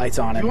spotlights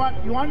on him.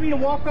 You want me to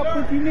walk up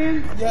with you,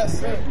 man? Yes,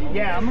 sir.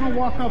 Yeah, I'm gonna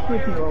walk up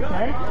with you,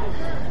 okay?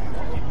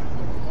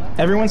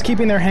 Everyone's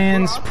keeping their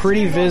hands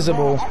pretty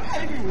visible.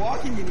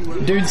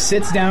 Dude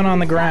sits down on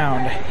the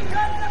ground.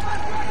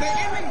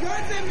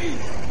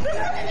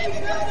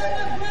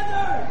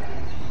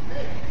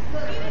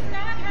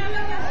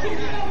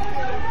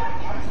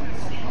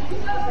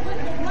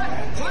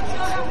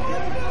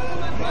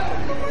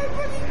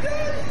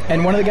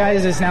 And one of the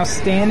guys is now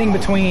standing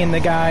between the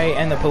guy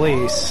and the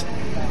police.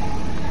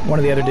 One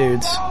of the other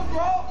dudes.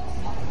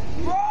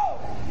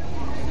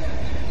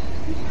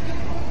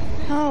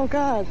 Oh,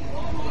 God.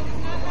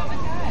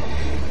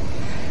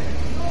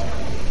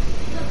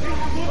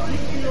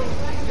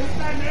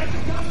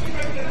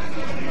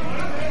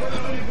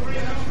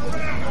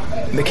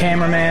 The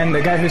cameraman,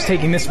 the guy who's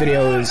taking this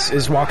video,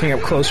 is walking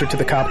up closer to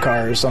the cop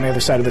cars on the other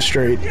side of the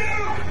street.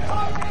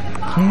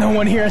 No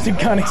one here has a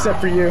gun except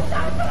for you.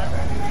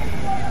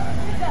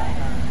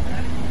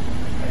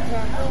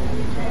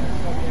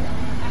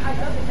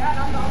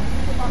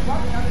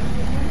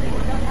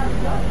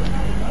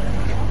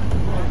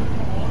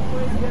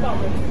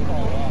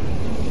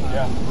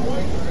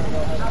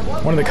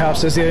 One of the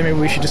cops says, maybe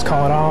we should just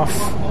call it off.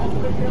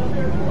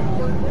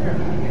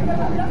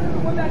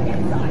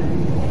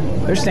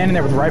 They're standing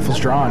there with rifles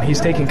drawn.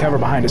 He's taking cover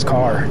behind his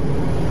car.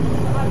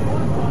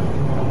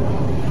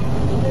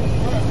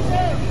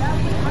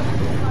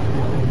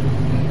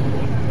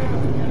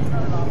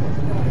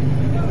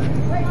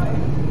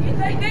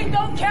 They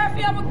don't care if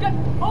you have a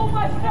gun. Oh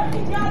my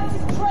fucking God,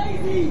 this is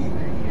crazy.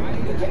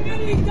 The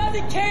community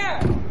doesn't care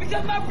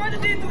because my brother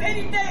didn't do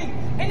anything.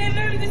 And they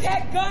literally just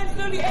had guns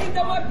literally aimed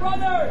at my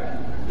brother.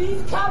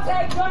 These cops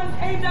had guns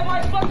aimed at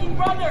my fucking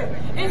brother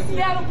in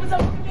Seattle because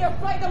I'm looking at a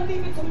flight I'm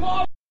leaving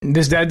tomorrow.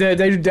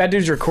 That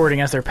dude's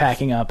recording as they're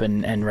packing up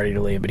and ready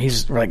to leave, but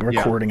he's like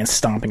recording and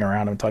stomping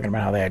around and talking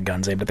about how they had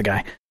guns aimed at the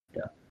guy.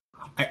 Yeah,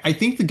 I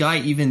think the guy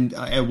even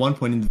at one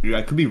point in the video,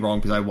 I could be wrong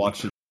because I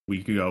watched it a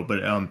week ago, but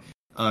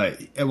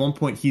at one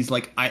point he's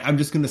like, I'm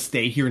just going to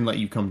stay here and let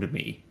you come to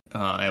me.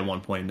 At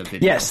one point in the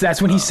video, yes,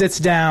 that's when he sits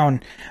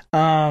down.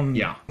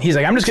 He's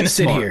like, I'm just going to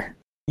sit here.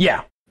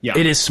 Yeah,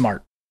 it is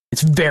smart.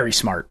 It's very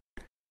smart.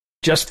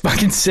 Just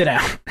fucking sit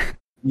down.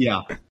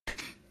 Yeah.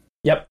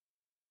 Yep.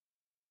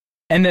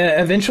 And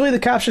eventually the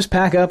cops just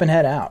pack up and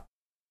head out.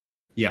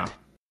 Yeah.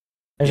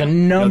 There's a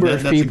number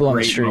of people on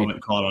the street. That's a great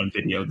moment caught on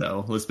video,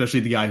 though. Especially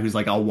the guy who's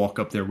like, I'll walk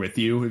up there with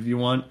you if you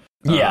want.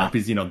 Yeah.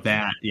 Because,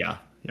 that, yeah.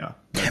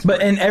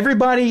 But, and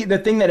everybody, the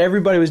thing that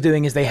everybody was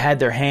doing is they had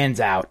their hands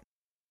out.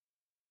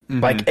 Mm-hmm.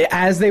 Like,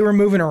 as they were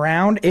moving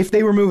around, if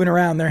they were moving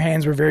around, their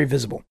hands were very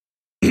visible.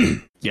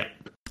 Yeah.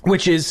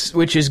 Which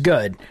is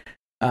good.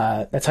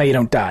 That's how you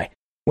don't die.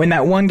 When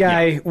that one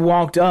guy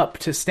walked up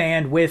to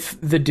stand with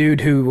the dude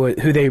who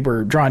they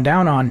were drawn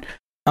down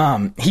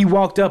on, he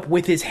walked up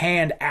with his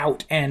hand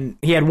out, and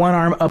he had one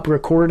arm up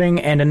recording,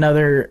 and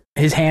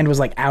his hand was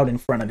like out in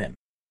front of him,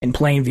 in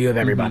plain view of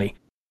everybody. Mm-hmm.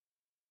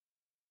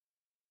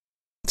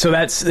 So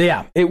that's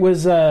it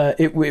was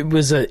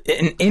an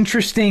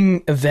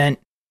interesting event,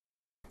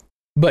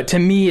 but to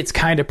me, it's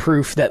kind of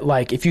proof that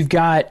like if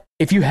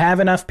you have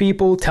enough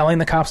people telling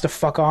the cops to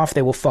fuck off,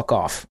 they will fuck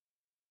off.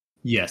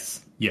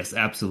 Yes,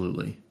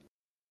 absolutely.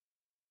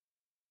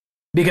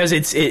 Because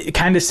it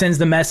kind of sends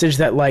the message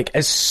that like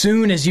as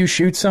soon as you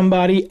shoot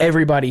somebody,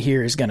 everybody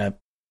here is gonna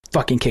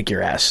fucking kick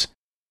your ass.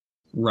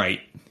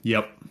 Right.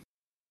 Yep.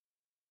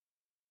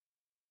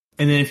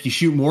 And then if you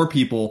shoot more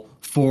people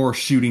for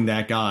shooting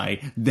that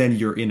guy, then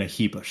you're in a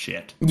heap of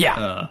shit.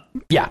 Yeah.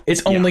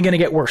 It's only gonna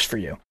get worse for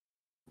you.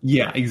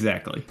 Yeah,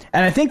 exactly.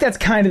 And I think that's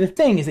kind of the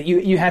thing, is that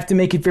you have to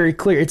make it very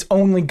clear. It's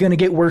only gonna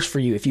get worse for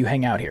you if you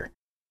hang out here.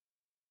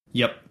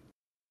 Yep.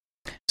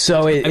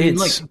 So I mean,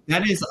 like,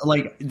 that is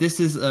like, this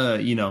is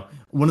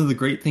one of the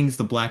great things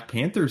the Black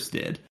Panthers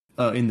did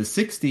in the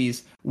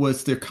 60s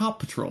was their cop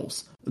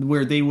patrols,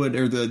 where they would,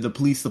 or the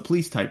police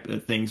type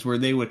of things, where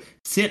they would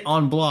sit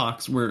on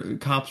blocks where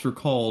cops were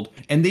called,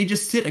 and they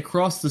just sit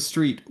across the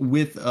street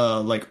with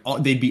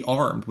they'd be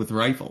armed with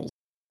rifles.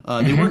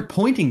 They weren't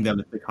pointing them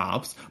at the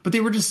cops, but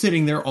they were just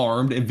sitting there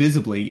armed and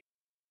visibly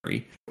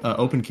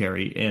open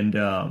carry, and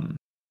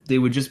they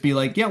would just be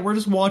like, yeah, we're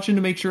just watching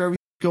to make sure everything's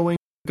going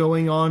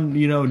going on,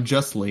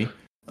 justly.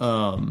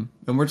 And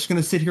we're just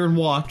going to sit here and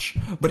watch.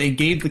 But it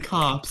gave the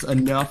cops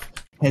enough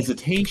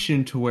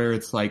hesitation to where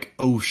it's like,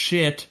 oh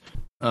shit,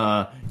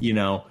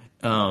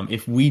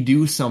 if we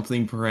do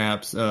something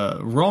perhaps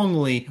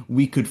wrongly,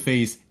 we could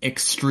face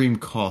extreme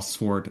costs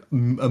for it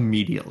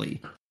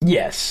immediately.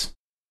 Yes.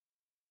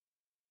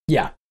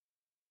 Yeah.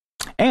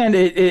 And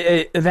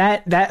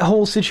that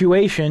whole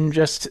situation,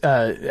 just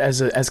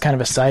as kind of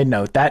a side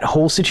note, that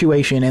whole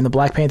situation and the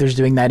Black Panthers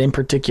doing that in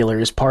particular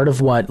is part of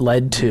what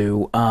led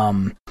to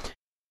I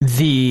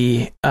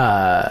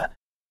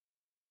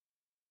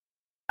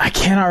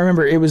cannot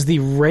remember. It was the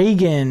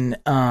Reagan.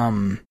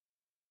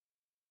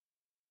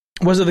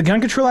 Was it the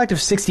Gun Control Act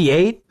of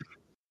 '68?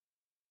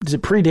 Does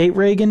it predate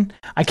Reagan?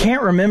 I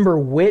can't remember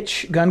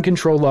which gun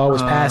control law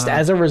was passed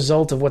as a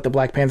result of what the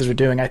Black Panthers were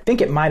doing. I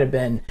think it might have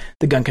been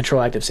the Gun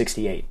Control Act of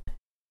 '68.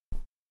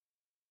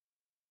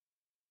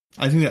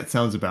 I think that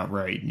sounds about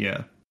right,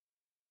 yeah.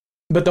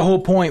 But the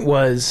whole point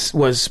was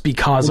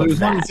because of that. It was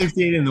one in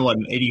 '68 and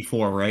in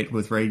 '84, right,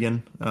 with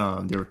Reagan?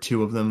 There were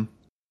two of them.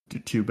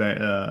 There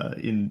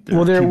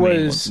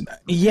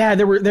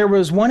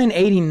was one in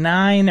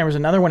 '89. There was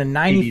another one in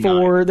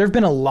 '94. There have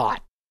been a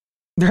lot.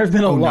 Okay.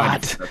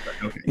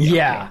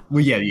 Yeah.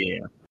 Well, yeah.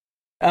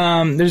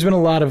 There's been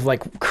a lot of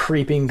like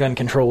creeping gun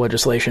control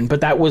legislation,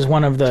 but that was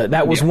one of the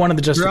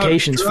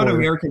justifications throughout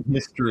American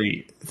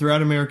history.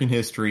 Throughout American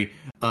history,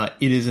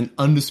 it is an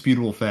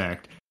undisputable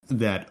fact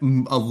that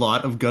a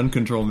lot of gun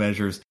control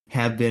measures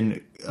have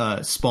been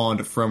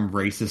spawned from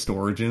racist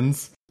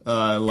origins,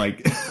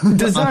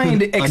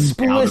 designed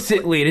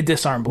explicitly to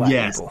disarm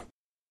black people.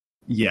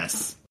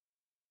 Yes.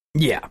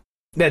 Yeah,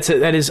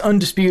 that is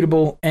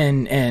undisputable,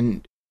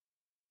 and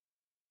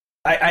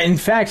I in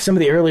fact, some of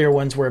the earlier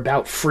ones were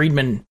about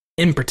freedmen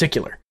in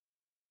particular.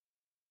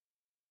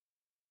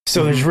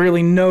 So there's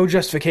really no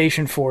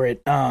justification for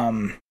it.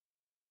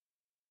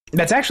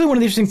 That's actually one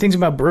of the interesting things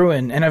about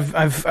Bruin, and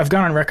I've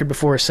gone on record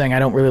before saying I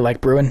don't really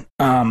like Bruin.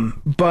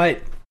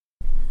 But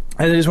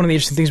it is one of the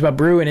interesting things about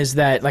Bruin is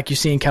that, like you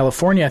see in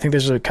California, I think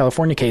there's a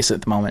California case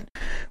at the moment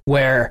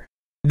where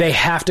they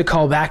have to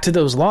call back to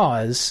those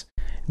laws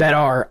that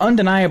are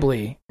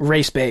undeniably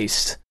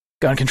race-based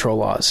gun control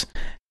laws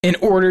in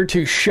order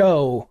to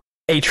show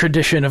a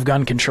tradition of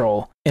gun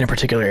control in a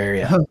particular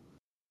area.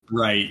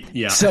 Right,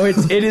 yeah. So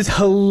it is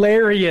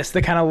hilarious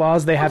the kind of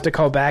laws they have to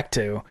call back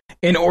to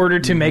in order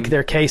to make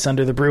their case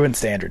under the Bruin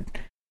standard.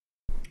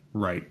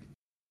 Right.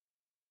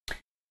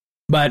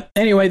 But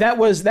anyway, that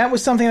was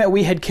something that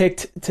we had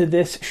kicked to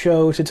this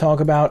show to talk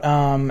about.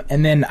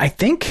 And then I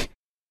think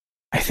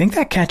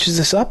that catches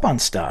us up on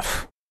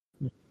stuff.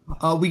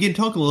 We can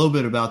talk a little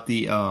bit about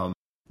the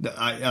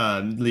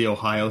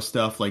Ohio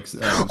stuff, like.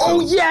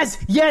 Yes.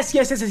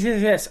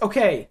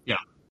 Okay.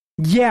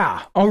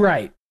 Yeah. All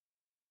right.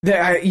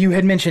 You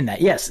had mentioned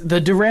that. Yes, the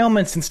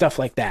derailments and stuff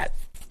like that.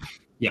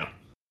 Yeah.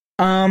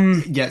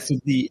 Yeah. So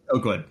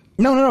go ahead.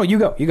 No. You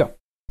go.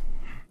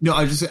 No,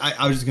 I was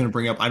just going to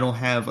bring up. I don't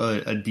have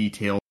a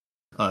detailed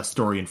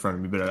story in front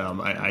of me, but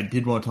I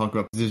did want to talk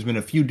about. There's been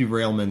a few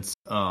derailments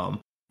that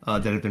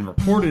have been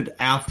reported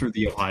after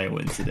the Ohio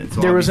incident.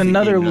 So there was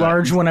another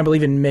large one, I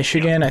believe, in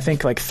Michigan. I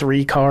think like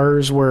 3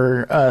 cars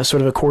were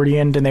sort of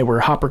accordioned, and they were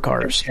hopper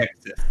cars.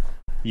 Texas.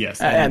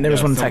 Yes, and there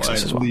was one in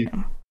Texas as well.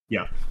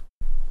 Yeah.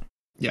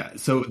 Yeah,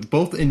 so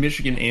both in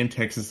Michigan and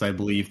Texas, I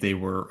believe they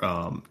were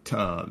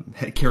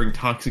carrying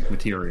toxic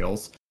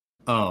materials.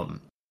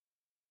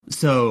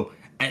 So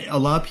a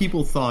lot of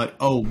people thought,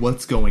 "Oh,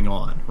 what's going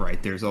on?"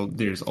 Right? There's a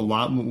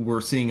lot.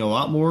 We're seeing a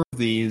lot more of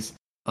these.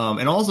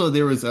 And also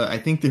there was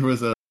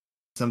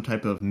some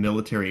type of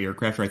military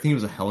aircraft, or I think it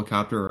was a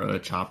helicopter or a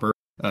chopper,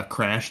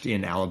 crashed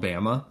in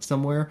Alabama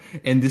somewhere,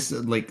 and this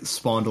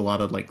spawned a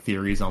lot of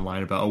theories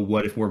online about,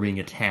 what if we're being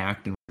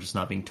attacked and we're just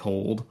not being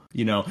told,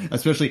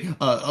 especially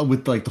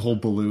with the whole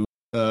balloon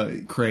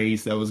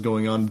craze that was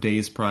going on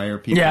days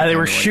prior. They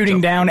were shooting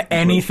down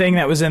anything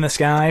that was in the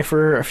sky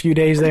for a few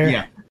days there.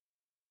 Yeah,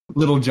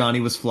 little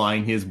Johnny was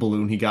flying his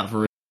balloon he got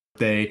for his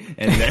birthday,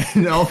 and then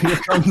here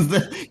comes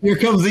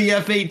the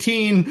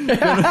F-18,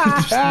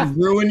 just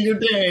ruin your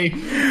day.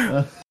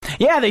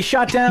 Yeah, they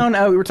shot down.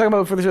 We were talking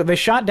about before the show. They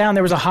shot down.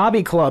 There was a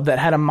hobby club that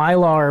had a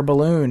Mylar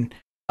balloon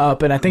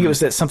up, and I think it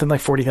was at something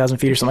like 40,000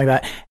 feet or something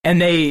like that.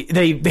 And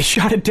they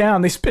shot it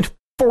down. They spent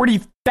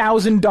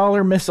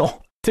 $40,000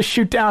 missile to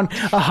shoot down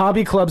a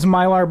hobby club's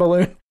Mylar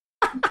balloon.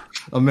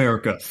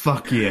 America,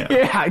 fuck yeah!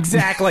 Yeah,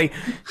 exactly.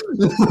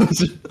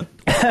 But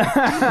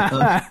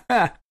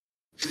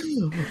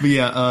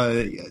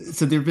yeah,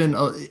 so there've been,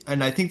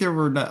 and I think there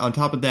were, on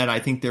top of that, I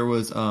think there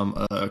was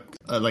a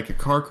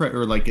car crash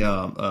or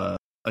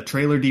a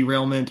trailer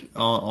derailment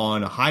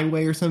on a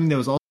highway or something. There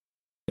was also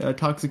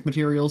toxic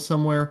materials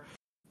somewhere.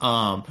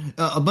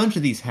 A bunch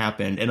of these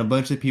happened, and a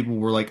bunch of people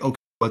were like, "Okay,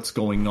 what's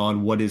going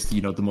on? What is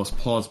the most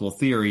plausible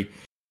theory?"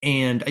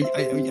 And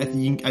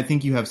I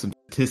think you have some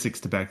statistics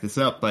to back this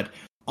up, but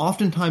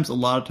oftentimes, a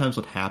lot of times,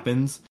 what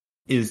happens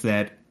is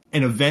that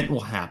an event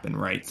will happen,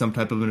 right? Some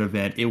type of an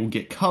event. It will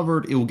get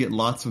covered. It will get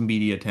lots of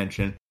media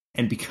attention.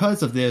 And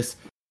because of this,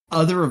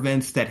 other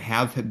events that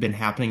have been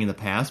happening in the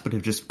past but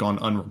have just gone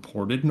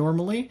unreported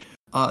normally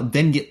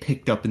then get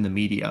picked up in the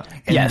media.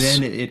 And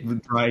then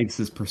it drives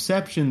this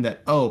perception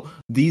that,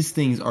 these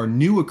things are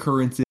new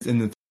occurrences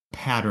and the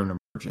pattern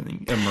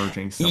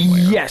emerging somewhere.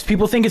 Yes,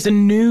 people think it's a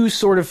new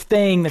sort of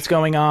thing that's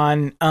going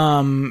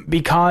on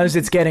because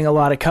it's getting a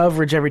lot of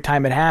coverage every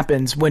time it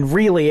happens, when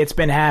really it's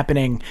been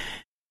happening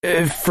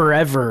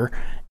forever.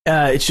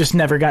 It's just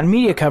never gotten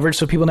media coverage,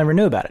 so people never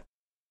knew about it.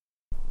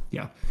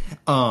 Yeah.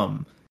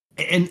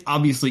 And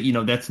obviously,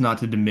 that's not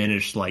to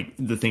diminish like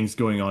the things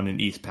going on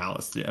in East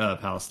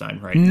Palestine,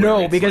 right?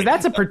 No, because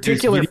that's a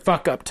particular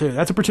fuck up too.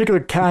 That's a particular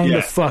kind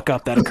of fuck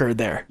up that occurred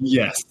there.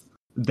 Yes,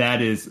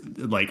 that is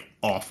like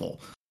awful.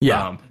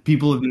 Yeah,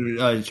 people have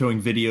been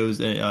showing videos.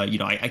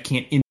 I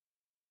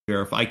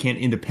can't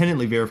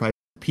independently verify.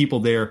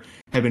 People there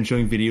have been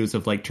showing videos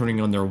of like turning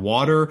on their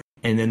water,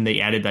 and then they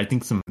added, I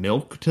think, some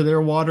milk to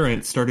their water, and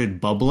it started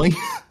bubbling.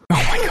 Oh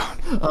my god.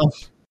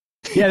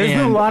 Yeah, there's been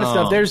a lot of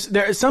stuff.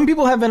 There some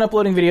people have been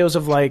uploading videos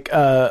of like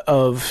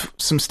of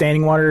some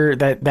standing water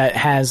that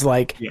has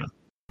like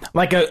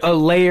a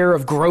layer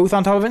of growth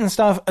on top of it and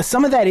stuff.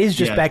 Some of that is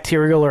just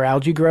bacterial or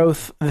algae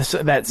growth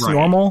that's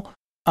normal.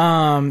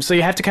 So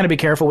you have to kind of be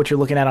careful what you're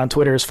looking at on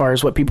Twitter as far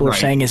as what people are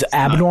saying is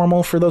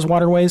abnormal for those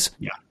waterways.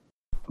 Yeah.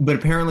 But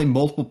apparently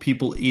multiple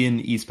people in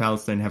East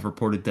Palestine have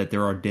reported that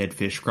there are dead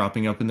fish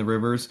cropping up in the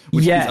rivers,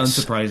 which is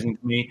unsurprising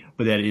to me,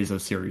 but that is a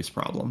serious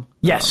problem.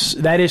 Yes,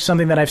 that is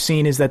something that I've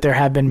seen, is that there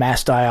have been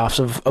mass die-offs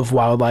of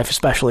wildlife,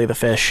 especially the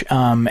fish,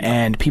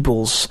 and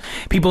people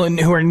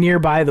who are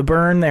nearby the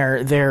burn,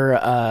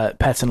 their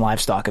pets and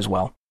livestock as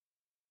well.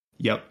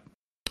 Yep.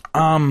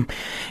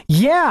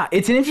 Yeah,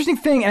 it's an interesting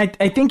thing, and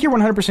I think you're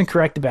 100%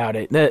 correct about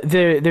it.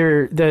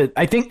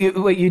 I think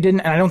what you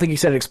didn't, and I don't think you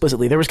said it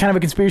explicitly, there was kind of a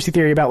conspiracy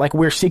theory about like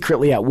we're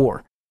secretly at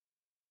war.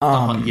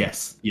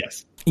 Yes.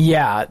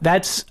 Yeah,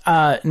 that's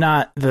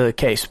not the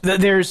case.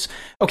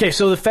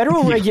 So the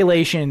federal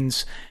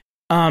regulations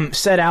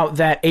set out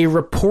that a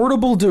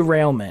reportable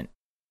derailment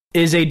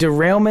is a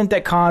derailment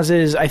that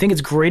causes, I think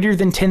it's greater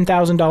than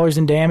 $10,000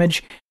 in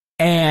damage,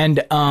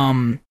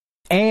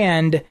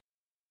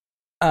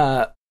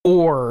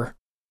 or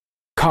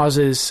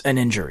causes an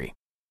injury.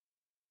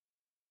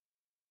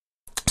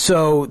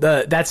 So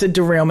that's a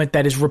derailment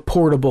that is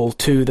reportable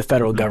to the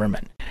federal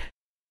government,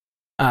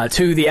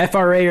 to the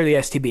FRA or the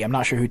STB. I'm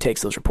not sure who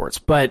takes those reports,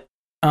 but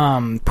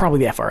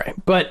probably the FRA.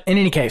 But in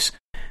any case,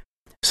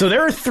 so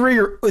there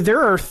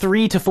are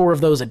 3 to 4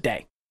 of those a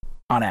day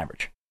on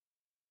average.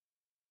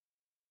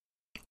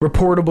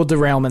 Reportable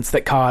derailments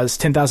that cause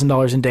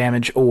 $10,000 in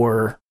damage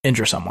or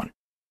injure someone.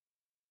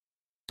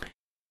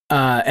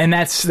 And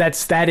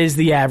that is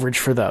the average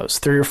for those,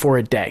 3 or 4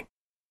 a day.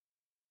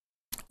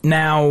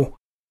 Now,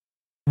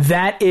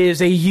 that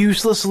is a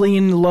uselessly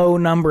low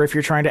number if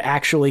you're trying to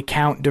actually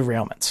count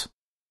derailments.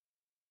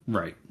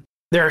 Right.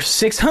 There are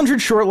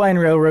 600 short line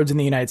railroads in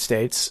the United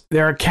States.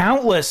 There are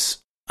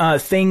countless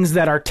things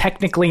that are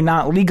technically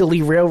not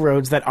legally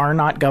railroads that are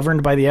not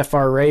governed by the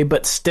FRA,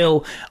 but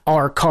still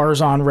are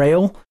cars on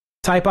rail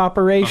type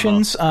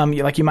operations.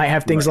 Like you might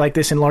have things like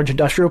this in large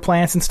industrial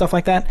plants and stuff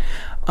like that.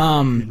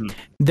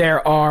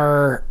 There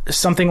are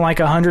something like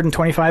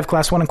 125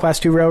 class 1 and class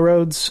 2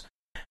 railroads.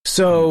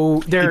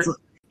 So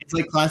it's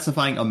like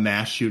classifying a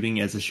mass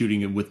shooting as a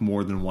shooting with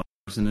more than one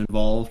person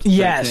involved.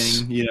 Yes.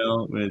 Thing,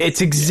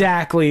 it's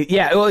exactly.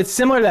 Yeah. Well, it's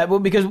similar to that, well,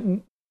 because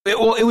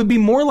it would be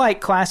more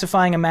like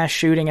classifying a mass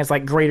shooting as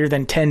like greater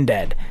than 10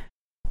 dead.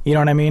 You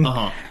know what I mean?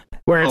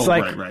 Where it's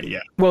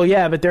well,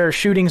 yeah, but there are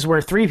shootings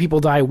where 3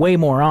 people die way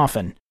more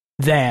often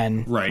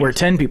than where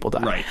 10 people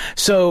die. Right.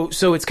 So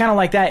it's kind of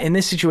like that in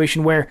this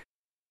situation where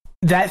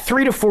that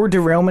 3 to 4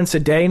 derailments a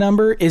day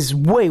number is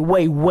way,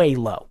 way, way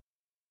low.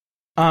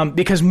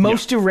 Because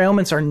most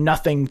derailments are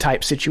nothing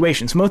type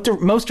situations. Most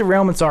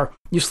derailments are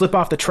you slip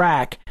off the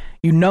track,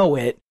 you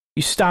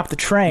stop the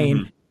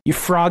train, you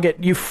frog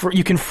it,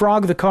 you can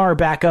frog the car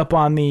back up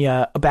on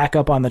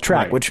the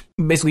track, which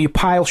basically you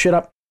pile shit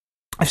up.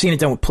 I've seen it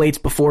done with plates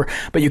before,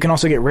 but you can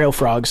also get rail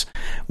frogs,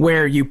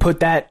 where you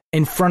put that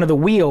in front of the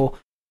wheel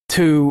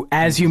to,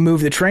 as you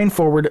move the train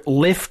forward,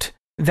 lift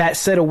that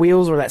set of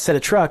wheels or that set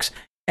of trucks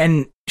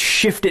and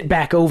shift it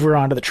back over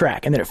onto the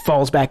track, and then it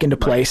falls back into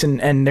place,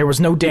 and there was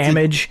no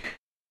damage.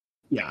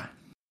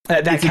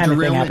 That kind of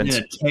thing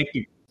happens.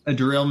 A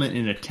derailment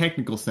in a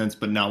technical sense,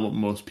 but not what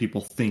most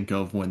people think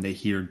of when they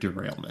hear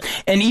derailment.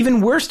 And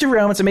even worse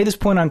derailments, I made this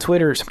point on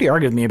Twitter. Somebody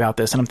argued with me about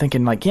this, and I'm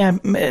thinking like, yeah,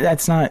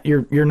 that's not,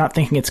 you're not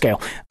thinking at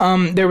scale.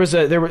 There were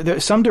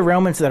some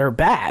derailments that are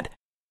bad,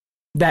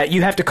 that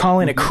you have to call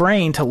in a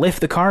crane to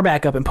lift the car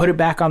back up and put it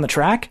back on the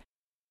track.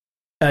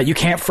 You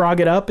can't frog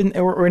it up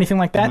or anything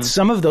like that.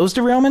 Some of those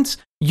derailments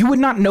you would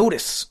not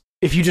notice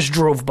if you just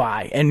drove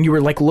by and you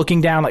were like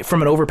looking down, like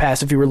from an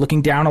overpass, if you were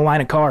looking down a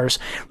line of cars,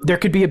 there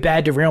could be a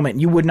bad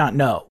derailment. You would not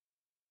know.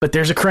 But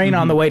there's a crane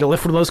on the way to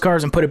lift one of those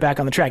cars and put it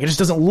back on the track. It just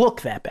doesn't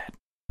look that bad.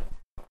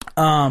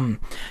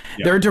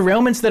 There are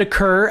derailments that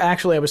occur.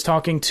 Actually, I was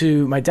talking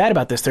to my dad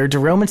about this. There are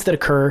derailments that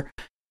occur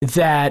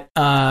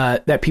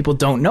that people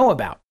don't know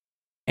about.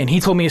 And he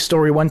told me a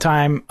story one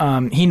time.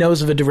 He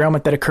knows of a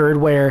derailment that occurred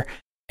where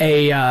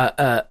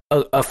a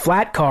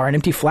flat car, an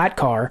empty flat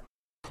car,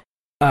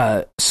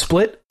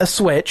 split a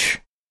switch.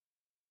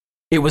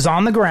 It was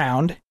on the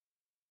ground.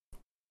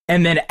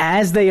 And then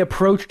as they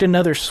approached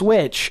another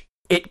switch,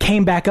 it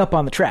came back up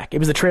on the track. It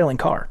was a trailing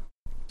car.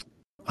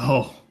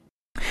 Oh.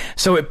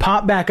 So it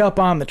popped back up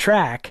on the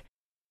track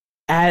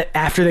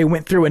after they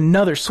went through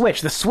another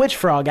switch. The switch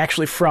frog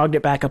actually frogged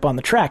it back up on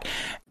the track.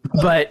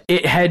 But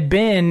it had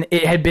been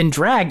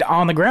dragged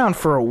on the ground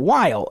for a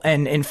while,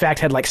 and in fact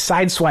had like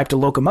sideswiped a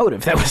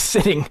locomotive that was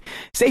sitting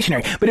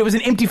stationary. But it was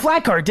an empty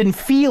flat car. It didn't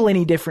feel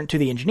any different to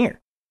the engineer.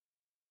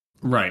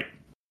 Right.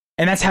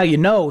 And that's how you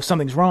know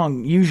something's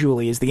wrong.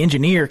 Usually, is the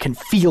engineer can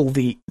feel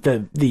the.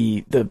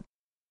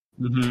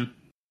 Mm-hmm.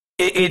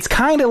 It's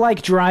kind of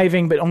like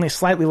driving, but only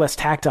slightly less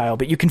tactile.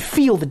 But you can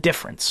feel the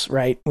difference,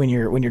 right? When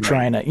you're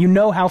trying to, you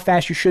know how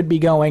fast you should be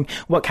going,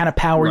 what kind of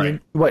power,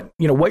 what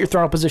your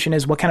throttle position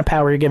is, what kind of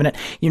power you're giving it.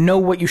 You know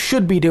what you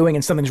should be doing,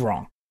 and something's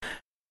wrong.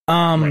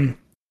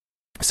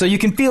 So you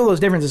can feel those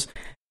differences,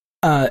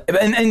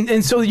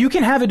 and so you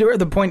can have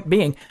the point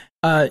being,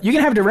 you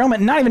can have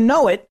derailment and not even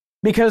know it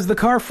because the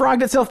car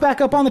frogged itself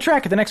back up on the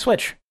track at the next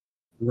switch.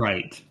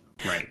 Right.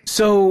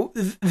 So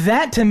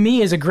that to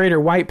me is a greater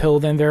white pill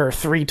than there are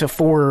 3 to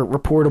 4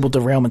 reportable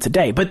derailments a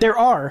day. But there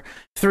are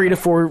 3 to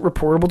 4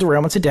 reportable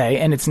derailments a day,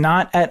 and it's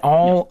not at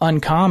all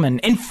uncommon.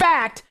 In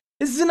fact,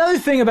 this is another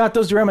thing about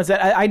those derailments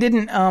that I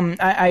didn't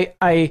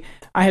I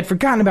had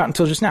forgotten about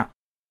until just now.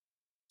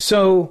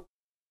 So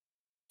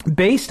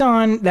based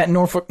on that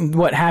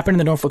what happened in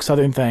the Norfolk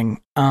Southern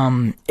thing,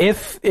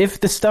 if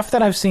the stuff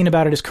that I've seen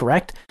about it is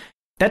correct,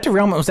 that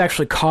derailment was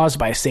actually caused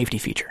by a safety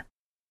feature.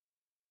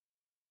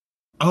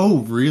 Oh,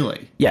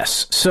 really?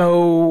 Yes.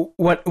 So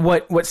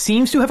what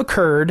seems to have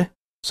occurred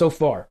so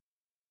far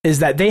is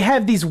that they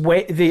have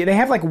they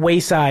have like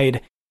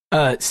wayside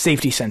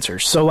safety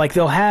sensors. So like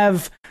they'll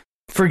have,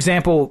 for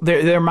example,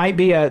 there might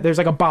be there's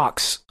like a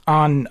box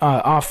on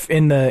off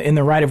in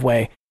the right of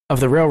way of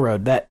the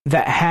railroad that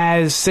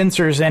has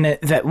sensors in it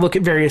that look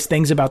at various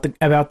things about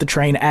the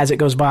train as it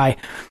goes by,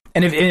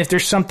 and if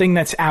there's something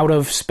that's out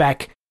of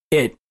spec,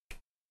 it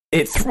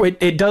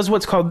does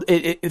what's called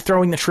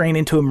throwing the train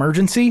into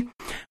emergency,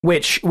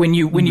 which when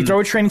you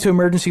throw a train into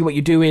emergency, what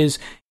you do is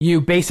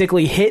you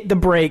basically hit the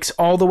brakes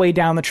all the way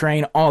down the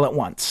train all at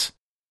once.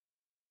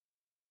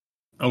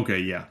 Okay,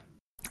 yeah.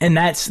 And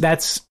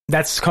that's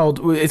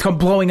called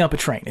blowing up a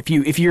train. If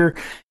you're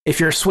a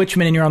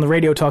switchman and you're on the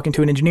radio talking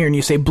to an engineer and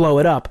you say blow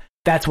it up,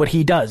 that's what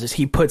he does. Is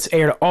he puts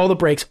air to all the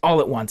brakes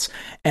all at once,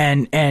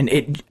 and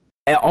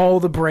all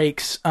the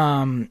brakes,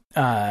 all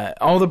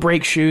the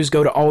brake shoes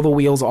go to all the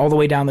wheels all the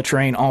way down the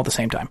train all at the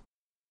same time.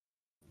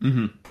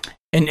 Mm-hmm.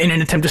 In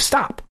an attempt to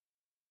stop.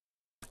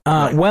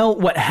 Right. Well,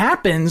 what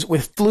happens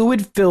with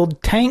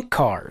fluid-filled tank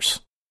cars?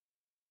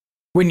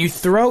 When you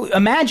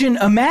imagine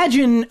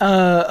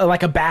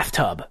like a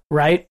bathtub,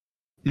 right?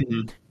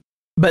 Mm-hmm.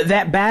 But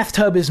that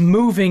bathtub is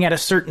moving at a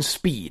certain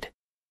speed.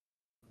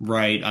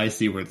 Right, I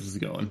see where this is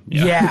going.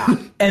 Yeah.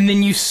 And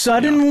then you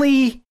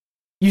suddenly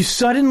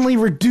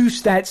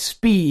reduce that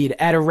speed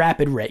at a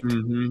rapid rate.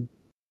 Mm-hmm.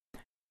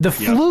 The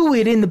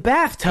fluid in the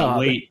bathtub.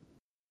 Wait.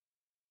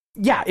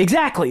 Yeah,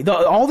 exactly.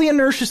 All the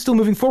inertia is still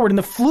moving forward, and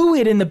the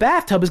fluid in the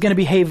bathtub is going to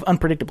behave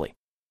unpredictably.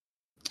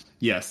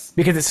 Yes.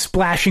 Because it's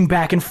splashing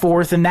back and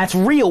forth, and that's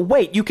real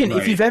weight. You can,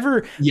 if you've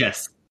ever,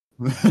 yes,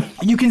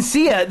 you can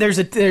see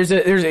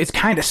it's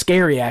kind of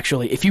scary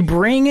actually. If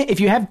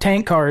you have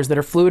tank cars that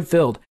are fluid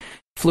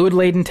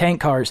laden tank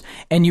cars,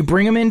 and you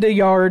bring them into a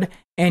yard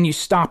and you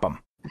stop them,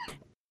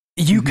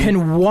 you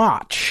can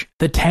watch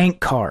the tank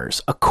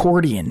cars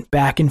accordion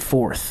back and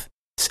forth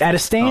at a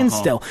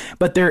standstill,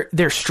 but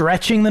they're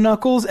stretching the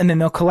knuckles, and then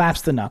they'll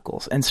collapse the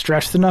knuckles and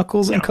stretch the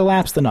knuckles and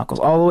collapse the knuckles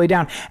all the way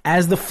down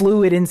as the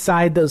fluid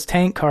inside those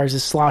tank cars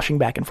is sloshing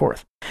back and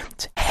forth.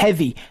 It's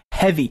heavy,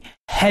 heavy,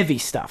 heavy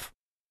stuff.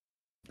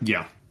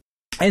 Yeah.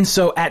 And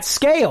so at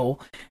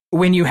scale,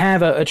 when you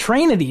have a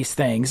train of these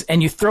things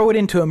and you throw it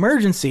into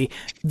emergency,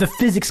 the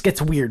physics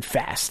gets weird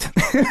fast.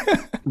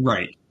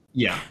 Right.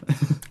 Yeah.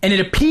 And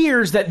it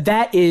appears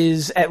that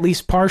is at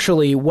least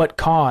partially what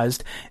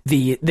caused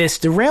this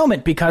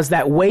derailment, because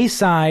that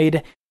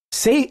wayside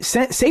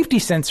safety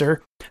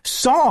sensor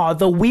saw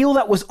the wheel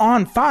that was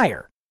on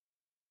fire.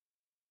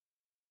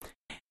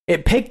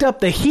 It picked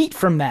up the heat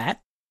from that.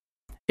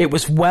 It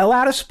was well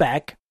out of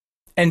spec,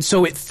 and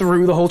so it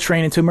threw the whole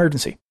train into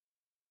emergency.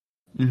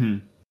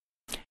 Mm-hmm.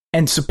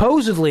 And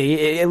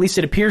supposedly, at least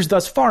it appears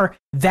thus far,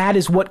 that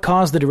is what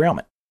caused the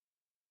derailment.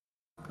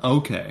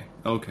 Okay.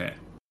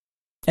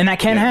 And that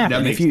can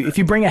happen. If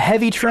you bring a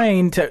heavy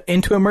train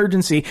into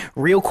emergency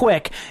real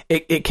quick,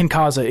 it can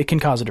cause a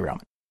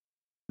derailment.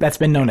 That's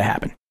been known to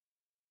happen.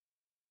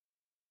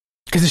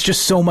 Because it's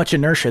just so much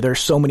inertia. There are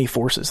so many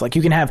forces. Like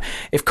you can have,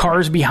 if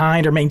cars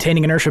behind are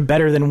maintaining inertia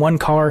better than one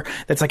car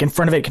that's like in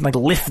front of it can like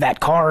lift that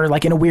car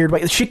like in a weird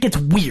way. The shit gets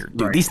weird,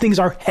 dude. Right. These things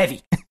are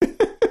heavy.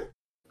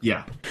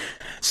 Yeah.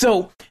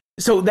 So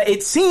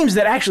it seems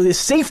that actually the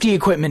safety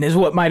equipment is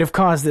what might have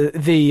caused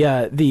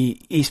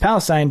the East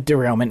Palestine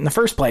derailment in the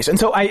first place. And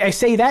so I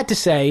say that to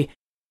say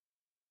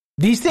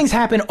these things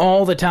happen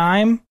all the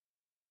time,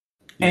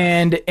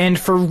 and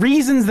for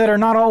reasons that are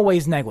not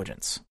always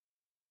negligence.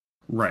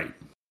 Right.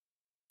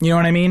 You know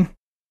what I mean?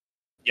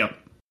 Yep.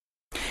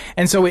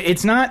 And so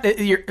it's not.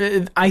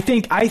 I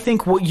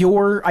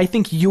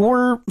think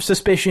your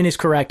suspicion is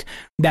correct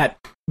that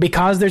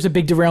because there's a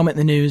big derailment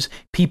in the news,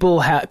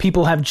 people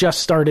have just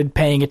started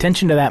paying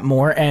attention to that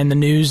more, and the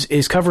news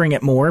is covering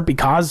it more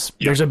because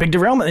there's a big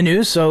derailment in the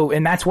news. So,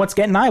 and that's what's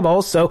getting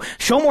eyeballs. So,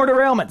 show more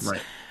derailments.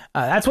 Right.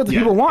 That's what the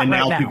people want and right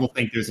now. And now people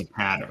think there's a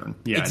pattern.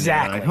 Yeah,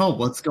 exactly. Like, oh,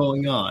 what's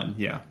going on?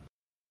 Yeah.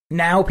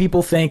 Now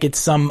people think it's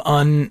some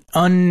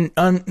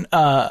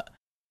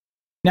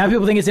now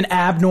people think it's an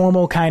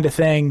abnormal kind of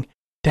thing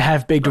to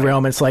have big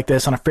derailments like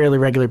this on a fairly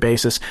regular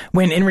basis,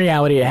 when in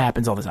reality it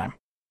happens all the time.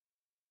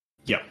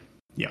 Yeah,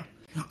 yeah.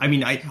 I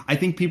mean, I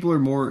think people are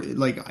more,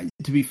 like,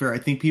 to be fair, I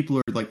think people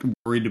are, like,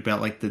 worried about,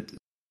 like,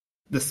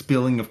 the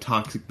spilling of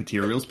toxic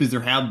materials, because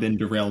there have been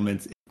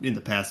derailments in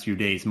the past few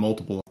days,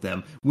 multiple of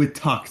them, with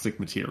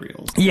toxic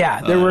materials. Yeah,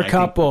 there were a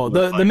couple.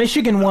 The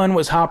Michigan one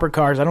was hopper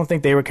cars. I don't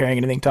think they were carrying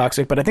anything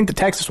toxic, but I think the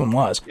Texas one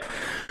was.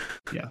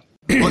 Yeah.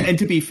 Well, and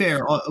to be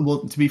fair,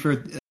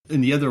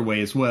 in the other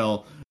way as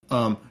well,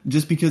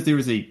 just because there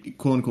is a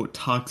quote-unquote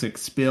toxic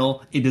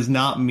spill, it does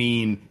not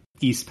mean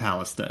East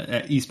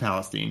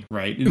Palestine,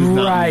 right? It does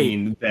not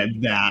mean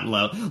that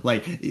level.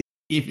 Like,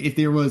 if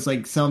there was,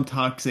 like, some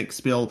toxic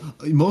spill,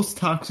 most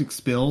toxic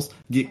spills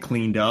get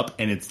cleaned up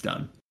and it's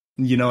done.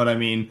 You know what I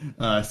mean?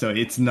 So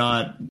it's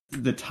not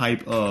the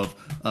type of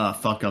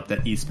fuck up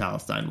that East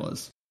Palestine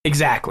was.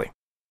 Exactly.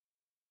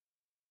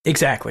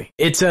 It's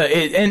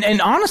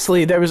and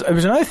honestly, there was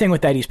another thing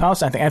with that East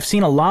Palestine thing. I've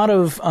seen a lot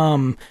of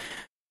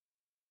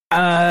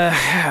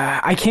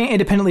I can't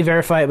independently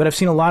verify it, but I've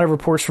seen a lot of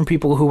reports from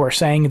people who are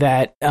saying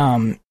that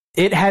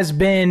it has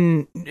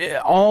been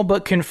all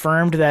but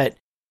confirmed that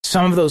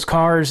some of those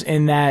cars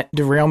in that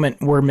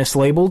derailment were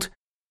mislabeled.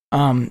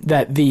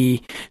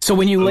 So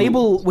when you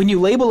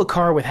label a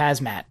car with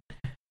hazmat,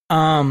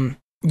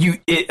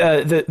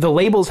 the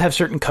labels have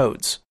certain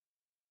codes.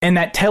 And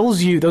that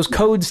tells you, those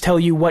codes tell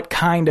you what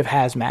kind of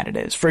hazmat it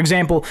is. For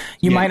example,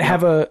 you might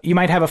have a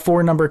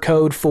 4-number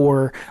code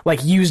for,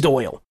 like, used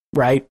oil,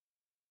 right?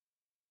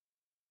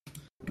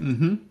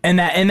 Mm-hmm. And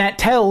that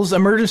tells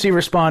emergency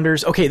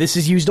responders, okay, this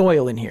is used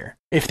oil in here,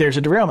 if there's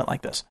a derailment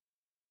like this.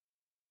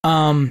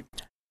 However,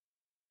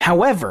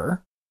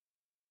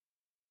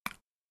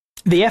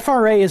 the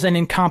FRA is an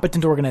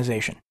incompetent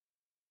organization.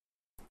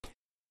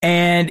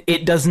 And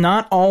it does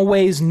not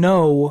always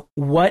know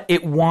what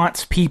it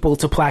wants people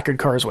to placard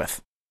cars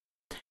with.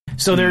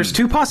 So there's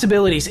two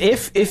possibilities.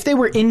 If they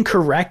were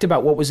incorrect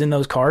about what was in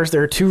those cars,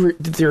 there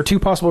are two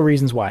possible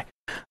reasons why.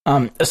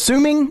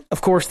 Assuming, of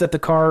course, that the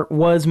car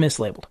was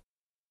mislabeled.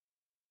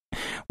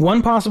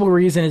 One possible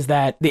reason is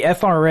that the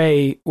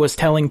FRA was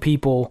telling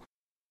people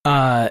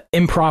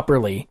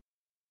improperly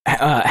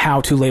how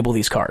to label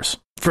these cars.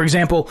 For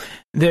example,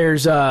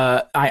 there's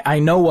I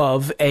know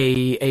of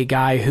a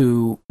guy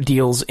who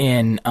deals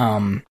in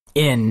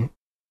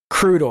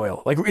crude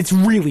oil. Like, it's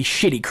really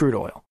shitty crude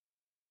oil.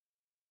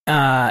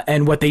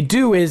 And what they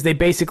do is they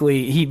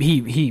basically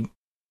he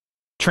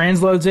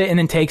transloads it and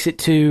then takes it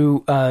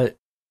to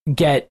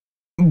get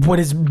what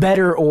is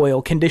better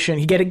oil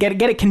conditioned. You get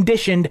it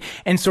conditioned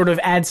and sort of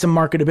add some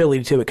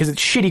marketability to it, because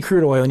it's shitty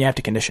crude oil and you have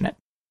to condition it.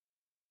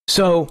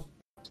 So.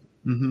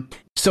 Mm-hmm.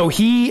 So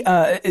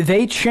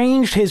they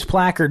changed his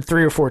placard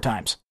 3 or 4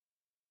 times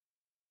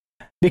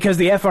because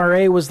the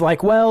FRA was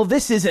like, well,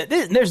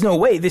 there's no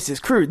way this is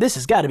crude. This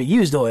has got to be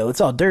used oil. It's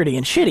all dirty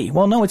and shitty.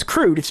 Well, no, it's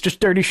crude. It's just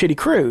dirty, shitty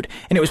crude.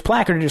 And it was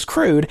placarded as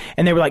crude.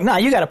 And they were like, nah,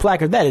 you got a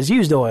placard that is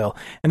used oil.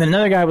 And then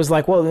another guy was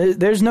like, well,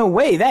 there's no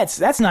way.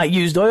 That's not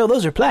used oil.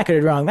 Those are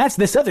placarded wrong. That's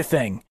this other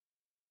thing.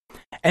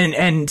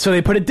 And so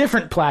they put a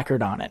different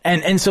placard on it.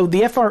 And so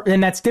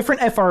and that's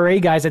different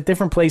FRA guys at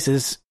different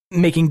places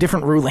making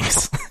different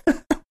rulings.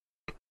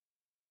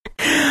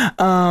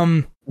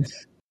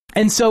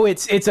 And so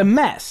it's a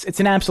mess. It's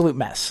an absolute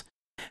mess.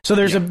 So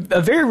there's a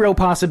very real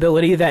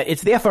possibility that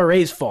it's the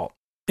FRA's fault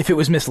if it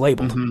was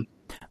mislabeled.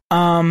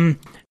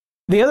 Mm-hmm.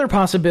 The other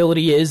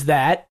possibility is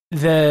that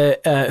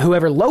the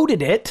whoever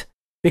loaded it,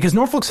 because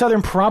Norfolk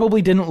Southern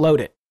probably didn't load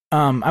it.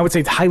 I would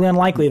say it's highly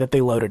unlikely that they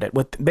loaded it.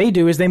 What they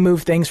do is they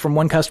move things from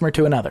one customer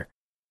to another.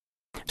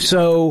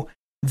 So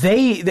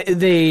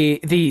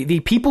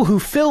the people who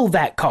fill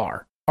that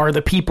car are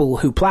the people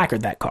who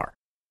placard that car.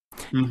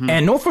 Mm-hmm.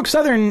 And Norfolk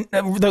Southern,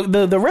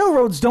 the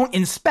railroads don't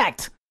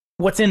inspect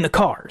what's in the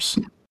cars.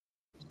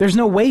 There's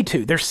no way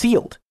to. They're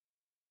sealed.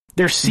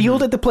 They're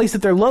sealed at the place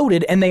that they're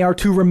loaded, and they are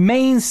to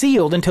remain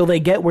sealed until they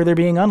get where they're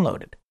being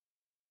unloaded.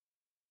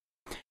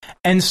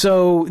 And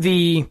so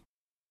it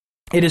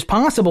is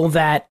possible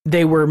that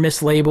they were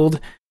mislabeled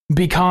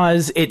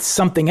because it's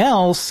something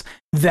else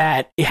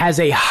that has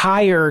a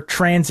higher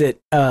transit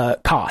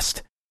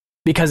cost,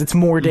 because it's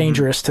more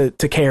dangerous to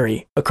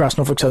carry across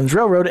Norfolk Southern's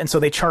railroad, and so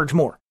they charge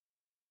more.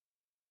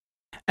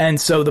 And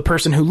so the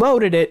person who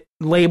loaded it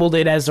labeled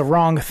it as the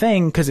wrong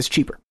thing because it's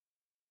cheaper.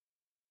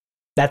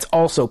 That's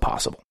also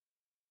possible.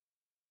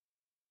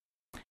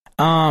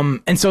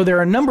 And so there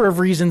are a number of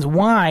reasons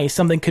why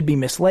something could be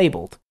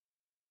mislabeled.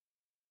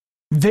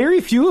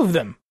 Very few of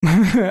them,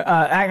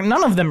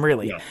 none of them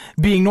really,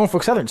 being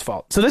Norfolk Southern's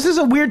fault. So this is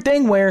a weird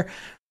thing where,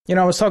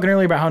 I was talking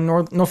earlier about how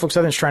Norfolk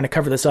Southern's trying to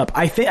cover this up.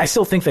 I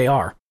still think they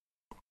are.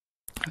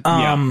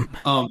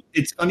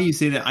 It's funny you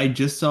say that. I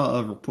just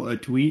saw a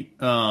tweet,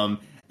 and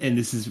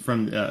this is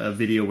from a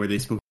video where they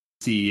spoke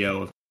to the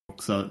CEO of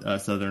Norfolk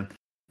Southern,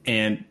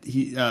 and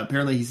he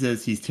apparently he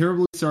says he's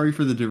terribly sorry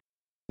for the diversion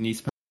in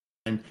East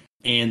Palestine,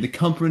 and the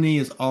company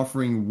is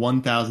offering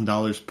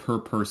 $1,000 per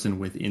person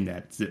within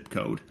that zip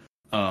code.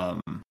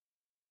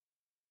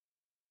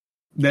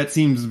 That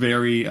seems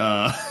very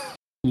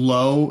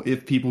low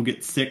if people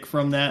get sick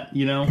from that,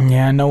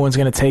 Yeah, no one's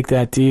going to take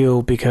that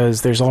deal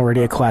because there's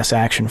already a class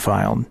action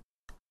filed.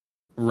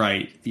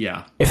 Right,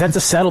 yeah. If that's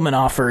a settlement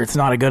offer, it's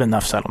not a good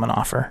enough settlement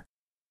offer.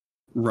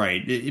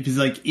 Right. It's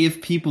like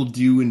if people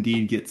do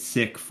indeed get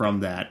sick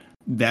from that,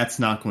 that's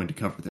not going to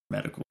cover their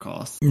medical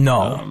costs.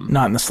 No,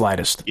 not in the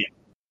slightest. Yeah.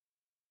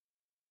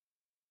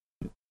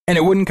 And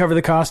it wouldn't cover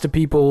the cost of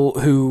people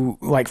who,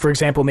 like, for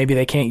example, maybe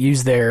they can't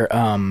use their,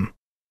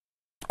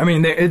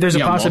 there's a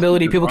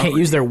possibility people can't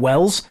use their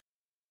wells.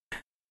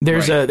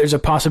 There's a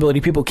possibility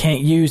people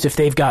can't use if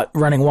they've got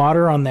running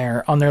water on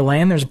their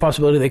land. There's a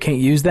possibility they can't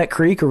use that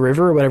creek or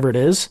river or whatever it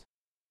is.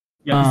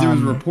 Yeah, because there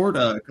was a report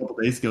a couple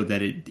days ago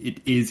that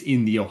it is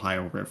in the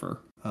Ohio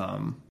River. Yeah,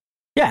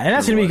 and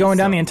that's going to be going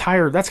down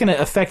that's going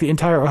to affect the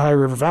entire Ohio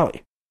River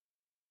Valley.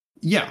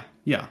 Yeah.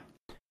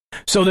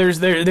 So there's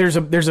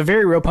a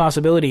very real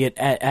possibility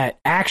at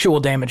actual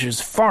damages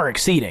far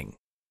exceeding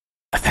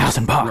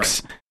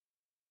 $1,000.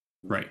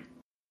 Right.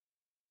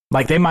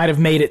 Like they might have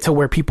made it to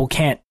where people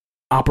can't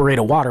operate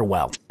a water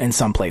well in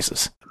some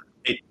places.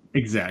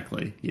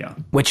 Exactly. Yeah.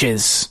 Which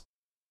is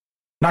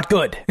not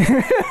good.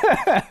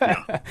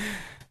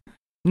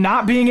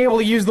 Not being able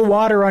to use the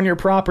water on your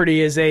property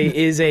is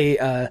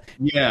a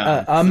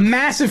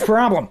massive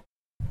problem.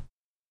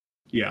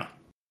 Yeah.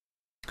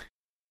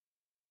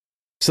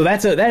 So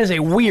that is a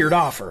weird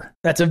offer.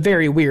 That's a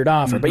very weird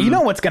offer. Mm-hmm. But you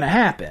know what's going to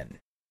happen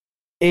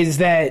is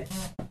that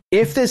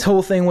if this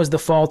whole thing was the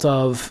fault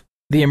of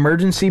the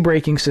emergency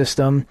braking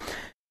system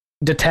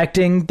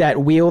detecting that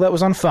wheel that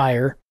was on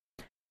fire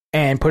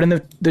and putting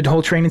the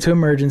whole train into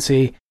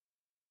emergency,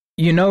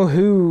 you know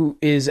who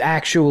is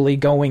actually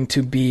going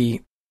to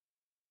be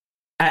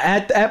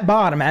at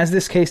bottom as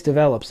this case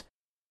develops.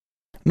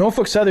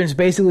 Norfolk Southern's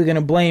basically going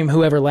to blame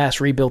whoever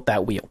last rebuilt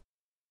that wheel.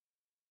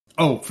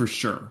 Oh, for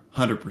sure.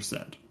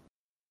 100%.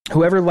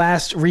 Whoever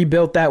last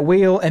rebuilt that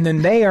wheel, and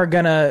then they are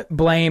going to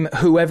blame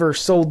whoever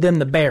sold them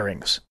the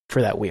bearings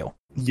for that wheel.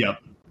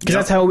 Yep. Because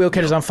that's how a wheel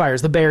catches on fire.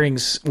 Is the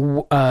bearings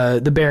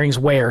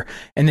wear,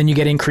 and then you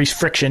get increased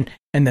friction,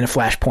 and then a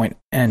flash point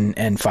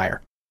and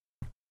fire.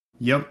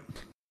 Yep.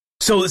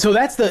 So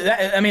that's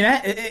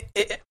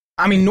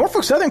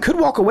Norfolk Southern could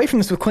walk away from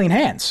this with clean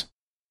hands,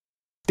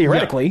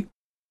 theoretically.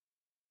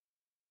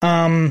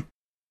 Yeah.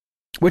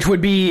 Which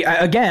would be,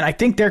 again, I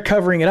think they're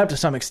covering it up to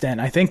some extent.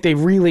 I think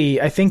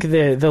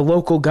the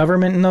local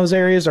government in those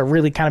areas are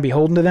really kind of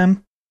beholden to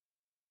them.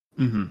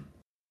 Mm-hmm.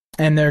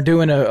 And they're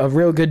doing a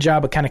real good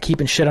job of kind of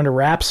keeping shit under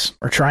wraps,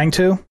 or trying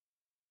to.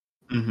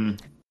 Mm-hmm.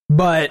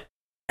 But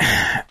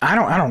I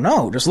don't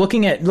know. Just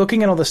looking at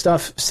all the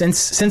stuff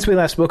since we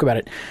last spoke about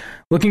it,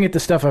 looking at the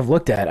stuff I've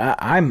looked at,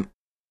 I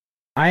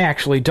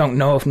actually don't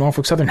know if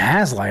Norfolk Southern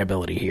has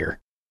liability here.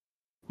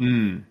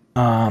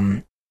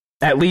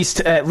 At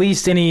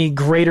least any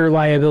greater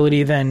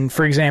liability than,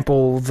 for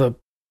example, the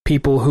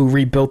people who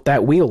rebuilt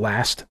that wheel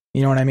last.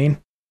 You know what I mean?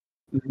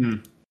 Mm-hmm.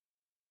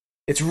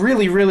 It's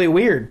really, really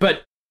weird,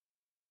 but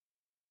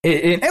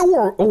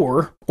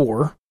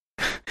or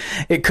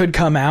it could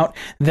come out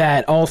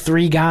that all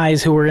three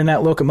guys who were in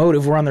that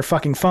locomotive were on their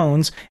fucking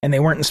phones and they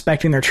weren't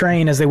inspecting their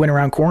train as they went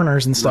around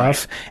corners and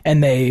stuff,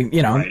 and they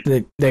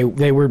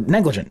were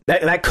negligent.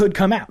 That could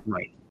come out.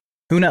 Right.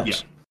 Who knows? Yeah.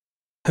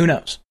 Who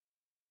knows?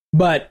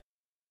 But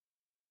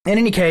in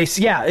any case,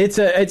 yeah,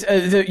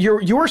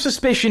 your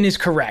suspicion is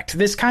correct.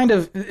 This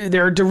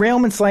there are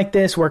derailments like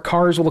this where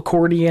cars will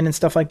accordion and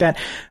stuff like that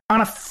on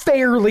a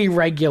fairly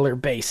regular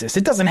basis.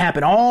 It doesn't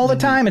happen all the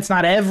time. It's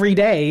not every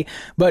day,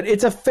 but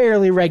it's a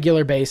fairly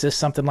regular basis.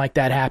 Something like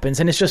that happens,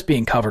 and it's just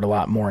being covered a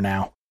lot more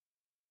now.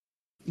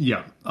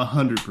 Yeah,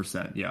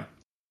 100%. Yeah.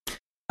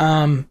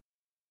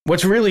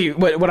 What's really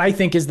what I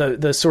think is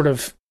the sort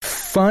of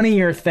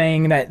funnier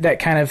thing that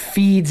kind of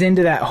feeds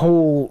into that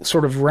whole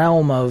sort of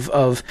realm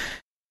of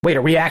wait,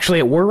 are we actually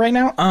at war right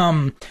now?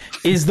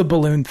 Is the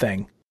balloon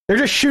thing. They're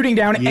just shooting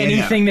down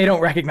anything they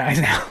don't recognize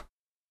now.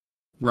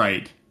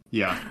 Right.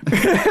 Yeah.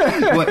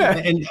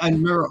 And I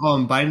remember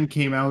Biden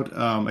came out,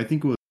 I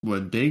think it was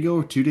a day ago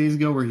or 2 days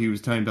ago, where he was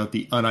talking about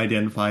the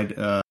unidentified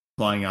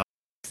flying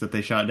objects that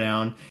they shot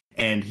down.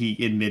 And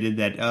he admitted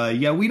that,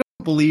 we don't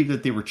believe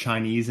that they were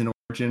Chinese in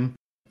origin.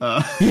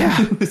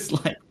 It was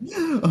like,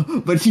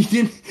 But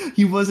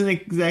he wasn't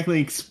exactly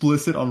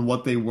explicit on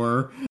what they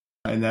were,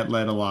 and that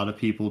led a lot of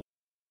people to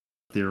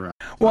theorize.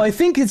 Well, I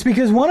think it's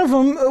because one of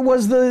them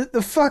was the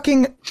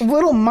fucking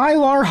little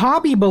Mylar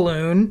hobby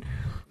balloon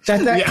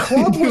that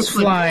club was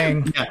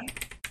flying.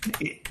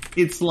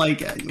 It's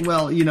like,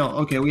 well,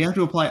 okay, we have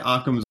to apply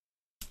Occam's.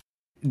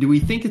 Do we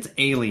think it's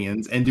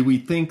aliens, and do we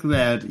think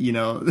that,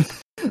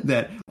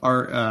 that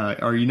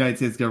our United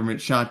States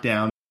government shot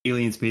down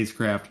alien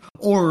spacecraft,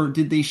 or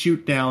did they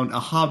shoot down a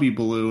hobby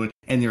balloon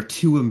and they're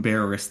too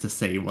embarrassed to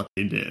say what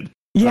they did?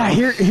 Yeah,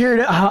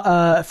 here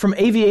from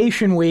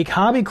Aviation Week,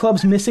 Hobby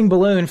Club's missing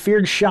balloon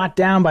feared shot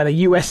down by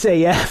the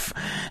USAF.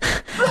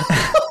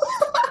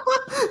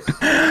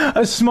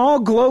 A small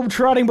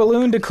globe-trotting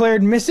balloon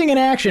declared missing in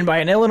action by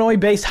an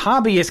Illinois-based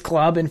hobbyist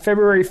club in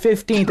February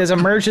 15th has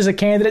emerged as a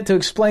candidate to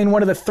explain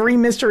one of the 3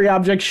 mystery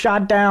objects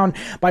shot down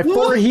by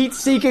 4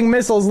 heat-seeking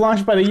missiles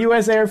launched by the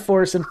U.S. Air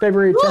Force on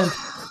February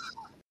 10th.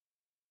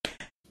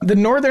 The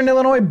Northern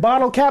Illinois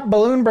Bottle Cap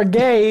Balloon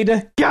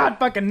Brigade. God,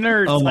 fucking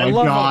nerds. Oh my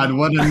God,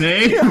 what a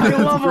name. I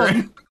love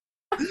them.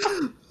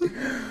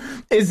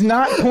 Is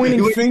not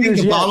pointing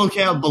fingers yet.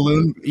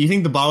 You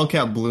think the bottle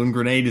cap balloon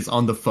grenade is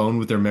on the phone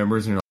with their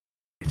members and like,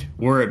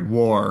 we're at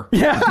war.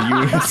 Yeah. The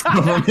U.S.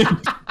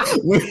 government.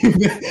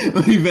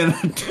 We've been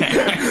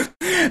attacked.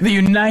 The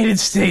United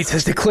States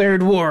has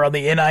declared war on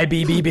the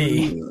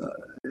NIBBB.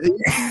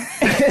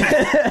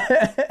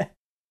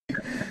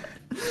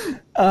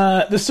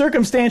 The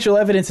circumstantial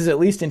evidence is at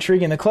least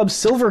intriguing. The club's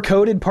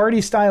silver-coated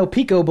party-style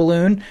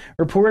Pico-Balloon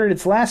reported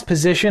its last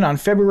position on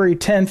February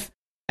 10th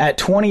at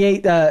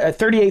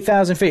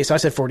 38,000 feet. So I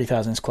said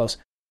 40,000 is close.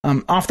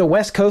 Off the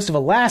west coast of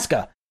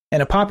Alaska.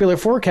 And a popular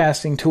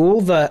forecasting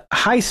tool, the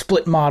high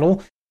split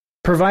model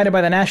provided by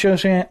the National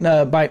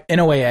by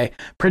NOAA,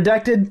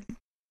 projected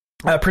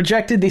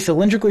the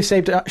cylindrically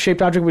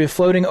shaped object will be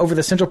floating over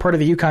the central part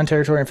of the Yukon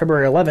Territory on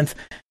February 11th.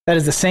 That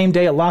is the same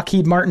day a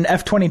Lockheed Martin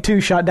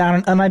F-22 shot down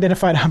an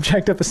unidentified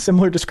object of a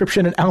similar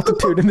description and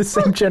altitude in the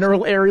same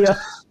general area.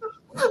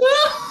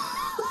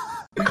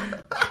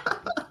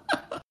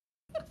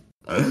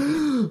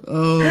 Oh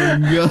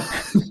God!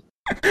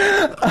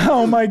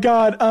 Oh my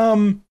God!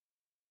 I'm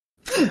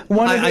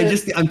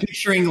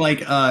picturing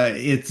like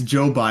it's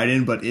Joe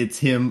Biden, but it's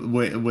him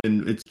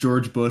when it's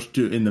George Bush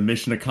in the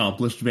Mission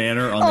Accomplished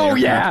banner on the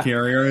aircraft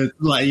carrier. It's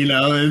like it's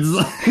like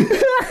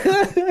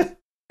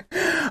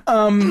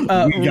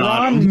we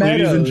got Ron him, Meadows.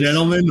 ladies and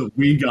gentlemen,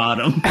 we got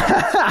him.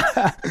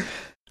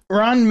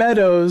 Ron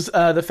Meadows,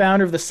 the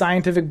founder of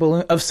Scientific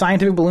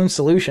Balloon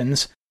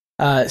Solutions,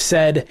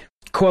 said,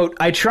 quote,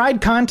 "I tried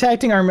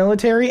contacting our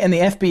military and the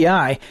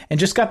FBI and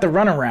just got the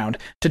runaround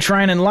to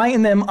try and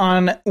enlighten them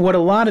on what a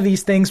lot of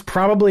these things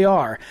probably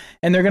are.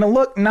 And they're going to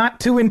look not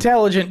too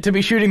intelligent to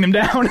be shooting them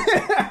down."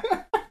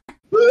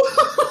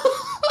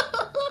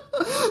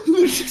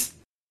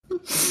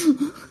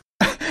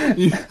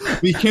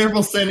 Be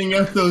careful sending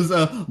out those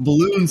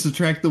balloons to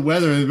track the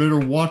weather. They better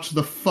watch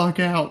the fuck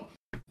out.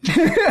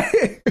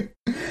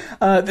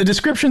 The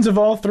descriptions of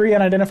all 3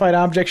 unidentified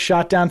objects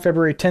shot down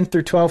February 10th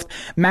through 12th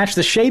match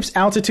the shapes,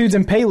 altitudes,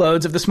 and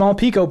payloads of the small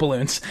Pico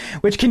balloons,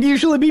 which can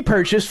usually be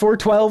purchased for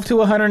 $12 to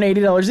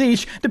 $180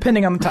 each,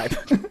 depending on the type.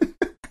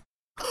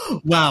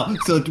 Wow.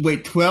 So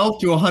wait, $12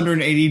 to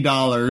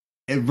 $180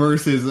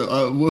 versus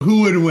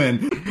who would win?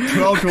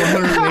 $12 to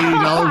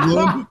 $180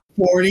 balloon,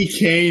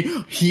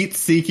 $40K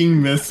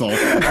heat-seeking missile.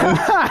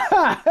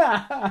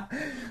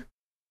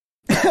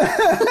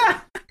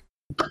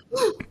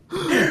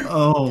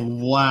 Oh,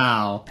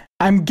 wow.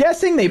 I'm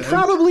guessing they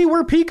probably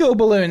were Pico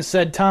balloons,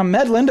 said Tom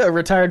Medland, a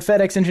retired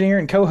FedEx engineer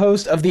and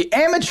co-host of the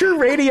Amateur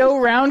Radio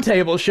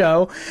Roundtable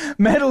show.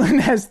 Medland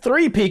has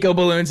 3 Pico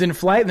balloons in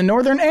flight in the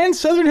northern and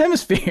southern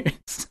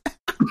hemispheres.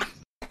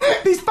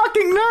 These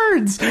fucking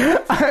nerds!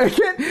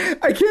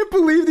 I can't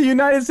believe the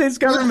United States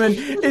government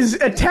is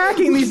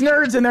attacking these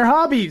nerds and their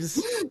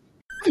hobbies.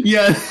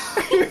 Yeah.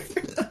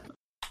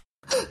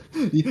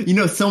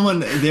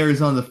 Someone there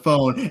is on the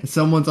phone.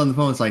 Someone's on the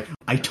phone. It's like,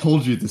 I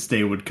told you this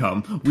day would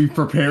come. We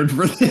prepared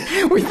for this.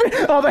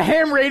 The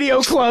ham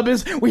radio club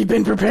is. We've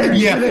been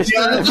preparing for this.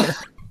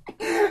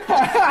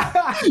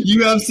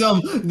 You have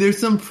there's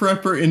some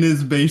prepper in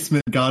his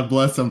basement, God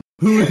bless him,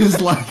 who is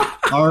like,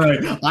 all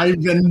right,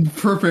 I've been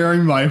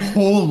preparing my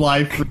whole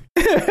life for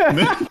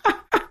this.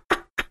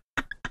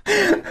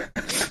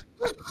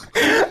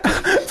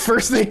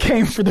 First they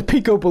came for the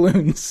Pico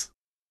balloons.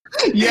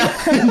 Yeah.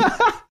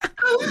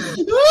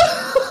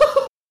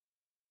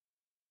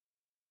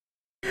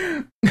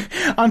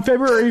 On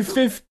February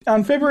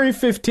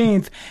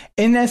 15th,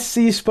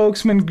 NSC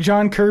spokesman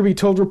John Kirby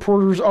told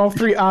reporters all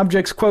 3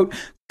 objects, quote,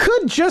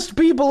 could just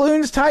be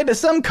balloons tied to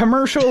some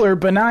commercial or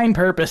benign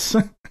purpose.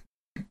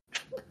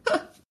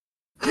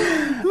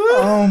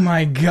 Oh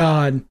my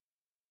God.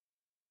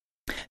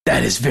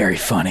 That is very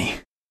funny.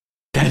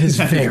 That is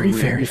very,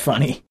 very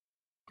funny.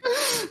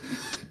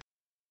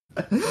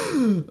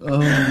 Oh,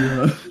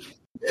 God.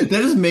 That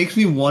just makes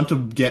me want to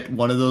get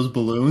one of those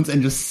balloons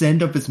and just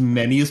send up as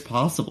many as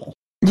possible.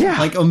 Yeah.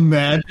 Like,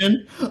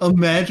 imagine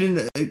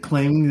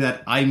claiming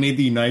that I made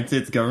the United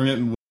States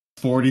government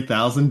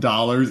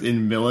 $40,000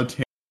 in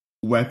military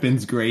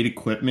weapons grade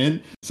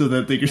equipment so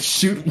that they could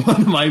shoot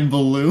one of my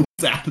balloons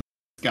out of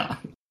the sky.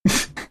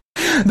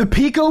 The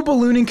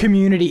Pico-Ballooning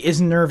community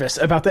is nervous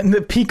about that.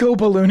 The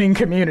Pico-Ballooning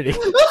community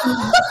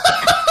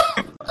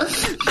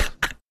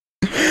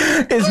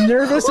is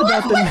nervous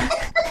about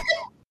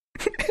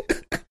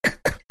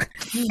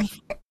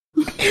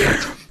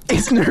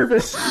is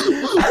nervous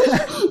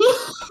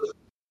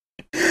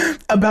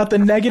about the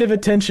negative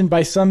attention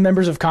by some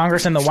members of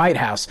Congress and the White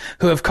House,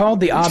 who have called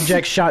the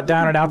object shot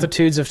down at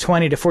altitudes of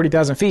 20 to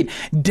 40,000 feet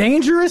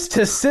dangerous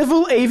to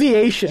civil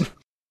aviation.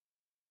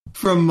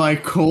 From my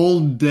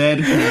cold,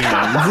 dead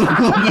hands,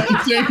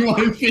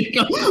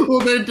 will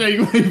they take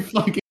my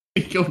fucking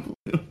Pico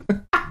balloon?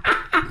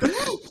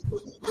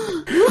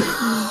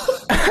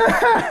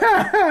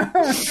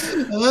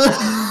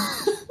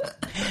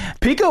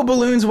 Pico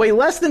balloons weigh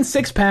less than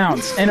 6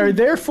 pounds and are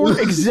therefore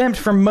exempt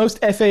from most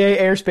FAA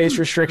airspace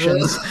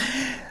restrictions.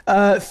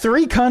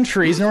 3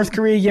 countries, North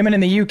Korea, Yemen,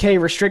 and the UK,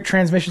 restrict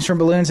transmissions from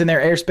balloons in their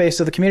airspace,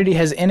 so the community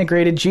has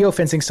integrated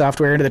geofencing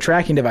software into the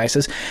tracking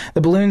devices. The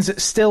balloons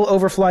still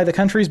overfly the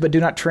countries, but do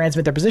not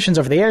transmit their positions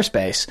over the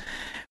airspace.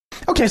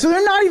 Okay, so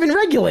they're not even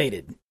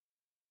regulated.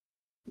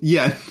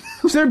 Yeah.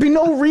 So there'd be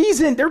no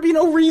reason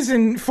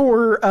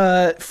for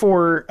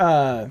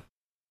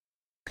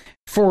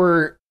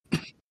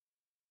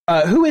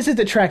who is it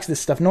that tracks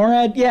this stuff?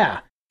 NORAD? Yeah.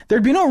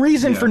 There'd be no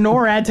reason for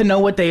NORAD to know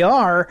what they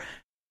are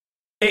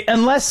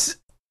unless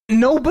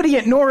nobody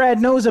at NORAD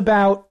knows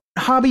about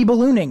hobby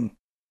ballooning.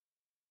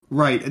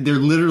 Right. They're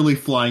literally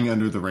flying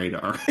under the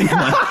radar.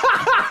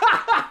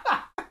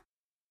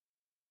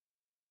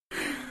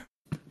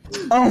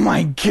 Oh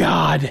my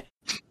god.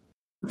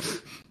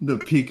 The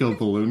Pico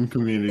balloon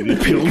community.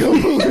 The Pico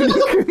balloon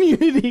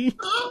community.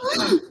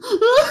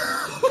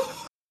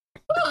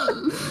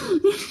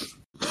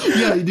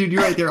 Yeah, dude,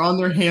 you're right. They're on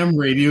their ham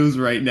radios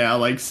right now,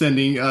 like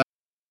sending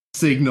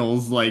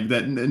signals like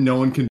that no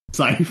one can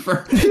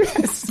decipher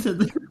to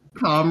their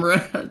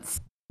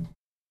comrades.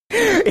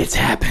 It's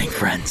happening,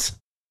 friends.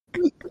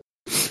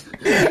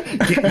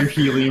 Get your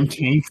helium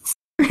tanks.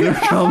 They're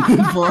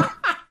coming for.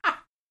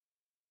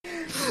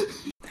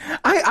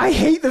 I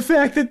hate the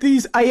fact that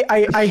these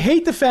I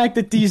hate the fact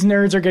that these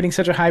nerds are getting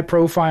such a high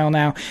profile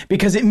now,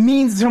 because it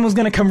means someone's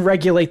going to come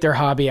regulate their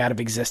hobby out of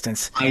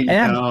existence, and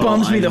that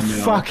bums me the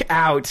fuck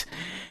out.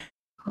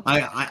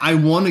 I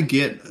want to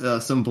get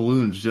some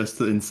balloons just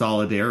in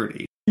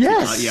solidarity.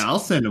 Yes, yeah, I'll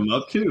send them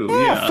up too.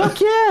 Yeah,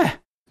 fuck yeah.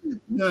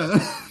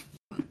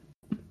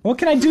 What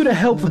can I do to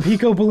help the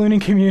Pico ballooning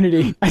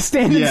community? I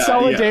stand in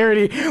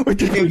solidarity with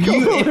the Pico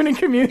ballooning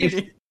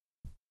community.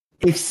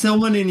 If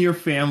someone in your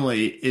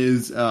family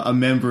is a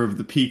member of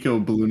the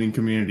Pico ballooning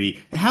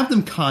community, have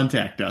them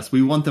contact us.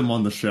 We want them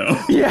on the show.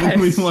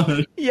 Yes.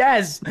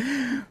 Yes.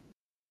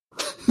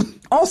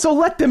 Also,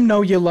 let them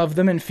know you love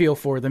them and feel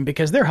for them,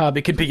 because their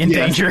hobby could be in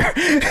danger.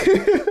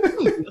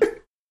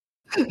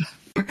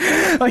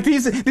 Like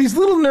these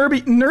little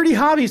nerdy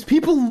hobbies,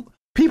 people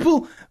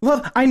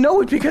love. I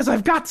know it because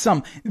I've got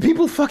some.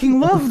 People fucking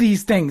love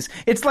these things.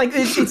 It's like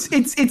it's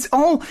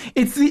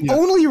the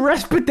only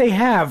respite they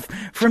have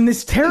from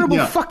this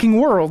terrible fucking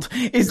world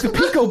is the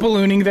Pico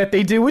ballooning that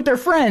they do with their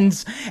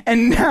friends,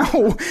 and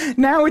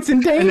now it's in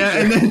danger.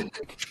 And then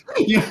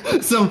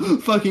some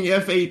fucking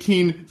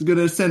F-18 is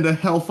gonna send a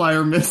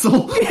Hellfire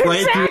missile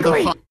right through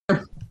the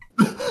fire.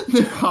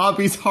 Their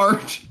hobby's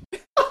heart.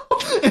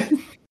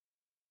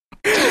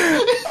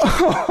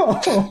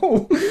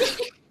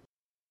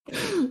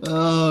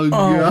 Oh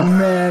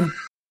god.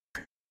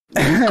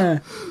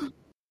 Man.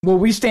 Well,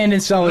 we stand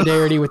in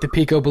solidarity with the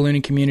Pico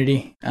ballooning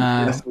community.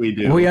 Yes, we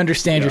do. We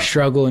understand your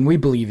struggle, and we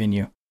believe in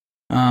you.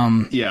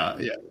 Yeah.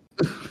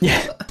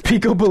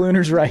 Pico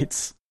ballooners'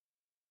 rights.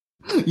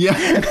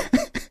 Yeah.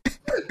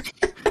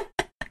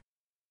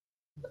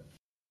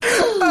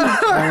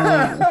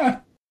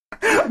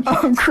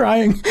 I'm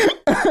crying.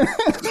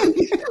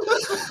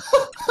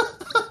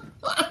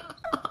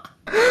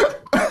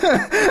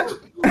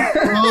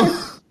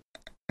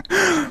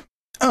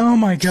 Oh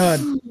my god.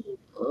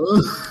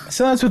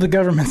 So that's what the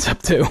government's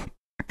up to.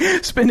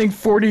 Spending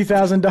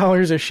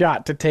 $40,000 a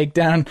shot to take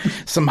down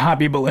some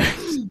hobby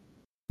balloons.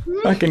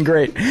 Fucking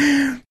great.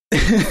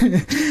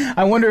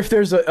 I wonder if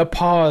there's a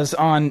pause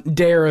on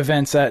DARE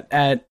events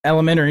at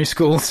elementary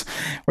schools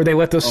where they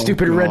let those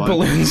stupid red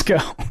balloons go.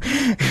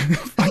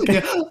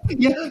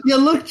 Yeah,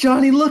 look,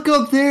 Johnny, look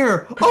up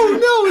there. Oh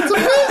no, it's a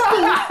missile.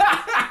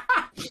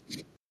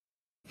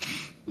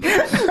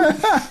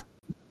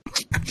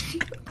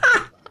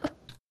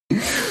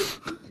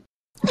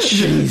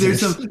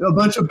 There's a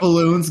bunch of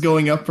balloons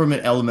going up from an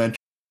elementary,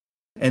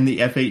 and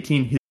the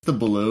F-18 hits the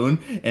balloon,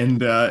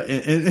 and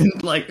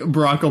like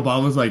Barack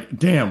Obama's like,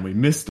 "Damn, we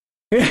missed."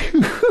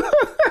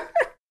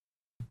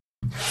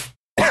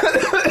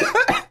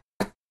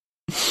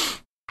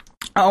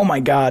 Oh my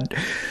god.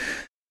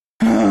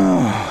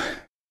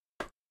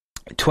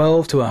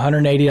 $12 to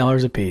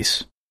 $180 a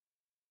piece.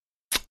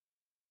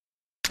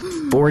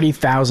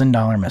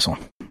 $40,000 missile.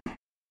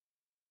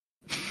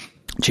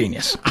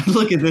 Genius. I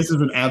look at this as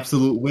an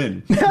absolute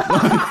win.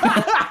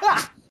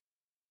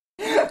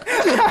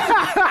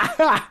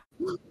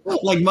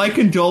 Like, my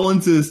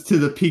condolences to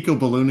the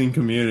Pico-Ballooning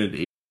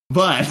community.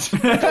 But,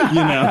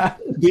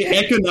 the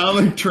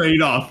economic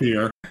trade-off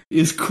here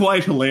is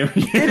quite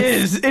hilarious. It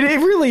is. It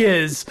really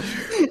is.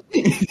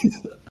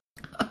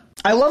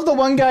 I love the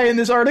one guy in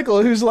this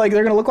article who's like,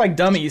 they're going to look like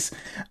dummies.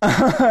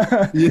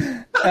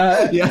 Yeah.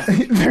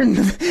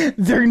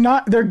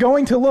 They're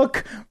going to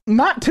look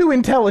not too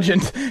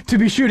intelligent to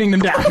be shooting them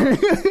down.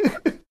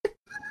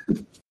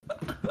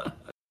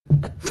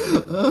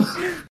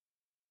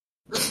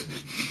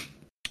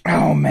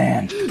 Oh,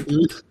 man.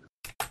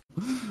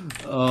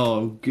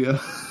 Oh, God.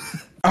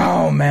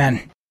 Oh,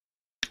 man.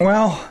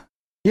 Well,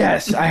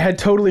 yes, I had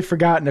totally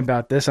forgotten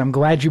about this. I'm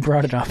glad you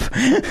brought it up.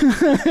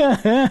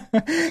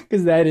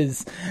 Because that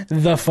is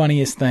the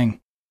funniest thing.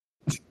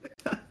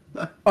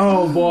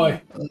 Oh,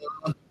 boy.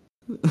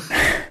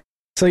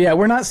 So, yeah,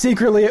 we're not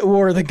secretly at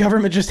war. The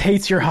government just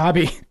hates your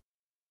hobby.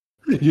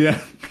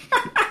 Yeah.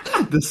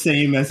 The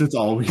same as it's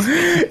always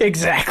been.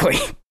 Exactly.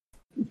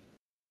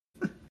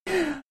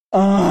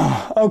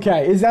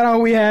 Okay. Is that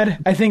all we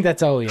had? I think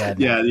that's all we had.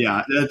 Yeah.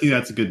 I think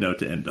that's a good note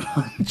to end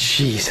on.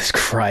 Jesus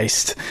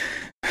Christ.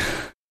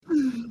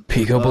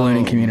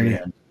 Pico-Ballooning community.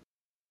 Man.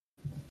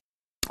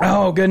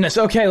 Oh, goodness.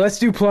 Okay, let's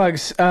do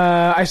plugs.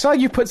 I saw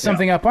you put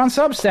something up on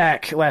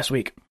Substack last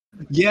week.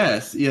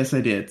 Yes,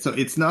 I did. So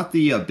it's not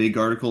the big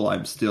article.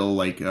 I'm still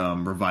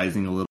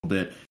revising a little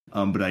bit.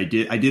 But I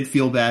did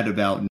feel bad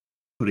about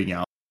putting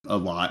out a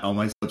lot on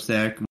my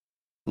Substack,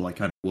 like I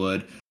kind of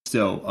would.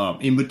 So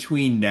in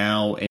between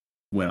now and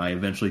when I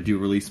eventually do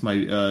release my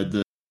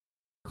the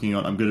working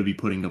on, I'm going to be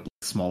putting up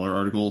smaller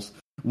articles.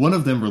 One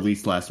of them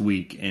released last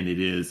week, and it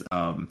is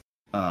the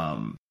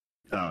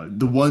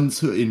ones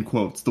who, in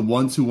quotes, the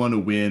ones who want to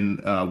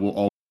win will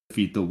always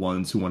defeat the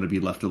ones who want to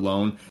be left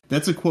alone.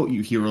 That's a quote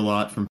you hear a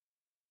lot from,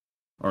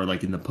 or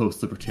like in the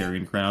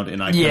post-libertarian crowd,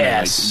 and I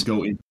kind of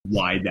go into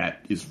why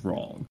that is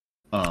wrong.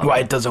 Why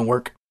it doesn't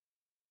work.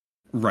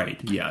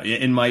 Right, yeah.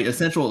 And my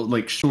essential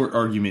short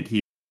argument here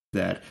is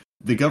that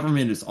the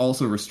government is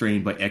also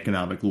restrained by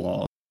economic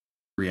law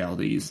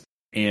realities,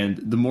 and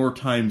the more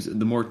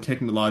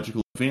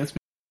technological advancement,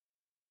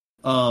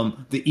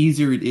 the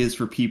easier it is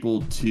for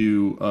people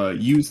to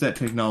use that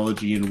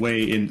technology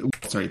the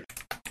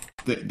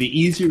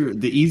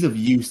ease of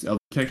use of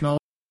technology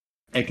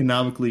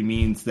economically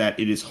means that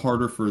it is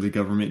harder for the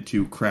government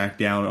to crack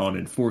down on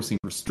enforcing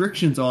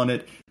restrictions on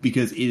it,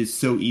 because it is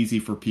so easy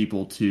for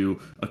people to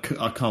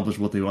accomplish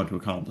what they want to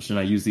accomplish. And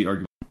I use the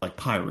argument like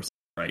piracy,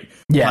 right?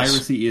 Yes.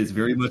 Piracy is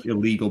very much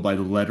illegal by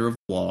the letter of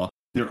the law.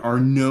 There are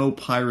no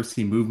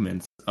piracy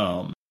movements,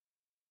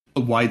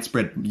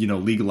 widespread,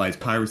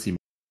 legalized piracy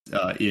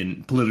movements,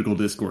 in political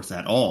discourse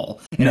at all.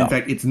 And in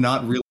fact, it's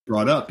not really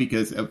brought up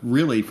because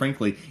really,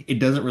 frankly, it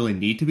doesn't really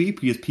need to be,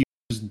 because people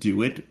just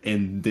do it,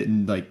 and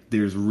then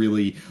there's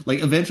really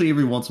eventually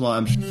every once in a while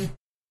I'm sure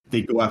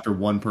they go after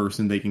one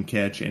person they can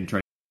catch and try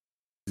to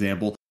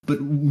example,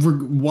 but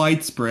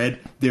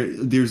widespread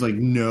there's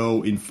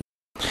no you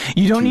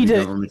don't need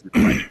to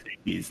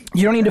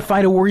you don't need to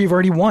fight a war you've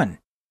already won.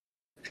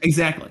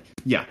 Exactly.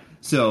 Yeah.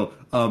 So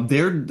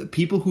they're the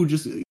people who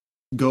just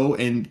go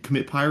and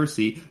commit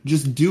piracy,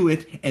 just do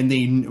it, and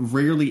they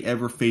rarely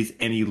ever face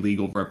any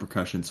legal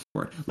repercussions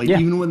for it.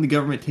 Even when the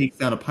government takes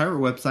down a pirate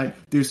website,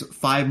 there's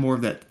 5 more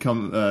that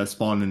come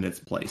spawn in its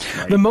place.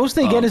 Right? The most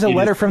they get is a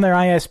letter from their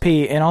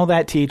ISP, and all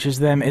that teaches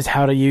them is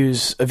how to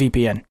use a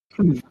VPN.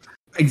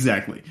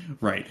 Exactly.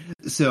 Right.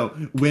 So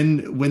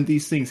when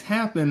these things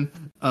happen,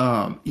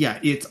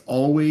 it's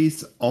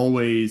always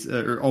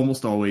or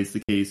almost always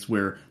the case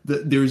where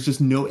there's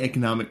just no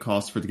economic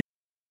cost for the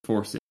government to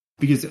force it.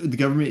 Because if the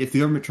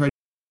government tried to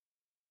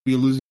be a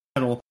losing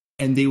battle,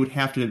 and they would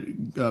have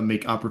to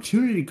make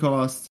opportunity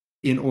costs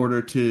in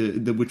order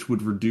which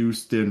would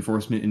reduce the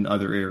enforcement in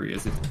other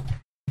areas.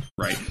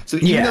 Right. So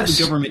even though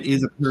the government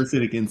is a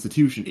parasitic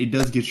institution, it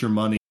does get your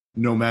money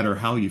no matter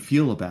how you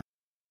feel about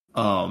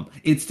it.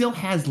 It still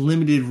has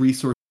limited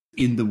resources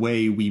in the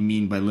way we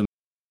mean by limited.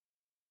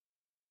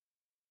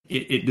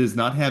 It does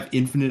not have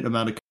infinite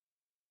amount of.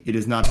 It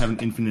does not have an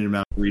infinite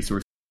amount of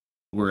resources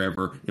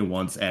wherever it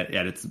wants at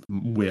its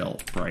will,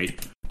 right?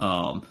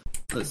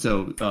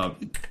 So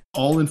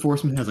all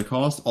enforcement has a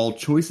cost. All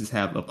choices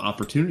have an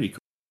opportunity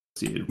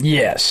cost.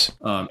 Yes.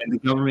 And the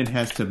government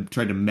has to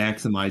try to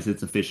maximize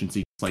its efficiency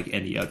just like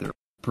any other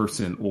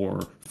person or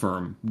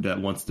firm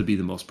that wants to be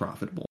the most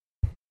profitable.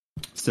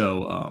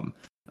 So,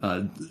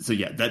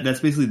 that's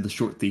basically the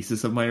short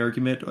thesis of my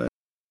argument.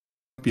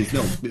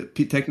 Because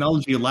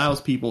technology allows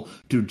people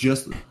to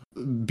just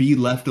be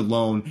left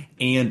alone,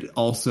 and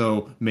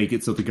also make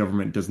it so the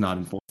government does not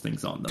enforce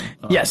things on them.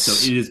 Yes, so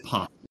it is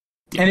possible.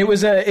 And it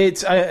was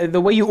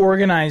the way you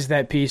organized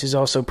that piece is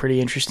also pretty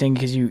interesting,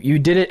 because you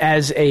did it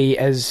as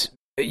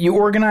you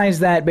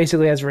organized that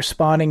basically as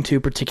responding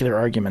to particular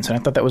arguments, and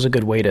I thought that was a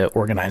good way to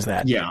organize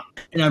that. Yeah,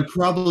 and I'm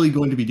probably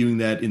going to be doing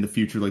that in the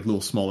future,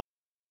 little smaller.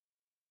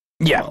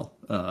 Yeah.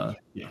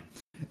 Yeah.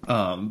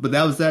 But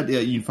that was that.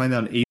 You can find that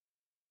on Ace.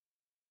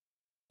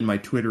 My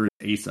Twitter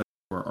is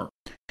Ace_Arc.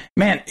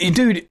 Man,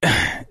 dude,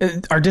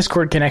 our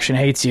Discord connection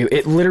hates you.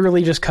 It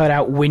literally just cut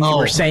out when you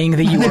were saying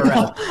the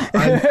URL.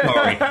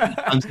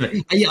 I'm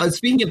sorry. Yeah,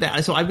 speaking of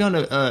that, so I've gone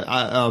to,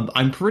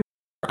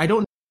 I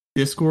don't know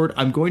Discord.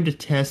 I'm going to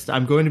test,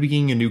 I'm going to be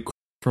getting a new cord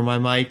for my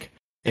mic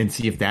and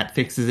see if that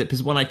fixes it.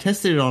 Because when I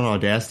tested it on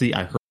Audacity,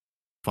 I heard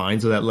it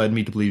fine, so that led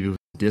me to believe it was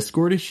a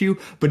Discord issue.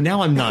 But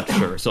now I'm not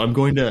sure. So I'm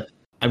going to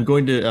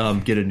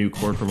get a new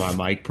cord for my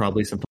mic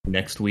probably sometime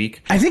next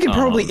week. I think it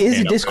probably is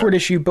a Discord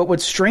issue, but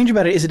what's strange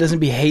about it is it doesn't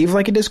behave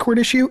like a Discord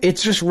issue.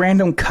 It's just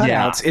random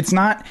cutouts. Yeah. It's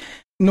not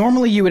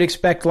normally you would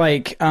expect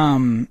like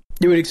you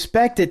would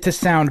expect it to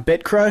sound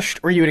bit crushed,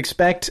 or you would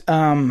expect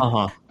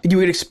you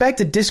would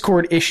expect a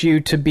Discord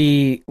issue to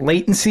be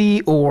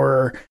latency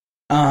or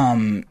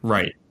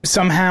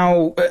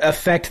somehow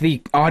affect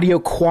the audio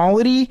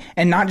quality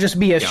and not just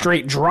be a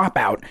straight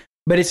dropout.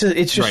 But it's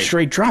just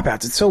straight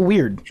dropouts. It's so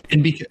weird.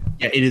 And because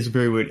it is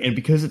very weird. And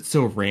because it's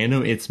so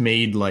random, it's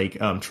made like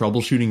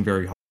troubleshooting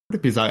very hard.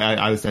 Because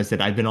I said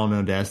I've been on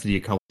Audacity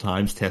a couple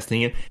times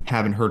testing it,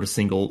 haven't heard a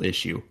single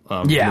issue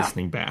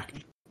listening back.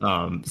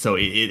 So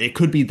it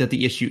could be that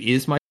the issue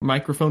is my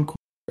microphone.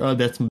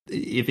 That's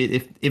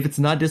if it's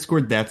not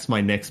Discord, that's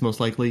my next most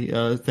likely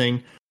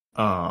thing.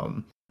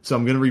 So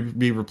I'm going to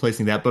be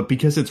replacing that. But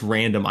because it's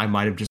random, I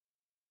might have just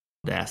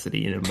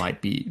Audacity, and it might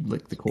be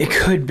like the core. It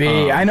could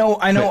be. I know.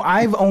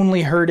 I've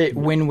only heard it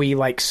when we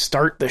like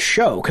start the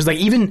show, because like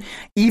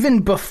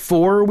even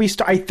before we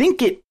start, I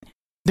think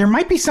there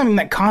might be something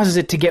that causes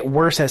it to get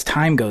worse as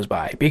time goes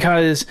by,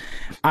 because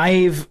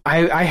I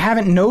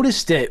haven't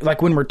noticed it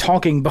like when we're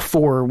talking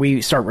before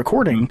we start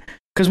recording,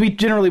 because we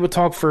generally would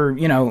talk for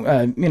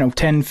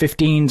 10,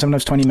 15,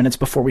 sometimes 20 minutes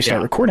before we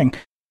start recording.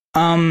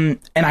 And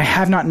I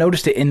have not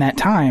noticed it in that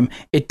time.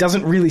 It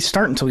doesn't really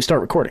start until we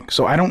start recording,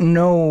 so I don't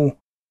know.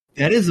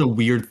 That is a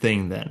weird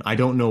thing. Then I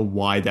don't know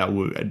why that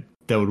would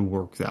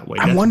work that way.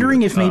 I'm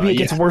wondering if maybe it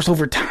gets worse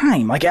over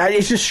time. Like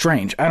it's just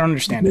strange. I don't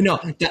understand it. No,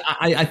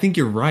 I think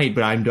you're right,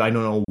 but I don't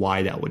know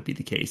why that would be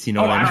the case. You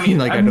know what I mean?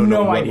 Like I don't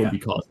know what would be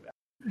causing that.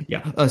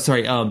 Yeah.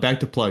 Sorry.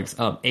 Back to plugs.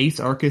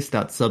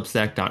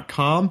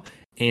 acearchist.substack.com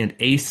and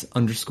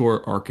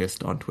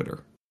ace_archist on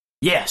Twitter.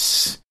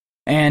 Yes.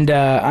 And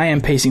I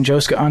am Pacing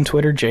Jouska on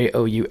Twitter,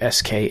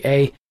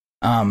 JOUSKA.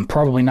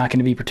 Probably not going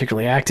to be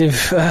particularly active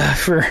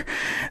for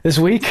this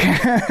week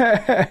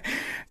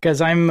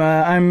because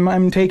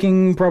I'm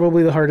taking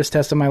probably the hardest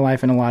test of my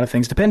life, and a lot of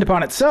things depend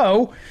upon it.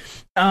 So,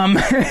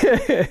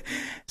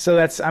 so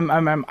that's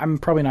I'm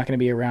probably not going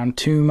to be around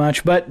too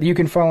much, but you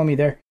can follow me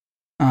there.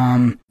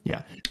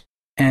 Yeah.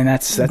 And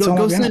that's all.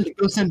 Go send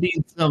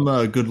Dean some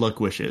good luck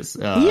wishes.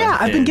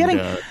 I've been getting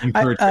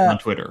on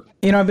Twitter.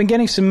 I've been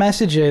getting some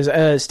messages.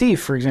 Steve,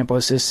 for example,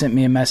 has sent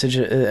me a message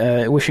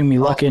wishing me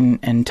luck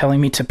and telling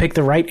me to pick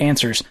the right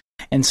answers.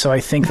 And so I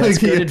think that's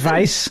good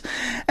advice.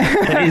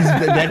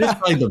 That is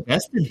probably the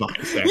best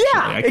advice. Actually.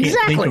 Yeah, I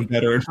can't think of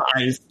better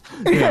advice.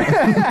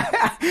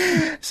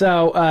 Yeah.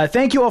 So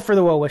thank you all for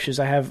the well wishes.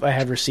 I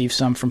have received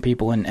some from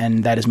people,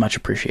 and that is much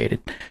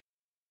appreciated.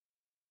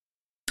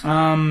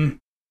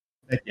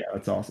 Yeah,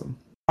 that's awesome.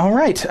 All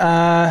right.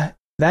 I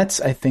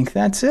think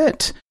that's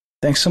it.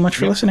 Thanks so much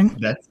for listening.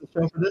 That's the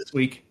show for this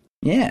week.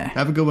 Yeah.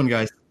 Have a good one,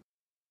 guys.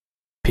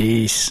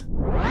 Peace.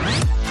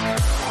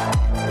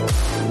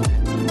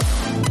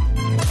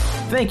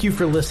 Thank you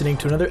for listening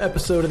to another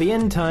episode of The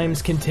End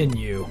Times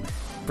Continue.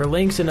 For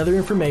links and other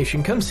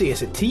information, come see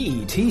us at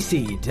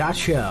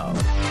TETC.show.